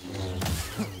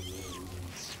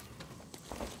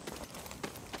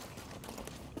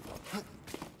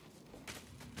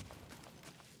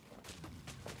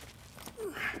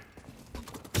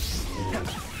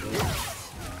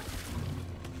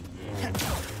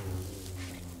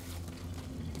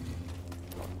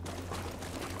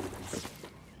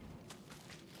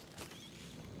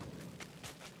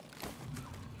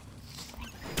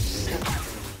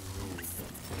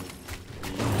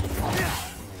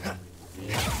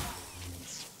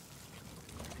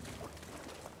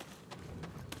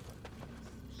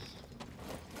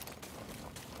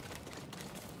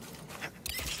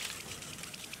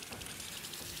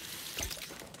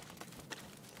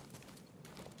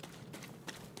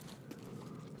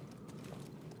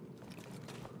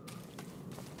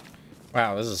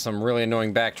 Wow, this is some really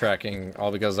annoying backtracking,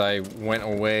 all because I went a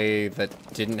way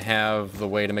that didn't have the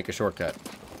way to make a shortcut.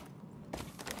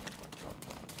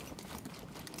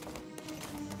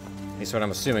 At least what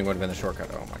I'm assuming would have been the shortcut.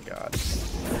 Oh my god.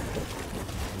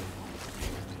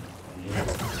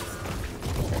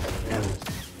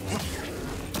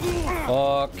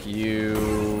 Fuck you,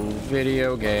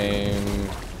 video game.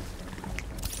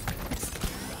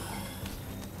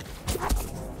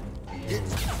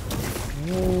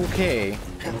 Okay.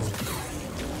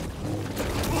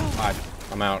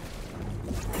 I'm out.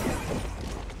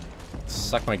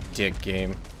 Suck my dick,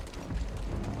 game.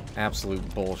 Absolute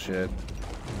bullshit.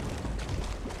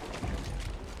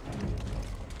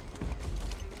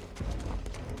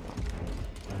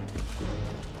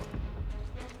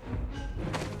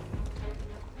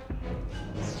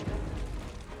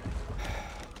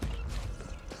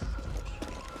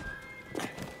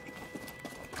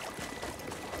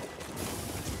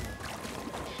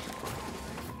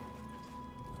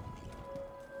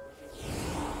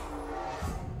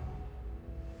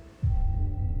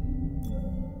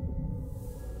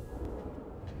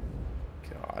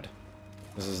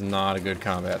 This is not a good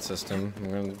combat system.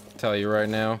 I'm going to tell you right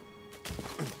now.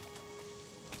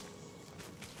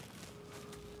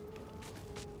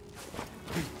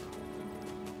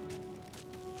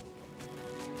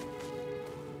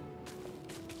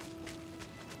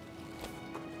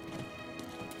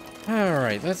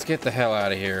 Alright, let's get the hell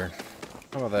out of here.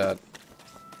 How about that?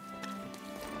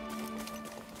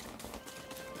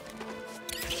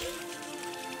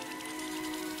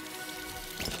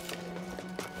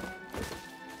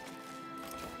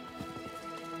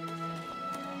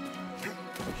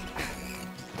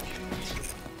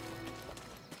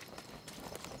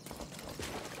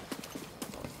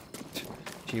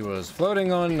 She was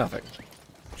floating on nothing.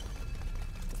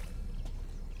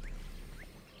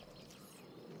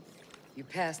 You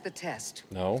passed the test.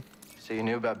 No. So you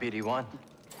knew about BD1?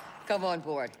 Come on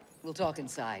board. We'll talk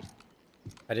inside.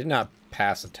 I did not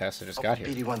pass the test, I just got here.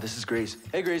 BD1, this is Grease.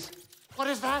 Hey, Grease. What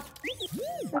is that?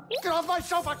 Get off my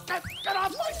sofa! Get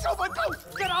off my sofa!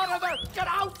 Don't! Get out of there! Get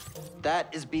out! That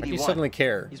is BD1. Why do you suddenly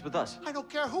care? He's with us. I don't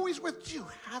care who he's with. Do you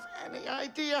have any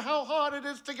idea how hard it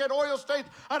is to get oil stains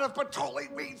out of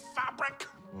petroleum fabric?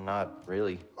 Not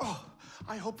really. Oh,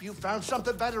 I hope you found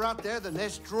something better out there than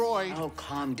this droid. Oh,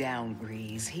 calm down,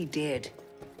 Grease. He did.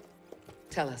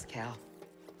 Tell us, Cal.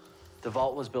 The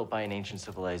vault was built by an ancient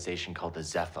civilization called the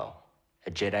Zepho.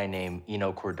 A Jedi named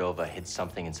Eno Cordova hid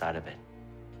something inside of it.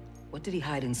 What did he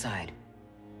hide inside?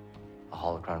 A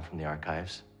holocron from the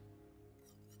archives.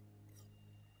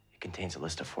 It contains a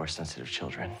list of Force-sensitive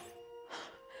children.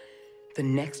 The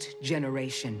next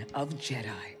generation of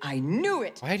Jedi. I knew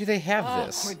it! Why do they have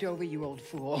this? Cordova, you old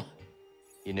fool.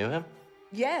 You knew him?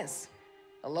 Yes.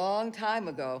 A long time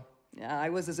ago. I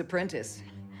was his apprentice.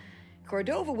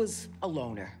 Cordova was a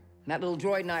loner. That little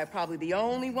droid and I are probably the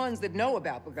only ones that know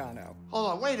about Pagano.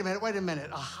 Hold on, wait a minute.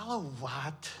 A hollow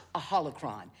what? A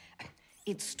holocron.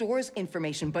 It stores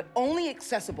information, but only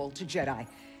accessible to Jedi.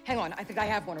 Hang on, I think I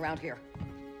have one around here.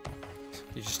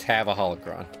 You just have a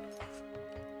holocron.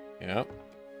 Yep.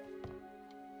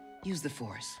 Use the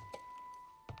Force.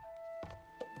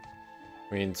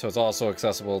 I mean, so it's also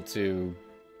accessible to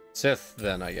Sith,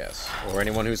 then, I guess. Or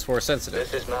anyone who's Force sensitive.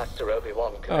 This is Master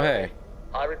Obi-Wan Kenobi. Oh, hey.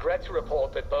 I regret to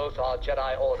report that both our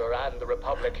Jedi Order and the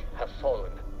Republic have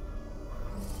fallen.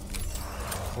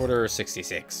 Order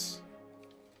 66.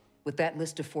 With that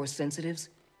list of Force sensitives,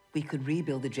 we could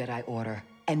rebuild the Jedi Order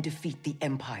and defeat the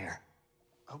Empire.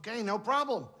 Okay, no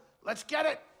problem. Let's get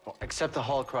it. Well, except the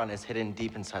holocron is hidden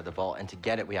deep inside the vault, and to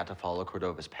get it, we have to follow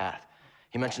Cordova's path.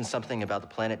 He mentioned something about the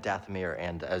planet Dathomir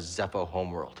and a Zepho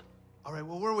homeworld. All right,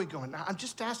 well, where are we going? I'm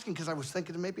just asking because I was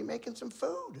thinking of maybe making some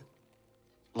food.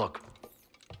 Look,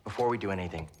 before we do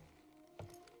anything,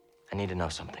 I need to know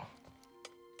something.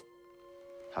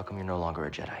 How come you're no longer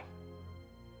a Jedi?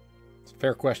 It's a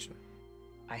fair question.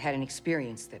 I had an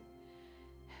experience that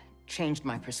changed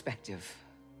my perspective.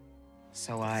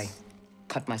 So I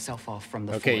cut myself off from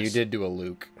the Force. Okay, you did do a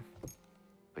Luke.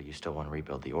 But you still want to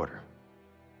rebuild the Order.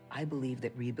 I believe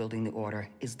that rebuilding the Order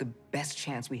is the best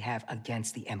chance we have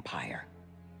against the Empire.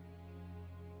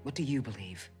 What do you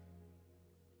believe?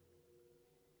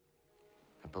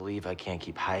 I believe I can't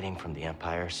keep hiding from the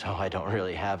Empire, so I don't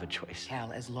really have a choice.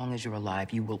 Cal, as long as you're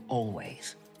alive, you will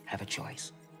always have a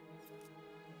choice.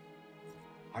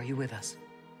 Are you with us?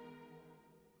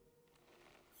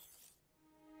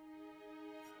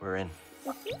 We're in.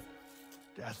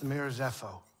 Dathomir or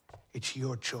Zepho, it's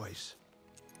your choice.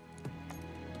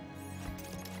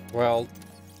 Well,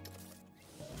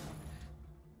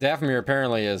 Dathomir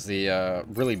apparently is the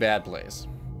really bad place.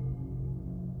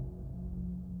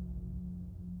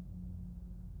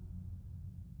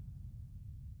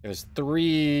 There's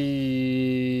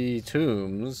 3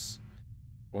 tombs.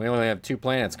 We only have 2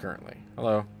 planets currently.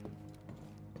 Hello.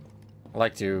 I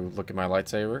like to look at my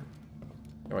lightsaber.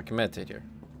 Oh, I can meditate here.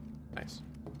 Nice.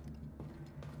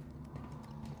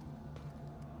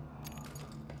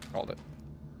 Called it.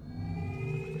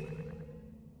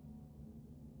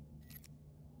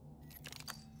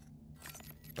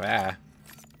 Ah.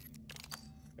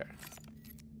 Okay.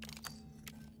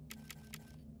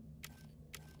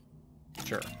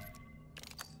 Sure.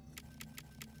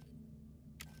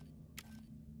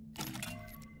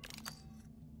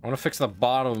 I want to fix the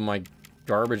bottom of my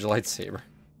garbage lightsaber.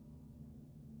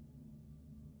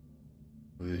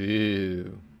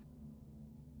 Ooh.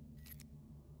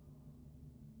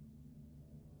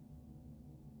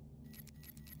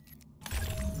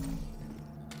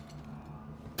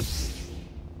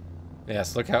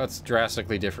 Yes, look how it's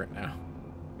drastically different now.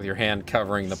 With your hand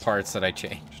covering the parts that I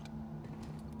changed.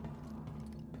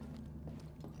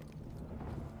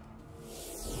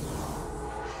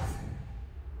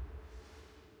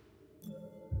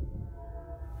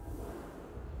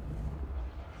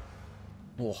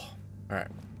 Whoa. Alright.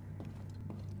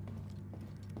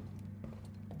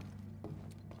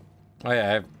 Oh yeah,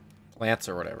 I have plants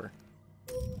or whatever.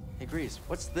 Hey, Grease,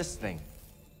 what's this thing?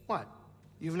 What?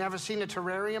 You've never seen a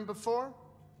terrarium before?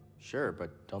 Sure,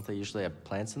 but don't they usually have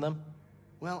plants in them?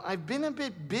 Well, I've been a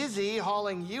bit busy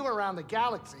hauling you around the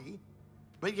galaxy.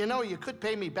 But you know, you could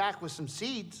pay me back with some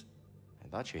seeds. I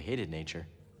thought you hated nature.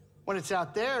 When it's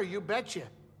out there, you betcha.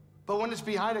 But when it's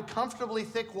behind a comfortably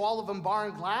thick wall of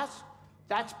embarring glass,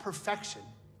 that's perfection.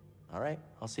 All right,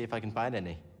 I'll see if I can find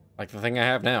any. Like the thing I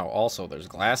have now. Also, there's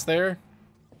glass there?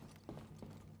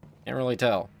 Can't really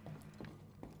tell.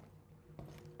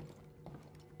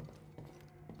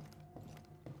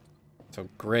 So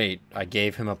great, I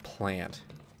gave him a plant.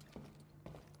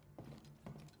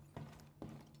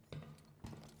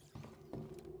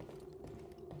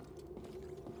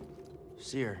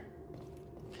 Seer,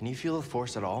 can you feel the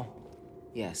Force at all?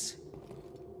 Yes.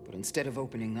 But instead of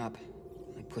opening up,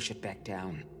 I push it back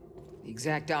down. The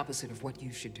exact opposite of what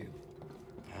you should do.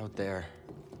 Out there,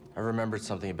 I remembered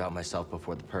something about myself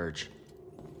before the Purge.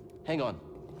 Hang on.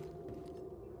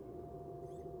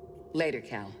 Later,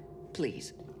 Cal.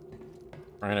 Please.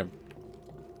 Trying to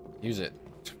use it.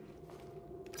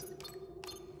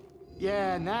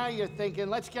 Yeah, now you're thinking,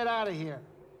 let's get out of here.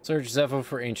 Search Zepho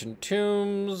for ancient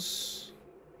tombs.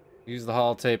 Use the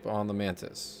holotape on the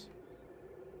Mantis.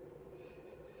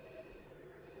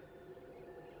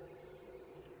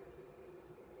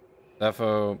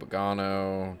 Zepho,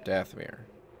 Bogano, Dathomir.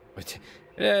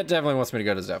 It definitely wants me to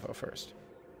go to Zepho first.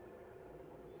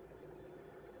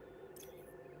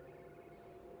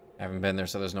 Haven't been there,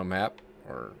 so there's no map.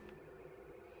 Or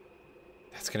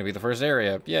that's gonna be the first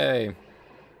area. Yay!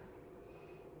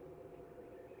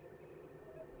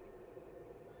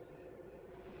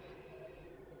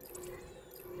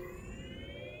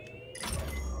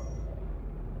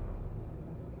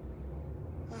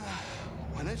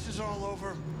 When this is all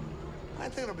over, I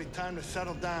think it'll be time to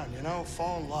settle down, you know,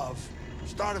 fall in love,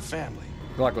 start a family.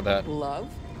 Good luck with that.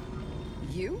 Love?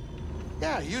 You?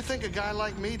 Yeah, you think a guy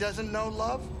like me doesn't know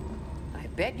love? I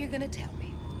bet you're gonna tell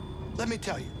me. Let me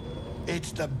tell you,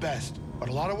 it's the best, but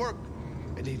a lot of work.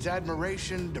 It needs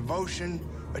admiration, devotion,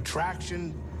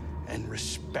 attraction, and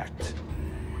respect.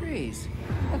 Breeze.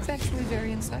 That's actually very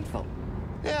insightful.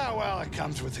 Yeah, well, it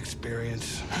comes with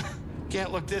experience.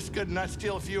 Can't look this good and not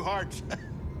steal a few hearts.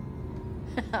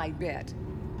 I bet.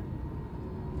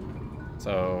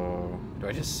 So, do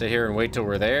I just sit here and wait till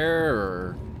we're there,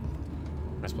 or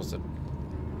am I supposed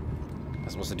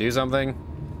to do something?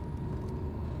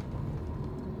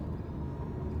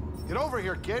 Get over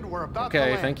here, kid. We're about to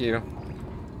land. Okay, thank you.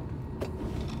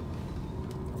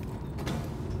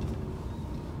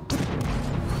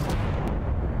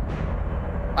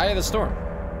 Eye of the storm.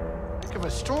 Think of a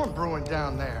storm brewing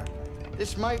down there.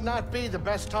 This might not be the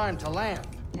best time to land.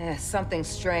 Something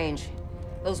strange.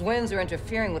 Those winds are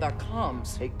interfering with our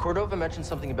comms. Hey, Cordova mentioned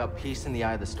something about peace in the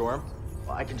eye of the storm.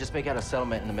 Well, I can just make out a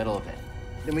settlement in the middle of it.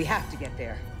 Then we have to get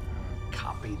there.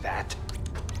 Copy that.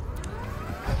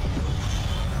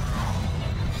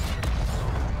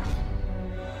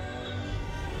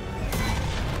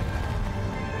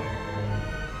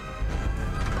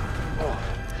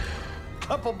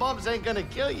 Couple bumps ain't gonna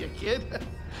kill you, kid.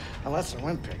 Unless the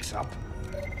wind picks up.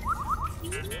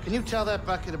 Can you tell that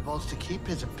bucket of bolts to keep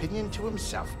his opinion to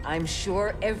himself? I'm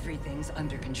sure everything's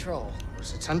under control.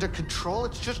 If it's under control,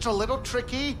 it's just a little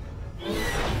tricky.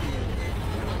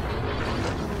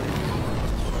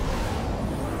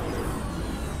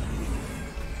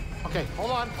 Okay,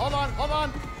 hold on.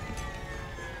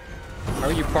 How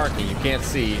are you parking? You can't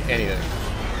see anything.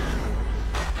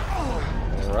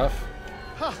 Rough.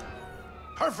 Huh.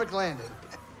 Perfect landing.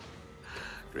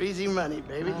 Greasy money,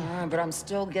 baby. But I'm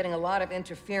still getting a lot of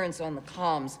interference on the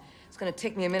comms. It's gonna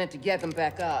take me a minute to get them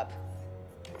back up.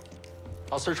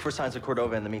 I'll search for signs of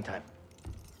Cordova in the meantime.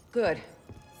 Good.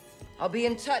 I'll be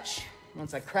in touch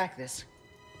once I crack this.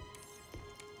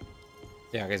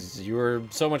 Yeah, because you were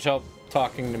so much help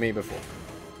talking to me before.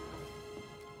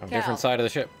 On a Cal, different side of the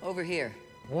ship. Over here.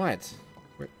 What?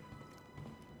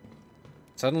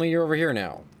 Suddenly you're over here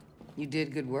now. You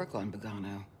did good work on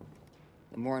Bogano.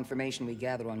 The more information we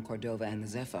gather on Cordova and the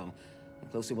Zepho, the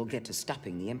closer we'll get to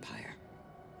stopping the Empire.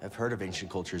 I've heard of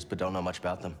ancient cultures, but don't know much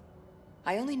about them.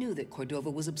 I only knew that Cordova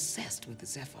was obsessed with the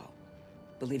Zepho,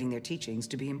 believing their teachings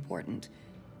to be important.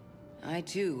 I,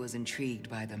 too, was intrigued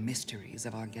by the mysteries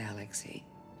of our galaxy.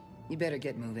 You better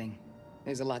get moving.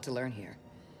 There's a lot to learn here.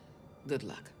 Good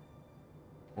luck.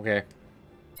 Okay.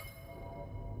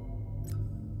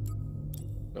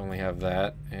 Only have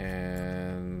that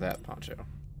and that poncho.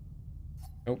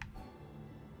 Nope.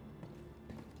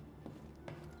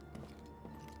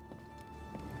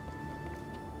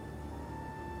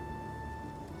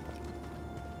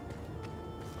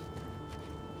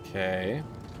 Okay.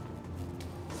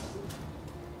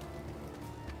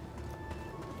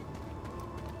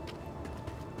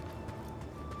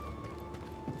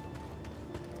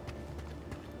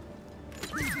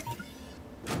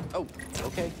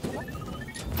 Okay.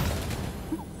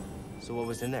 So what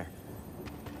was in there?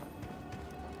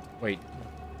 Wait.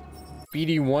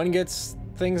 BD1 gets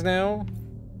things now?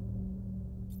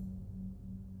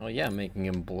 Oh yeah, making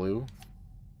him blue.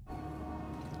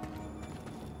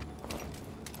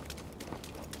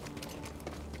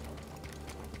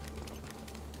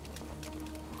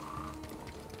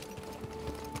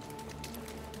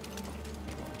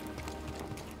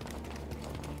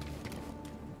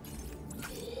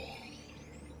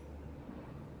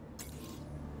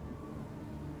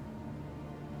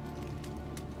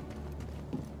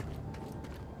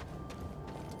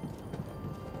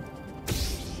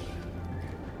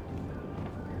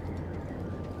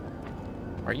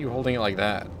 Why are you holding it like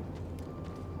that?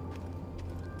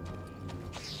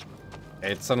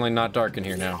 It's suddenly not dark in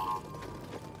here now.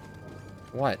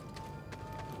 What?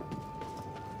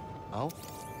 Oh?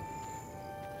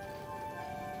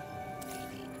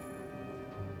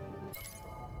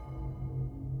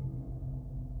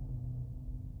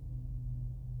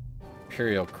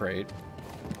 Imperial crate.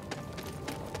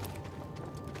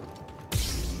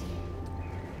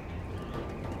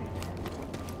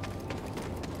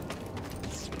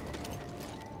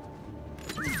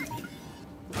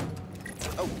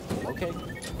 Oh, okay.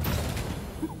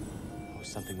 Oh,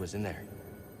 something was in there.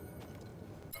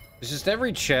 Is just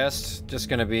every chest just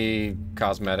gonna be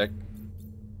cosmetic?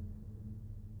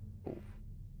 I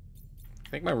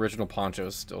think my original poncho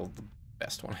is still the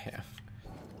best one I have.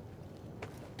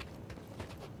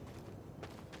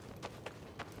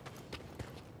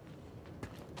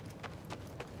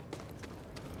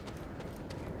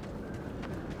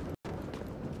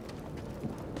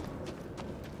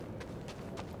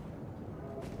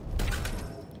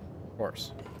 Of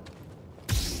course.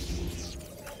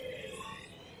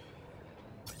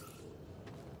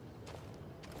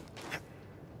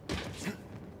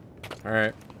 All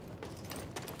right.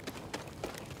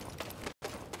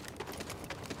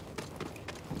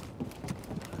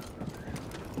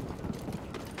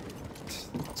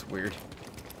 It's weird.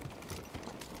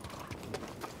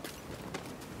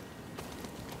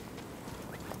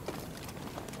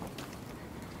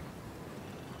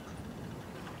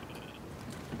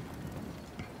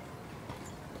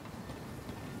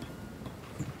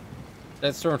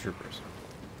 That's stormtroopers.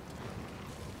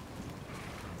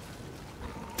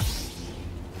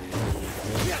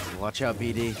 Watch out,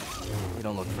 BD. You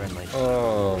don't look friendly.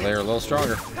 Oh, they're a little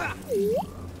stronger.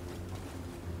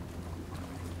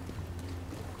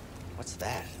 What's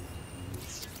that?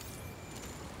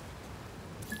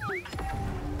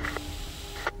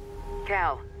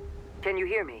 Cal, can you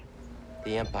hear me?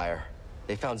 The Empire.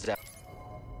 They found Zep.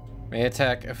 May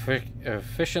attack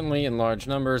efficiently in large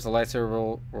numbers. The lightsaber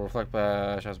will reflect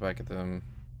shots back at them.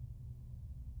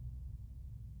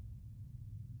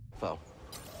 Foe.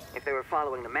 If they were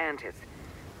following the Mantis,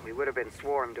 we would have been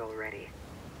swarmed already.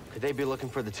 Could they be looking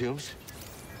for the tombs?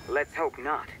 Let's hope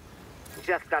not.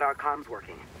 Just got our comms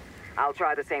working. I'll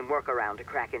try the same workaround to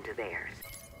crack into theirs.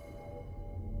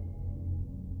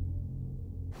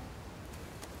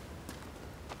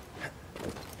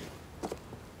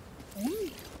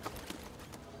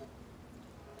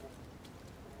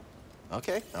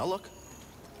 Okay, I'll look.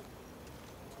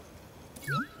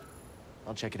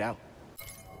 I'll check it out.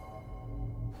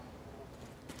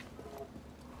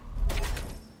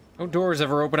 No doors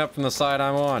ever open up from the side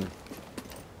I'm on.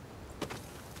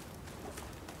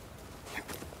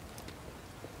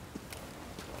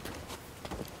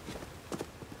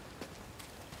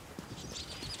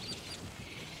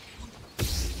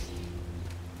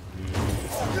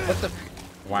 What the?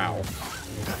 Wow.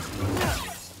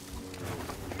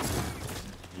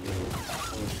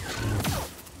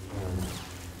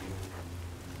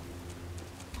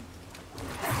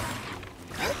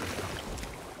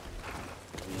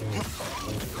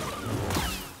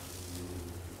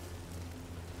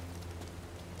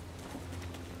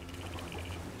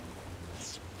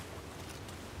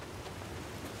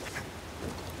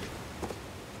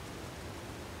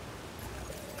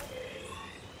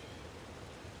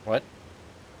 What?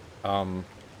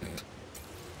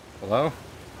 Hello?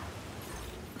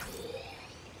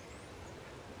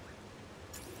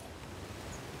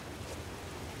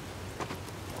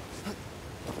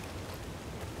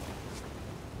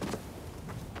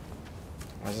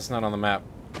 Why is this not on the map?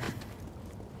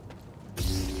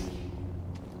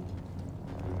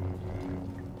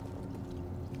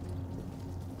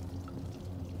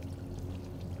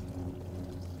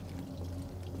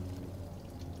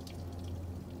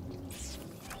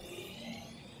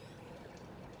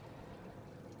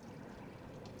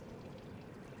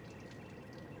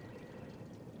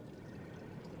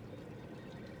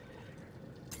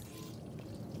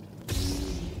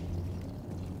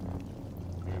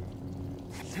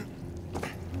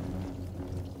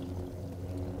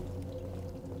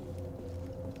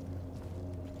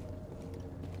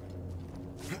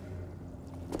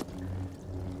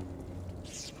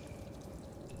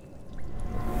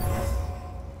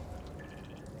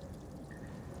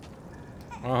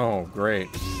 Oh, great.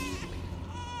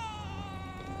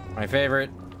 My favorite.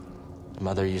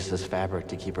 Mother used this fabric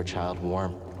to keep her child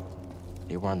warm.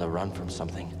 They were on the run from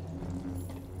something.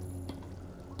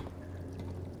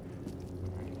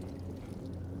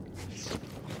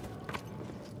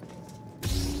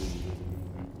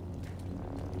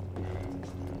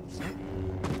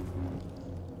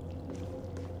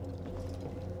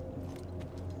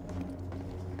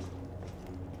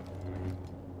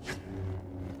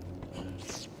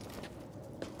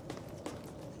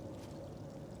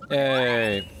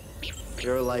 Hey.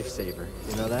 You're a lifesaver,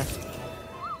 you know that?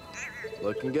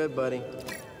 Looking good, buddy.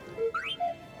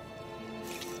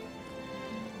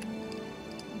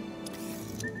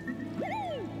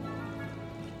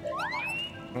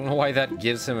 I don't know why that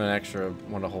gives him an extra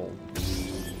one to hold.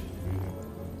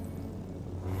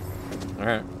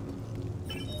 Alright.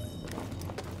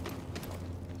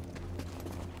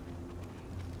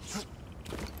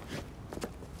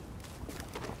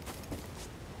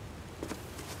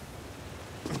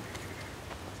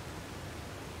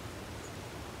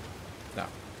 No.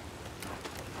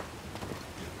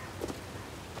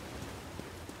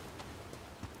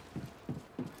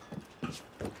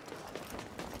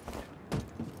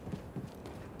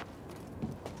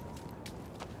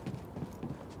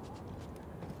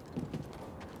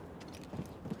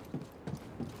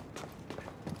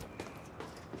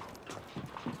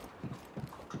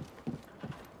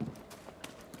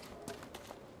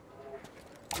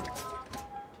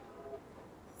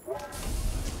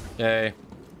 Yay.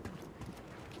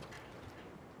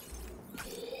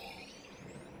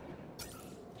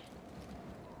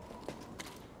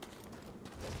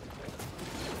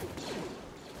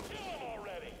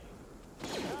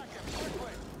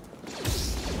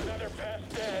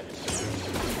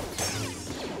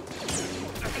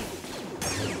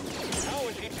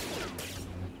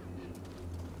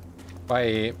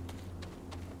 Bye.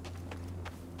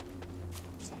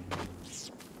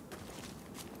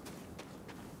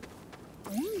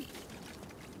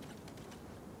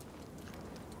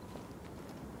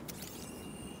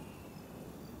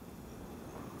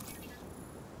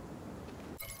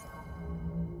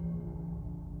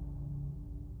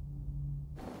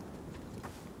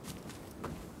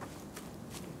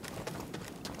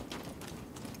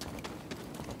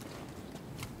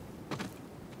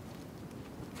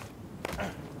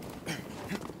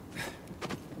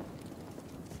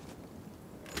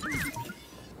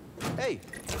 Hey!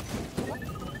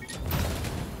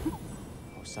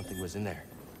 Oh, something was in there.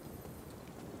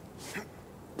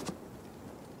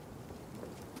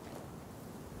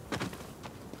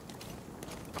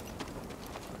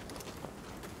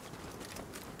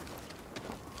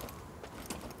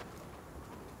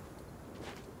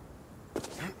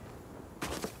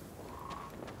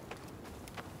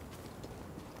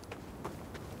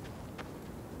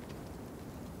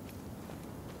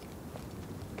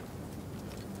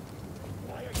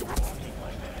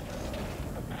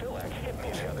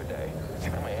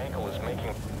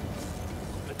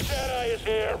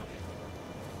 Here.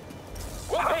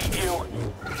 We'll beat you.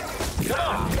 Come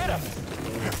on, hit him.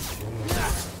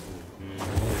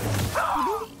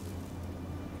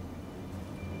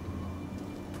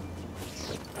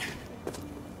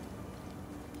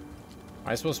 Am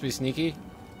I supposed to be sneaky?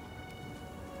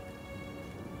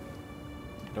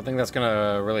 Don't think that's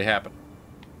gonna really happen.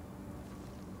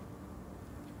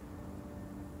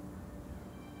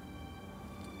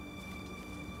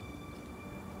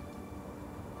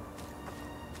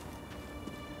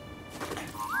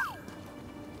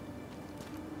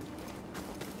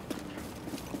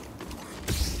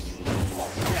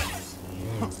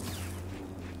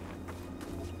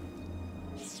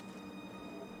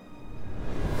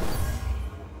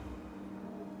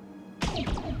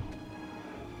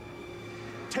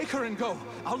 Take her and go.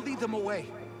 I'll lead them away.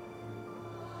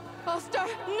 Ulster,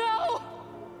 no!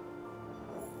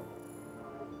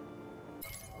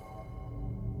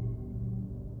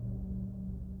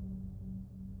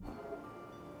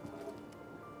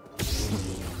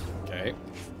 Okay.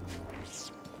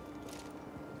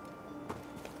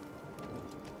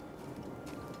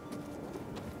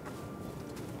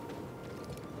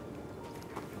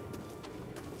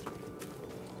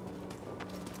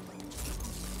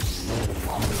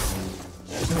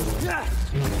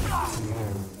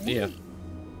 Yeah.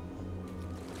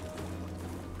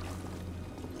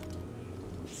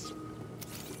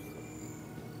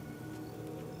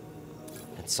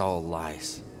 It's all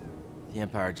lies. The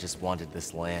Empire just wanted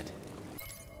this land.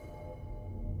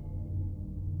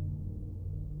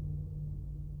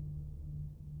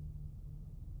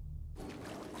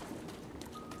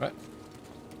 What?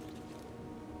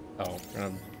 Oh,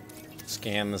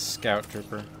 Scan the scout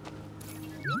trooper.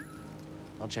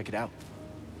 I'll check it out.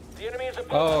 The enemy is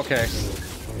above. Oh, okay.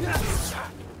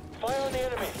 Fire on the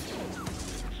enemy.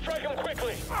 Strike him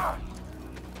quickly. Fire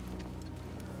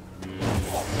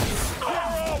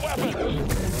all weapons.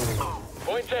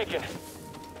 Point taken.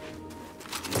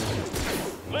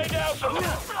 Lay down some.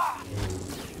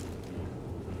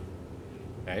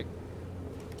 Okay.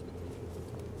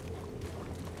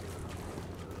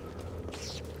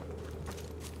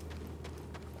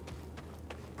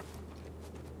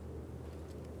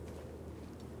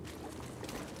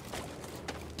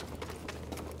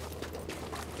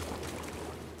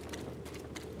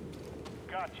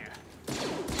 Gotcha.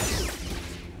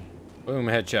 Boom,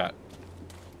 headshot.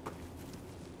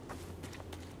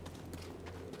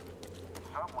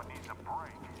 Someone needs a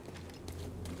break.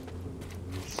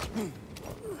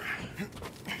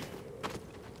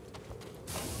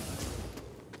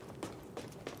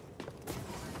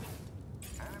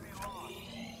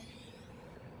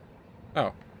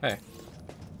 Oh, hey.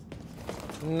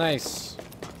 Nice.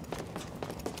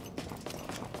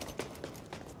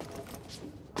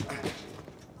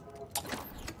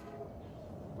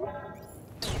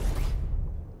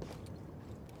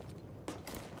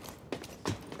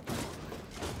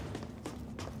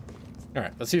 All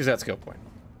right, let's use that skill point.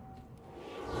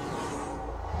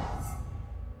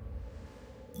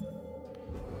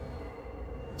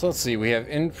 So let's see, we have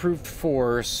improved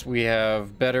force, we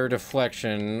have better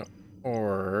deflection,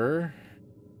 or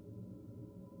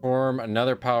form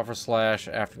another powerful slash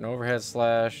after an overhead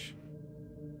slash.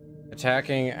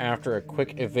 Attacking after a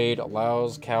quick evade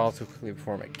allows Cal to quickly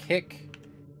perform a kick,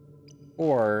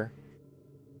 or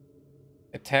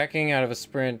attacking out of a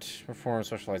sprint, perform a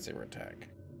special lightsaber attack.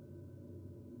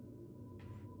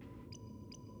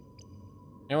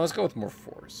 Now let's go with more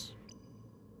force.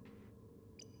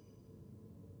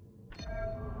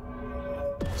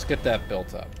 Let's get that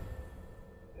built up.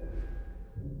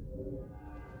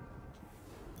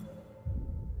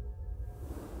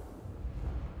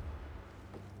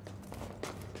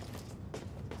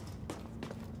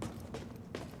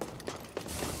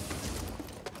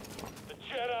 The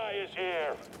Jedi is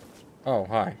here. Oh,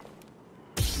 hi.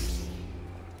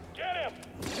 Get him.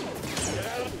 Get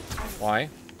out of... Why?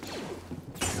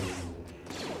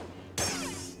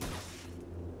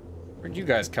 Where'd you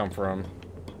guys come from?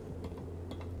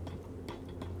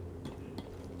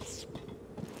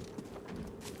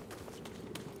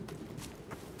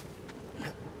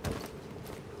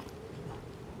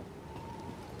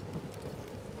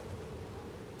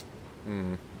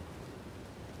 Hmm.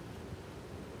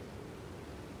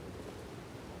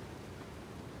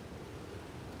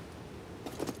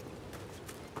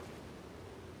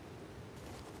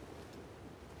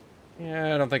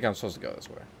 Yeah, I don't think I'm supposed to go this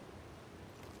way.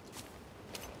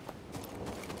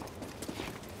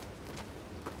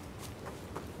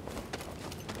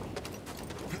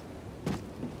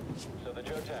 So the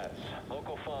Jotats,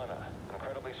 local fauna,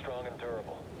 incredibly strong and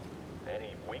durable.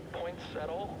 Any weak points at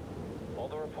all? All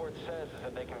the report says is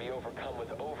that they can be overcome with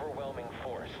overwhelming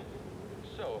force.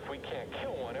 So if we can't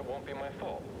kill one, it won't be my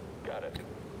fault. Got it.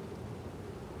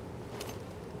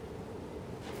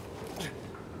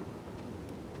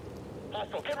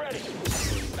 Hostile, get ready!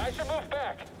 I should move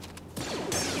back!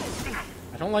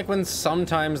 I don't like when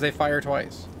sometimes they fire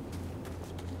twice.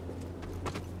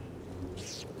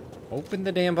 Open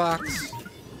the damn box.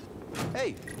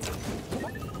 Hey!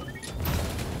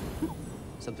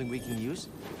 Something we can use?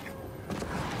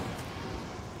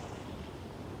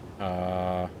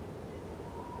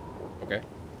 Okay.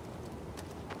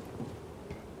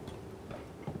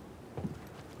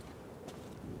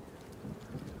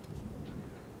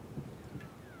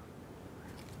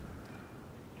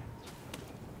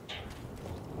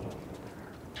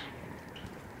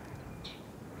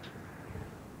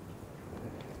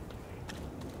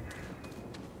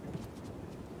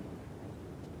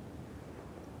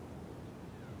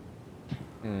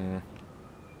 Hmm.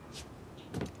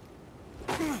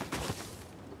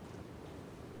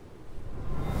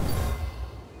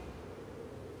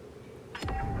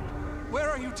 Where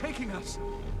are you taking us?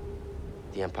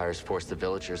 The Empire's forced the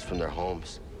villagers from their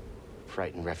homes,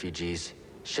 frightened refugees,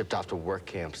 shipped off to work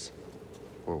camps,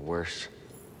 or worse.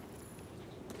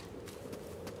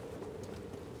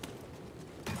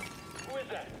 Who is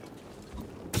that?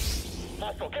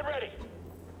 Hostile, get ready!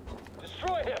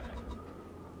 Destroy him!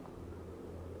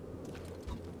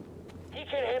 He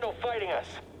can't handle fighting us.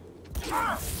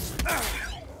 Ow.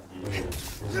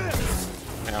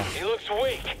 He looks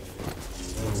weak.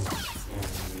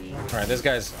 All right, this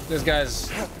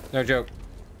guy's no joke.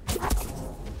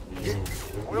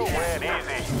 We'll win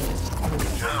easy.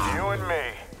 Just you and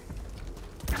me.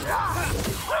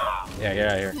 Yeah, get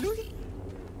out of here.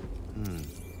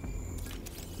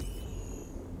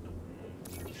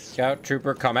 Scout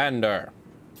Trooper Commander.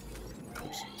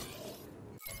 Oops.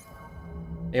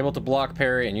 Able to block,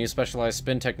 parry, and use specialized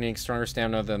spin techniques, stronger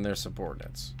stamina than their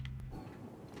subordinates.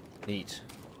 Neat.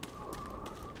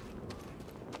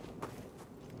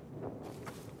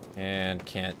 And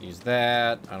can't use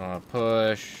that. I don't want to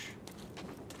push.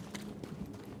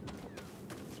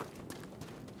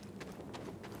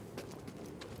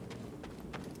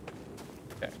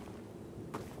 Okay.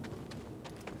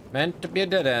 Meant to be a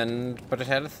dead end, but it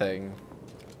had a thing.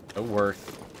 No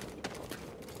worth.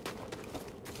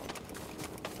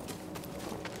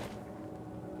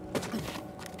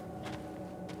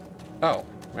 Oh,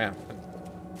 man.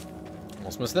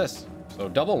 Almost missed this. So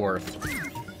double worth.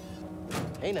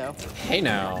 Hey now. Hey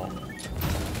now.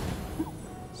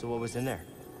 So what was in there?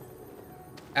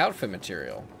 Outfit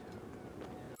material.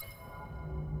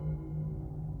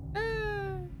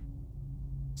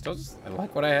 Still just, I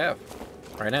like what I have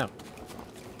right now.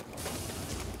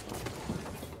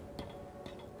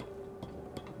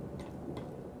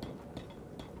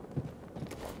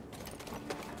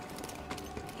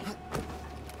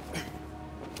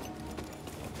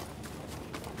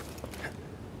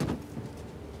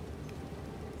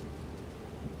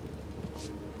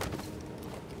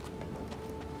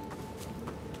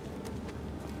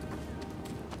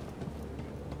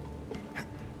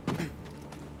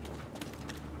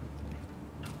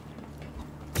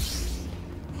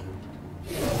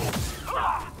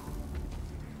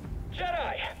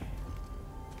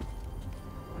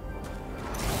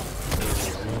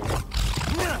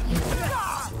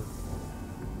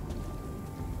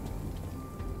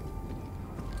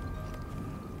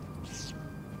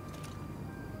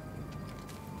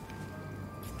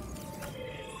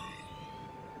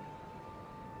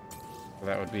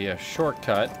 That would be a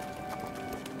shortcut.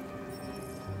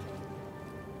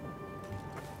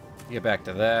 Get back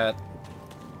to that.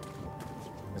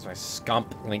 Because my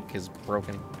scump link is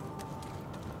broken.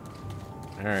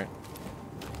 Alright.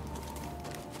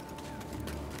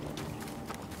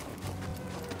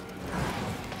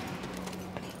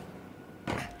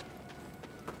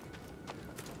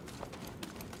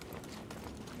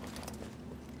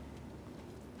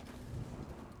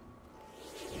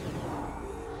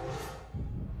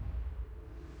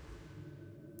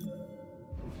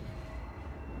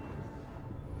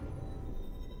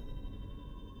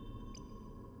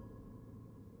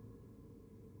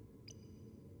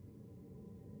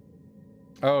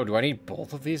 Oh, do I need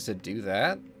both of these to do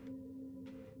that?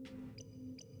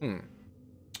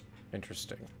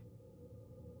 Interesting.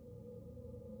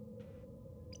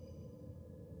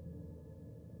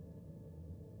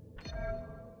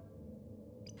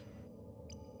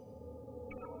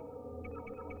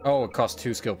 Oh, it costs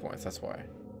 2 skill points, that's why.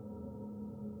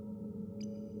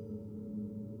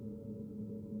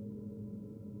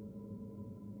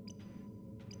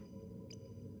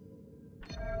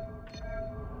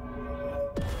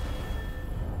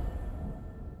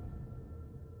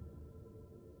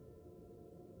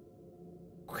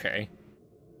 Okay.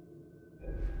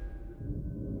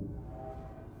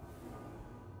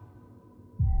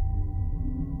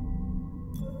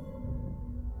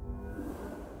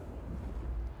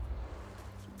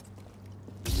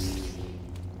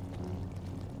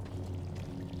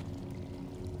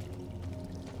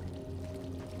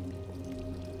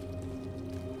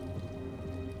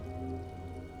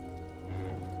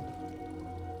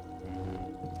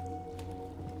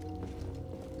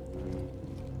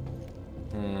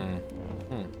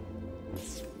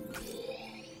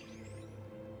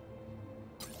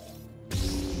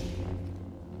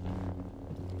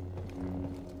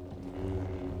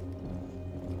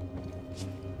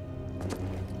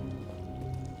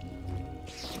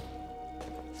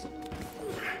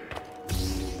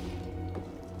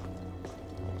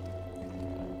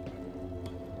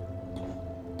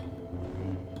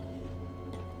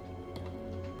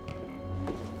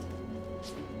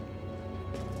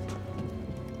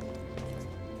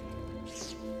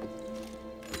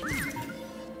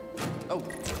 Oh,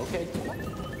 okay.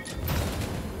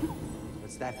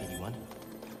 What's that, BD1?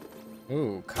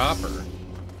 Ooh, copper.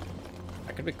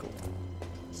 That could be cool.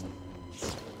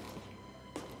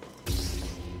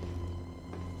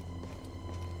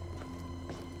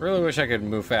 Really wish I could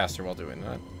move faster while doing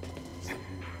that.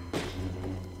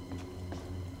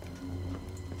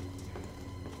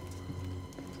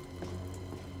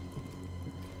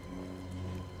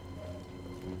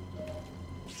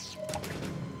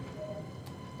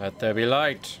 Let there be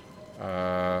light.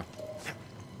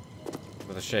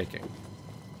 With a shaking.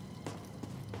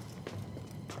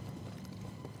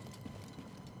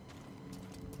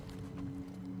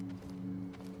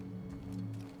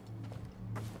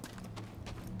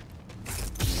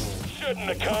 shouldn't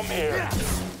have come here.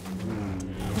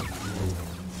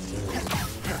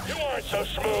 You aren't so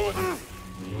smooth.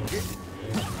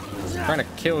 I'm trying to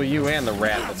kill you and the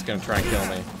rat that's gonna try and kill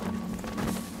me.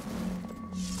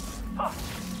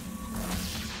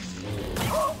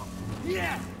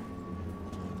 Yeah.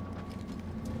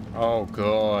 Oh,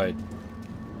 good.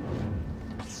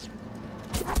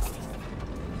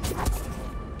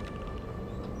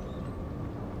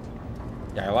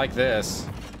 Yeah, I like this.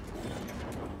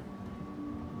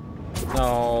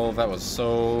 No, that was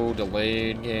so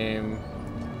delayed, game.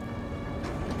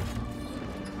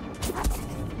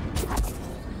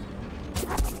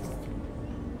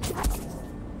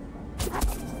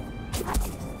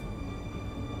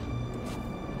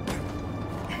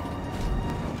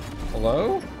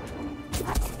 Hello?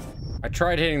 I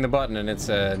tried hitting the button and it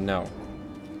said no.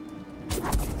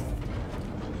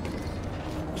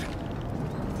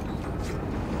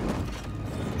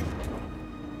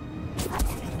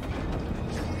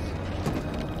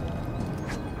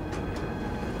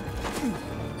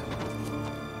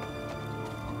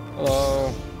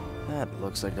 Hello? That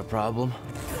looks like a problem.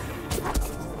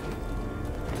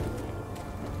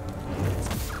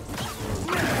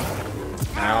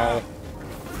 Ow.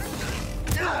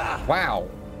 Wow.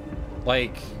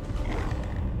 Like...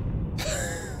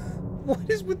 what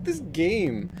is with this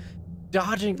game?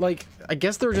 Dodging, like, I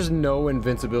guess there are just no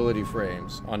invincibility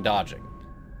frames on dodging.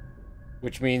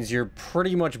 Which means you're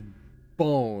pretty much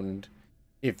boned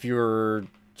if you're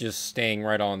just staying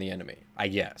right on the enemy, I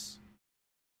guess.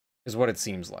 Is what it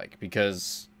seems like,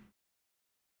 because...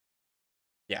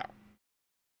 yeah.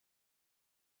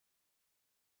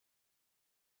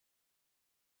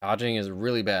 Dodging is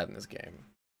really bad in this game.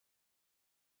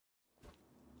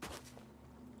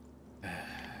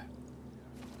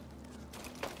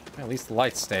 At least the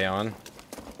lights stay on.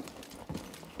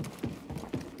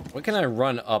 What can I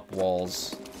run up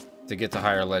walls to get to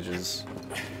higher ledges?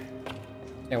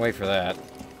 Can't wait for that.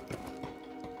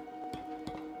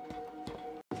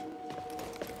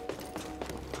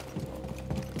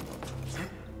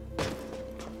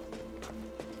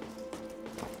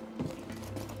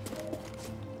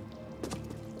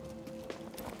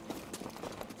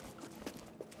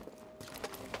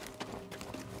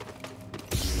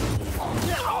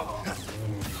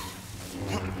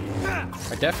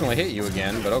 I definitely hit you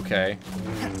again, but okay.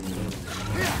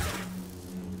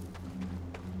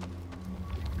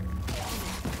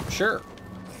 Sure.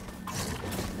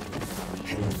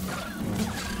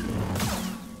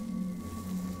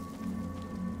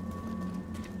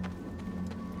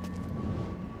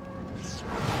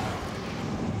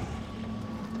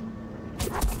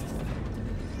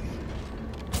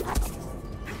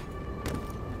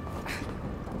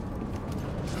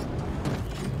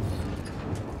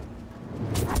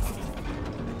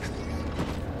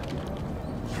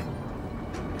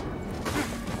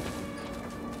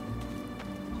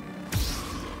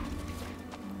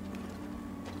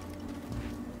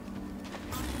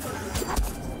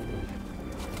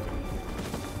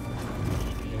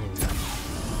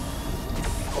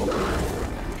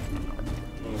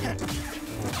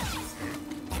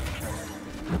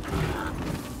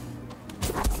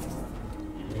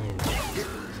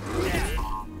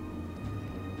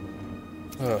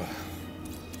 Ugh.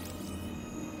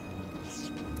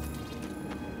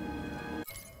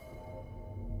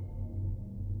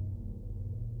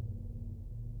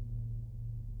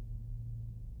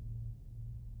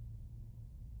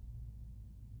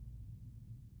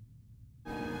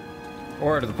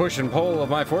 Or to the push and pull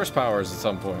of my force powers at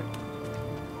some point.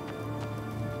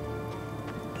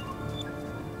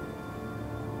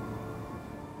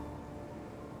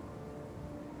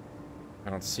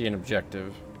 I don't see an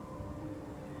objective.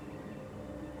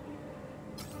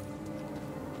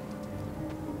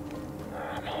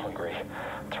 I'm hungry.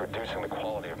 It's reducing the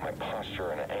quality of my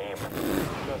posture and aim.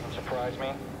 Doesn't surprise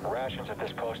me. Rations at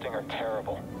this posting are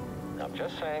terrible. I'm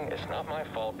just saying it's not my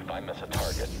fault if I miss a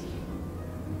target.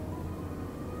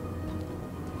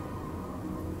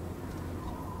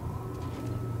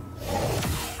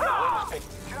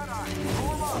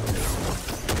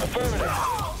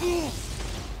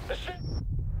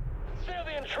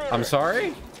 I'm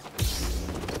sorry?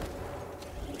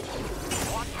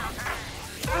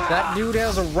 That dude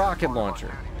has a rocket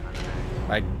launcher.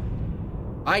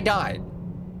 I died.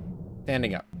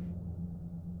 Standing up.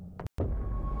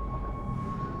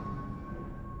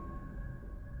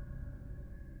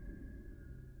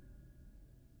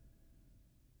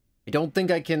 I don't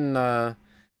think I can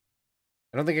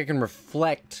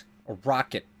reflect a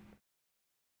rocket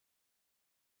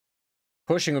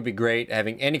Pushing would be great.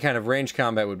 Having any kind of range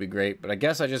combat would be great. But I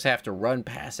guess I just have to run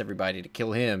past everybody to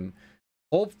kill him.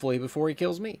 Hopefully before he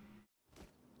kills me.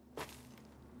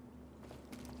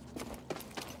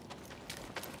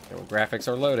 Okay, well, graphics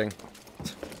are loading.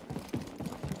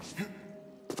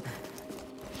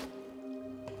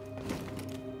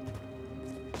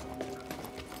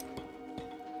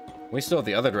 We still have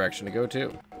the other direction to go,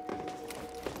 too.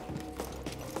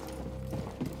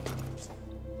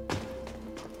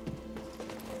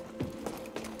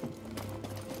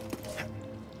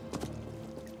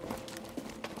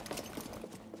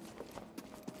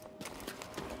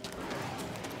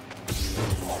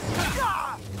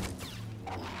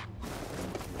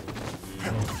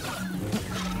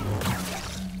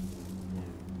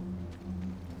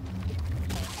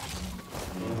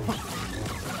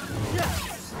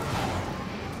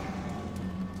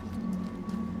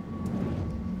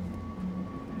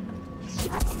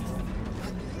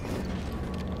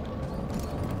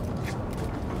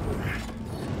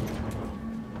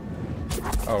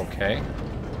 Okay.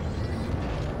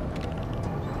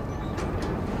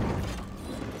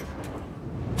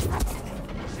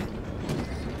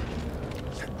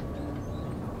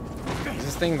 Is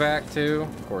this thing back too?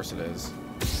 Of course it is.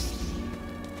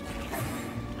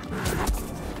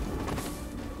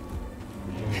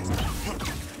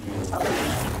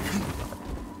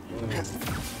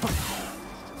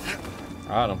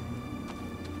 Got him.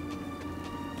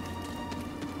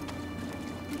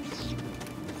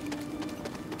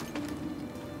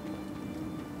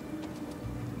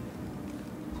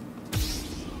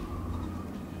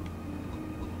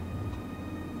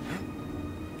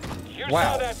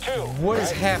 Wow, what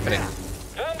is happening?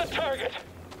 Found the target.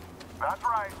 That's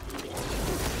right.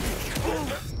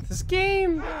 This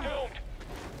game.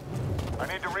 I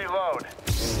need to reload.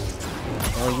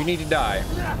 Oh, you need to die.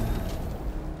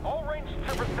 All ranged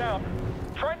troopers down.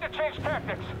 Trying to change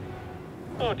tactics.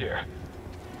 Oh dear.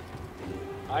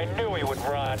 I knew he would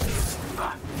run.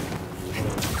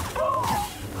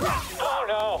 Oh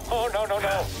no! Oh no no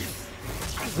no!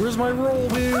 Where's my roll,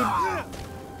 dude?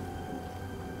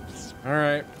 All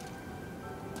right.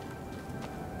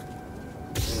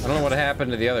 I don't know what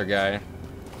happened to the other guy.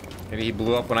 Maybe he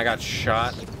blew up when I got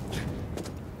shot.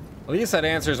 At least that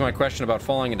answers my question about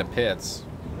falling into pits.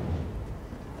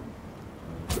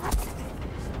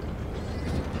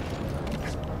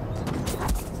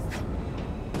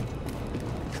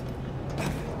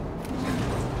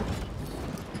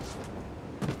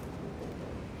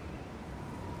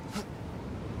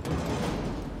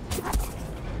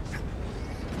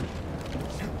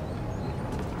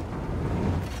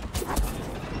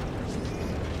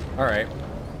 All right.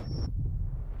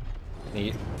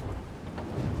 Neat.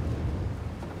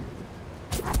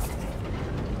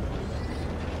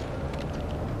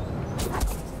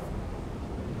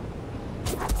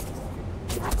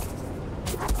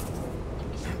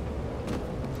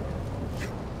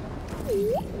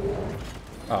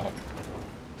 Oh.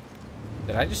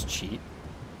 Did I just cheat?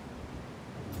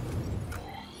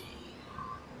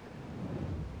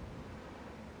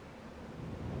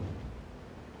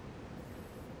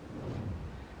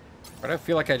 Why do I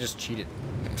feel like I just cheated?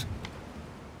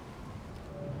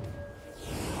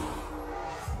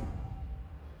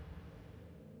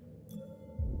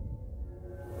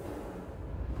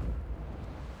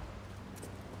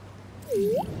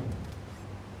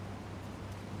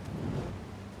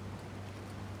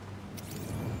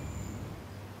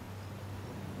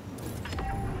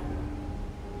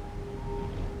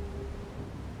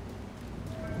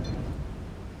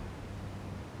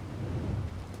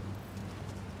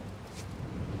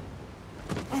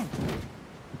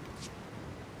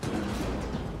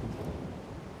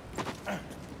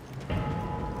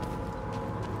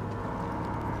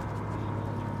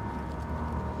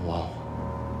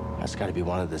 That's gotta be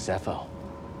one of the Zepho.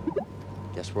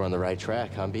 Guess we're on the right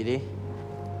track, huh, BD?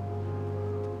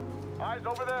 Eyes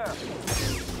over there.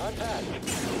 Contact.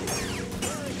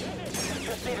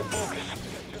 Just need to focus.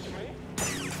 Just me?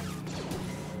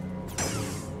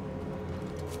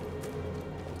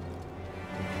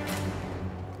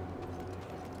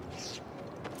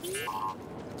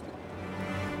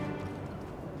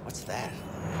 What's that?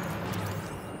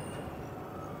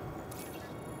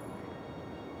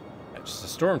 Just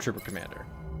a stormtrooper commander.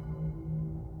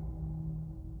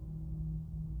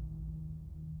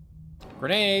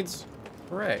 Grenades!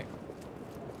 Hooray.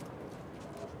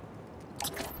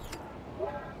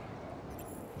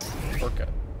 Shortcut.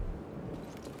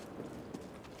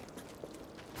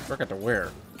 Shortcut to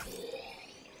where?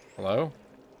 Hello?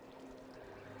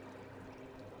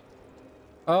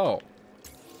 Oh.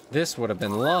 This would have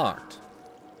been locked.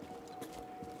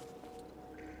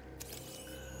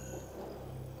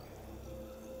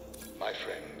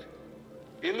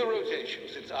 rotation,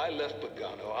 since I left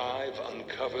Pagano, I've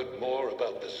uncovered more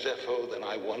about the Zepho than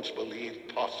I once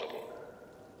believed possible.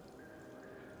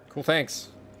 Cool, thanks.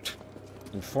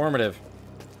 Informative.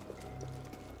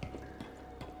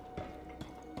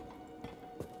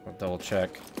 I'll double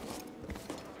check.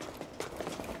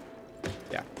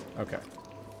 Yeah, okay.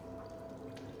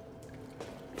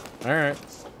 Alright.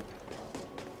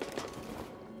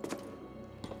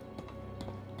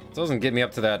 Doesn't get me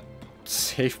up to that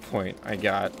save point I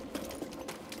got.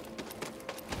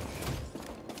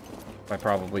 By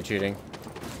probably cheating.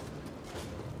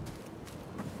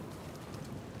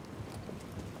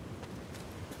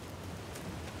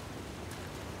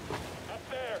 Up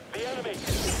there, the enemy.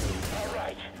 All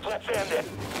right, let's end it.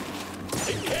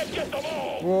 He can't get them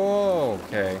all. Whoa,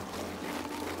 okay.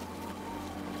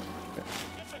 Get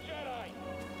the Jedi.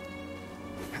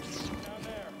 Down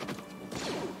there.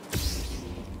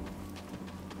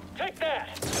 Take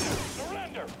that.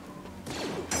 Surrender.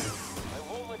 I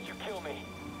won't let you kill me.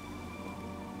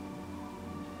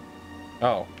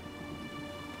 Oh.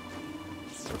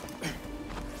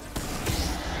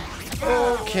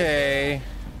 Okay.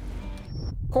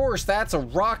 Of course, that's a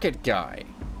rocket guy.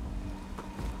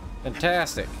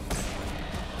 Fantastic.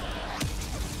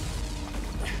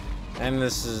 And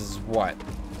this is what?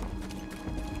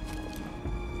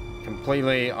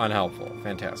 Completely unhelpful.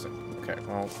 Fantastic. Okay,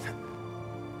 well.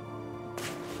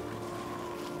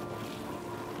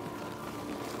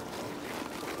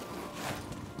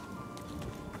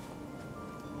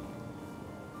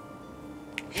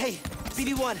 Hey,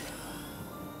 BD1.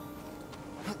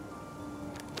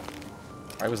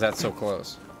 Why was that so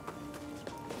close?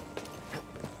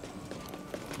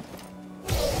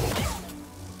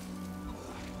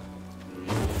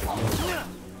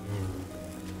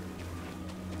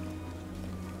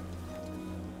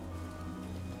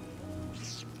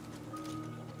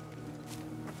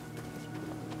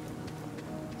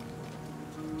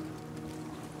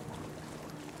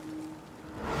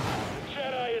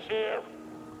 Jedi is here.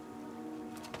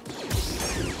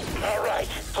 All right,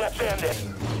 let's end it.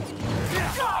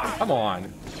 Come on.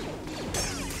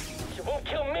 You won't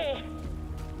kill me.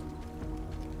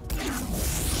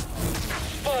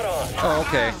 Spot on. Oh,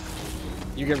 okay.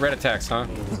 You get red attacks, huh?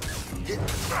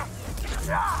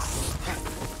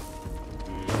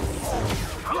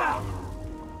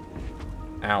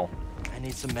 Ow. I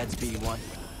need some meds, BD1.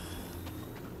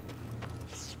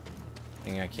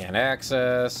 Thing I can't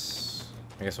access.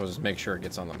 I guess we'll just make sure it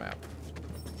gets on the map.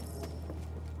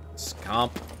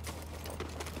 Scomp.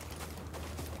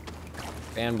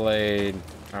 Fan blade.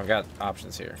 I've got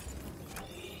options here.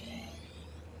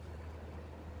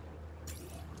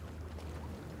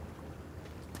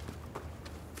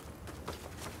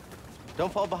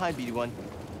 Don't fall behind, BD1.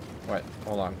 What?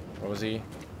 Hold on. What was he?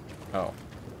 Oh.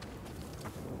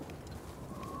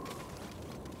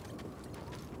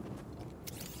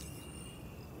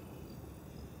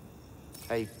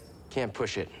 I can't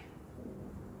push it.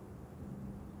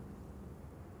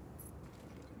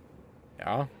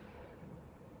 Yeah?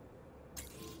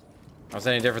 How's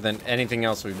that any different than anything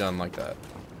else we've done like that?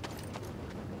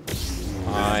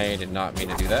 I did not mean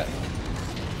to do that.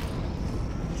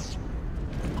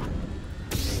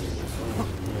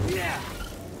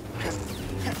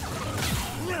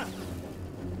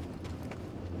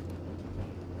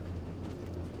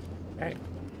 Okay.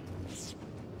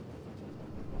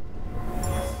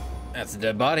 That's a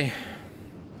dead body.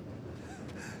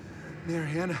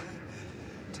 Mariana,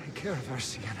 take care of our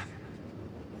Sienna.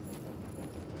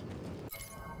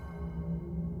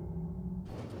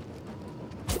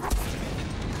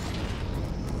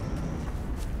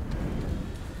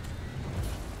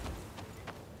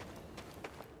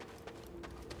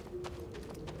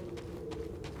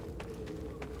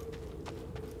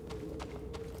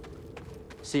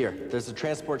 Seer, there's a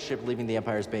transport ship leaving the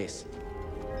Empire's base.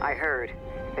 I heard.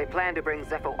 They plan to bring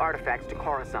Zepho artifacts to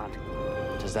Coruscant.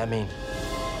 Does that mean?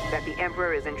 That the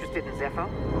Emperor is interested in Zepho?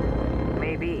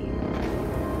 Maybe.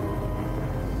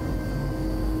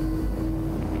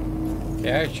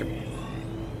 Yeah, I should...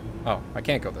 Oh, I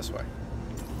can't go this way.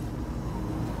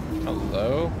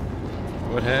 Hello?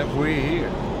 What have we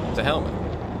here? It's a helmet.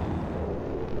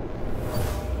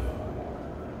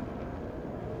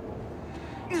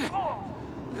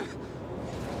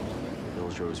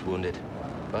 Vildra was wounded,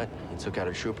 but he took out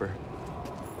a trooper.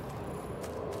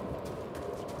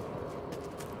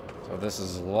 So this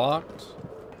is locked.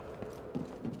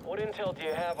 What intel do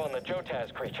you have on the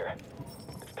Jotaz creature?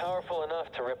 It's powerful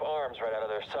enough to rip arms right out of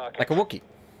their sockets. Like a Wookiee.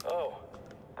 Oh,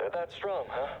 they're that strong,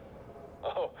 huh?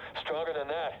 Oh, stronger than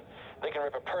that. They can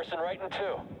rip a person right in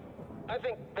two. I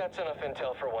think that's enough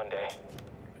intel for one day.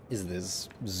 is this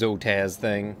Zotaz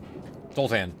thing?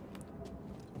 Zoltan.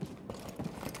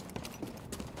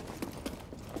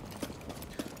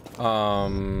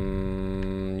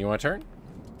 You want to turn?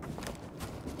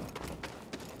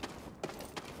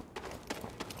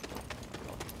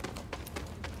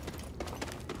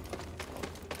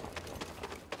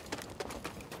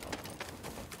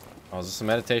 Oh, is this a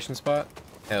meditation spot?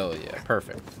 Hell yeah,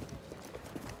 perfect.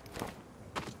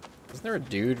 Isn't there a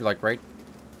dude, like, right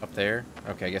up there?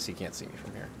 Okay, I guess he can't see me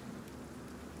from here.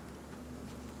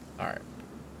 Alright.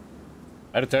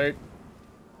 Meditate.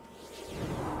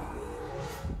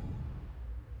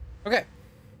 Okay.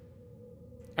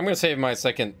 I'm gonna save my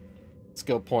second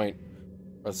skill point.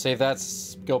 Or save that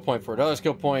skill point for another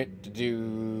skill point to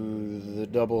do the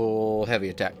double heavy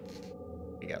attack.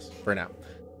 I guess, for now.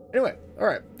 Anyway,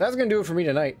 alright. That's gonna do it for me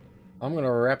tonight. I'm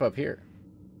gonna wrap up here.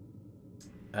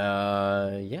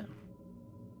 Yeah.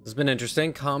 It's been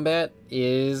interesting. Combat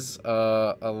is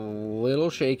a little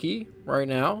shaky right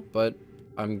now, but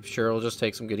I'm sure it'll just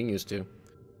take some getting used to.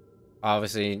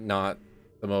 Obviously not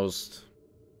the most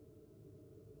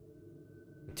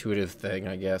intuitive thing,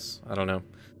 I guess. I don't know.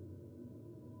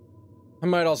 I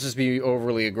might also just be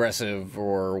overly aggressive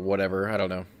or whatever. I don't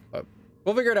know. But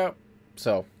we'll figure it out.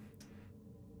 So,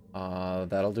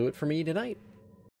 that'll do it for me tonight.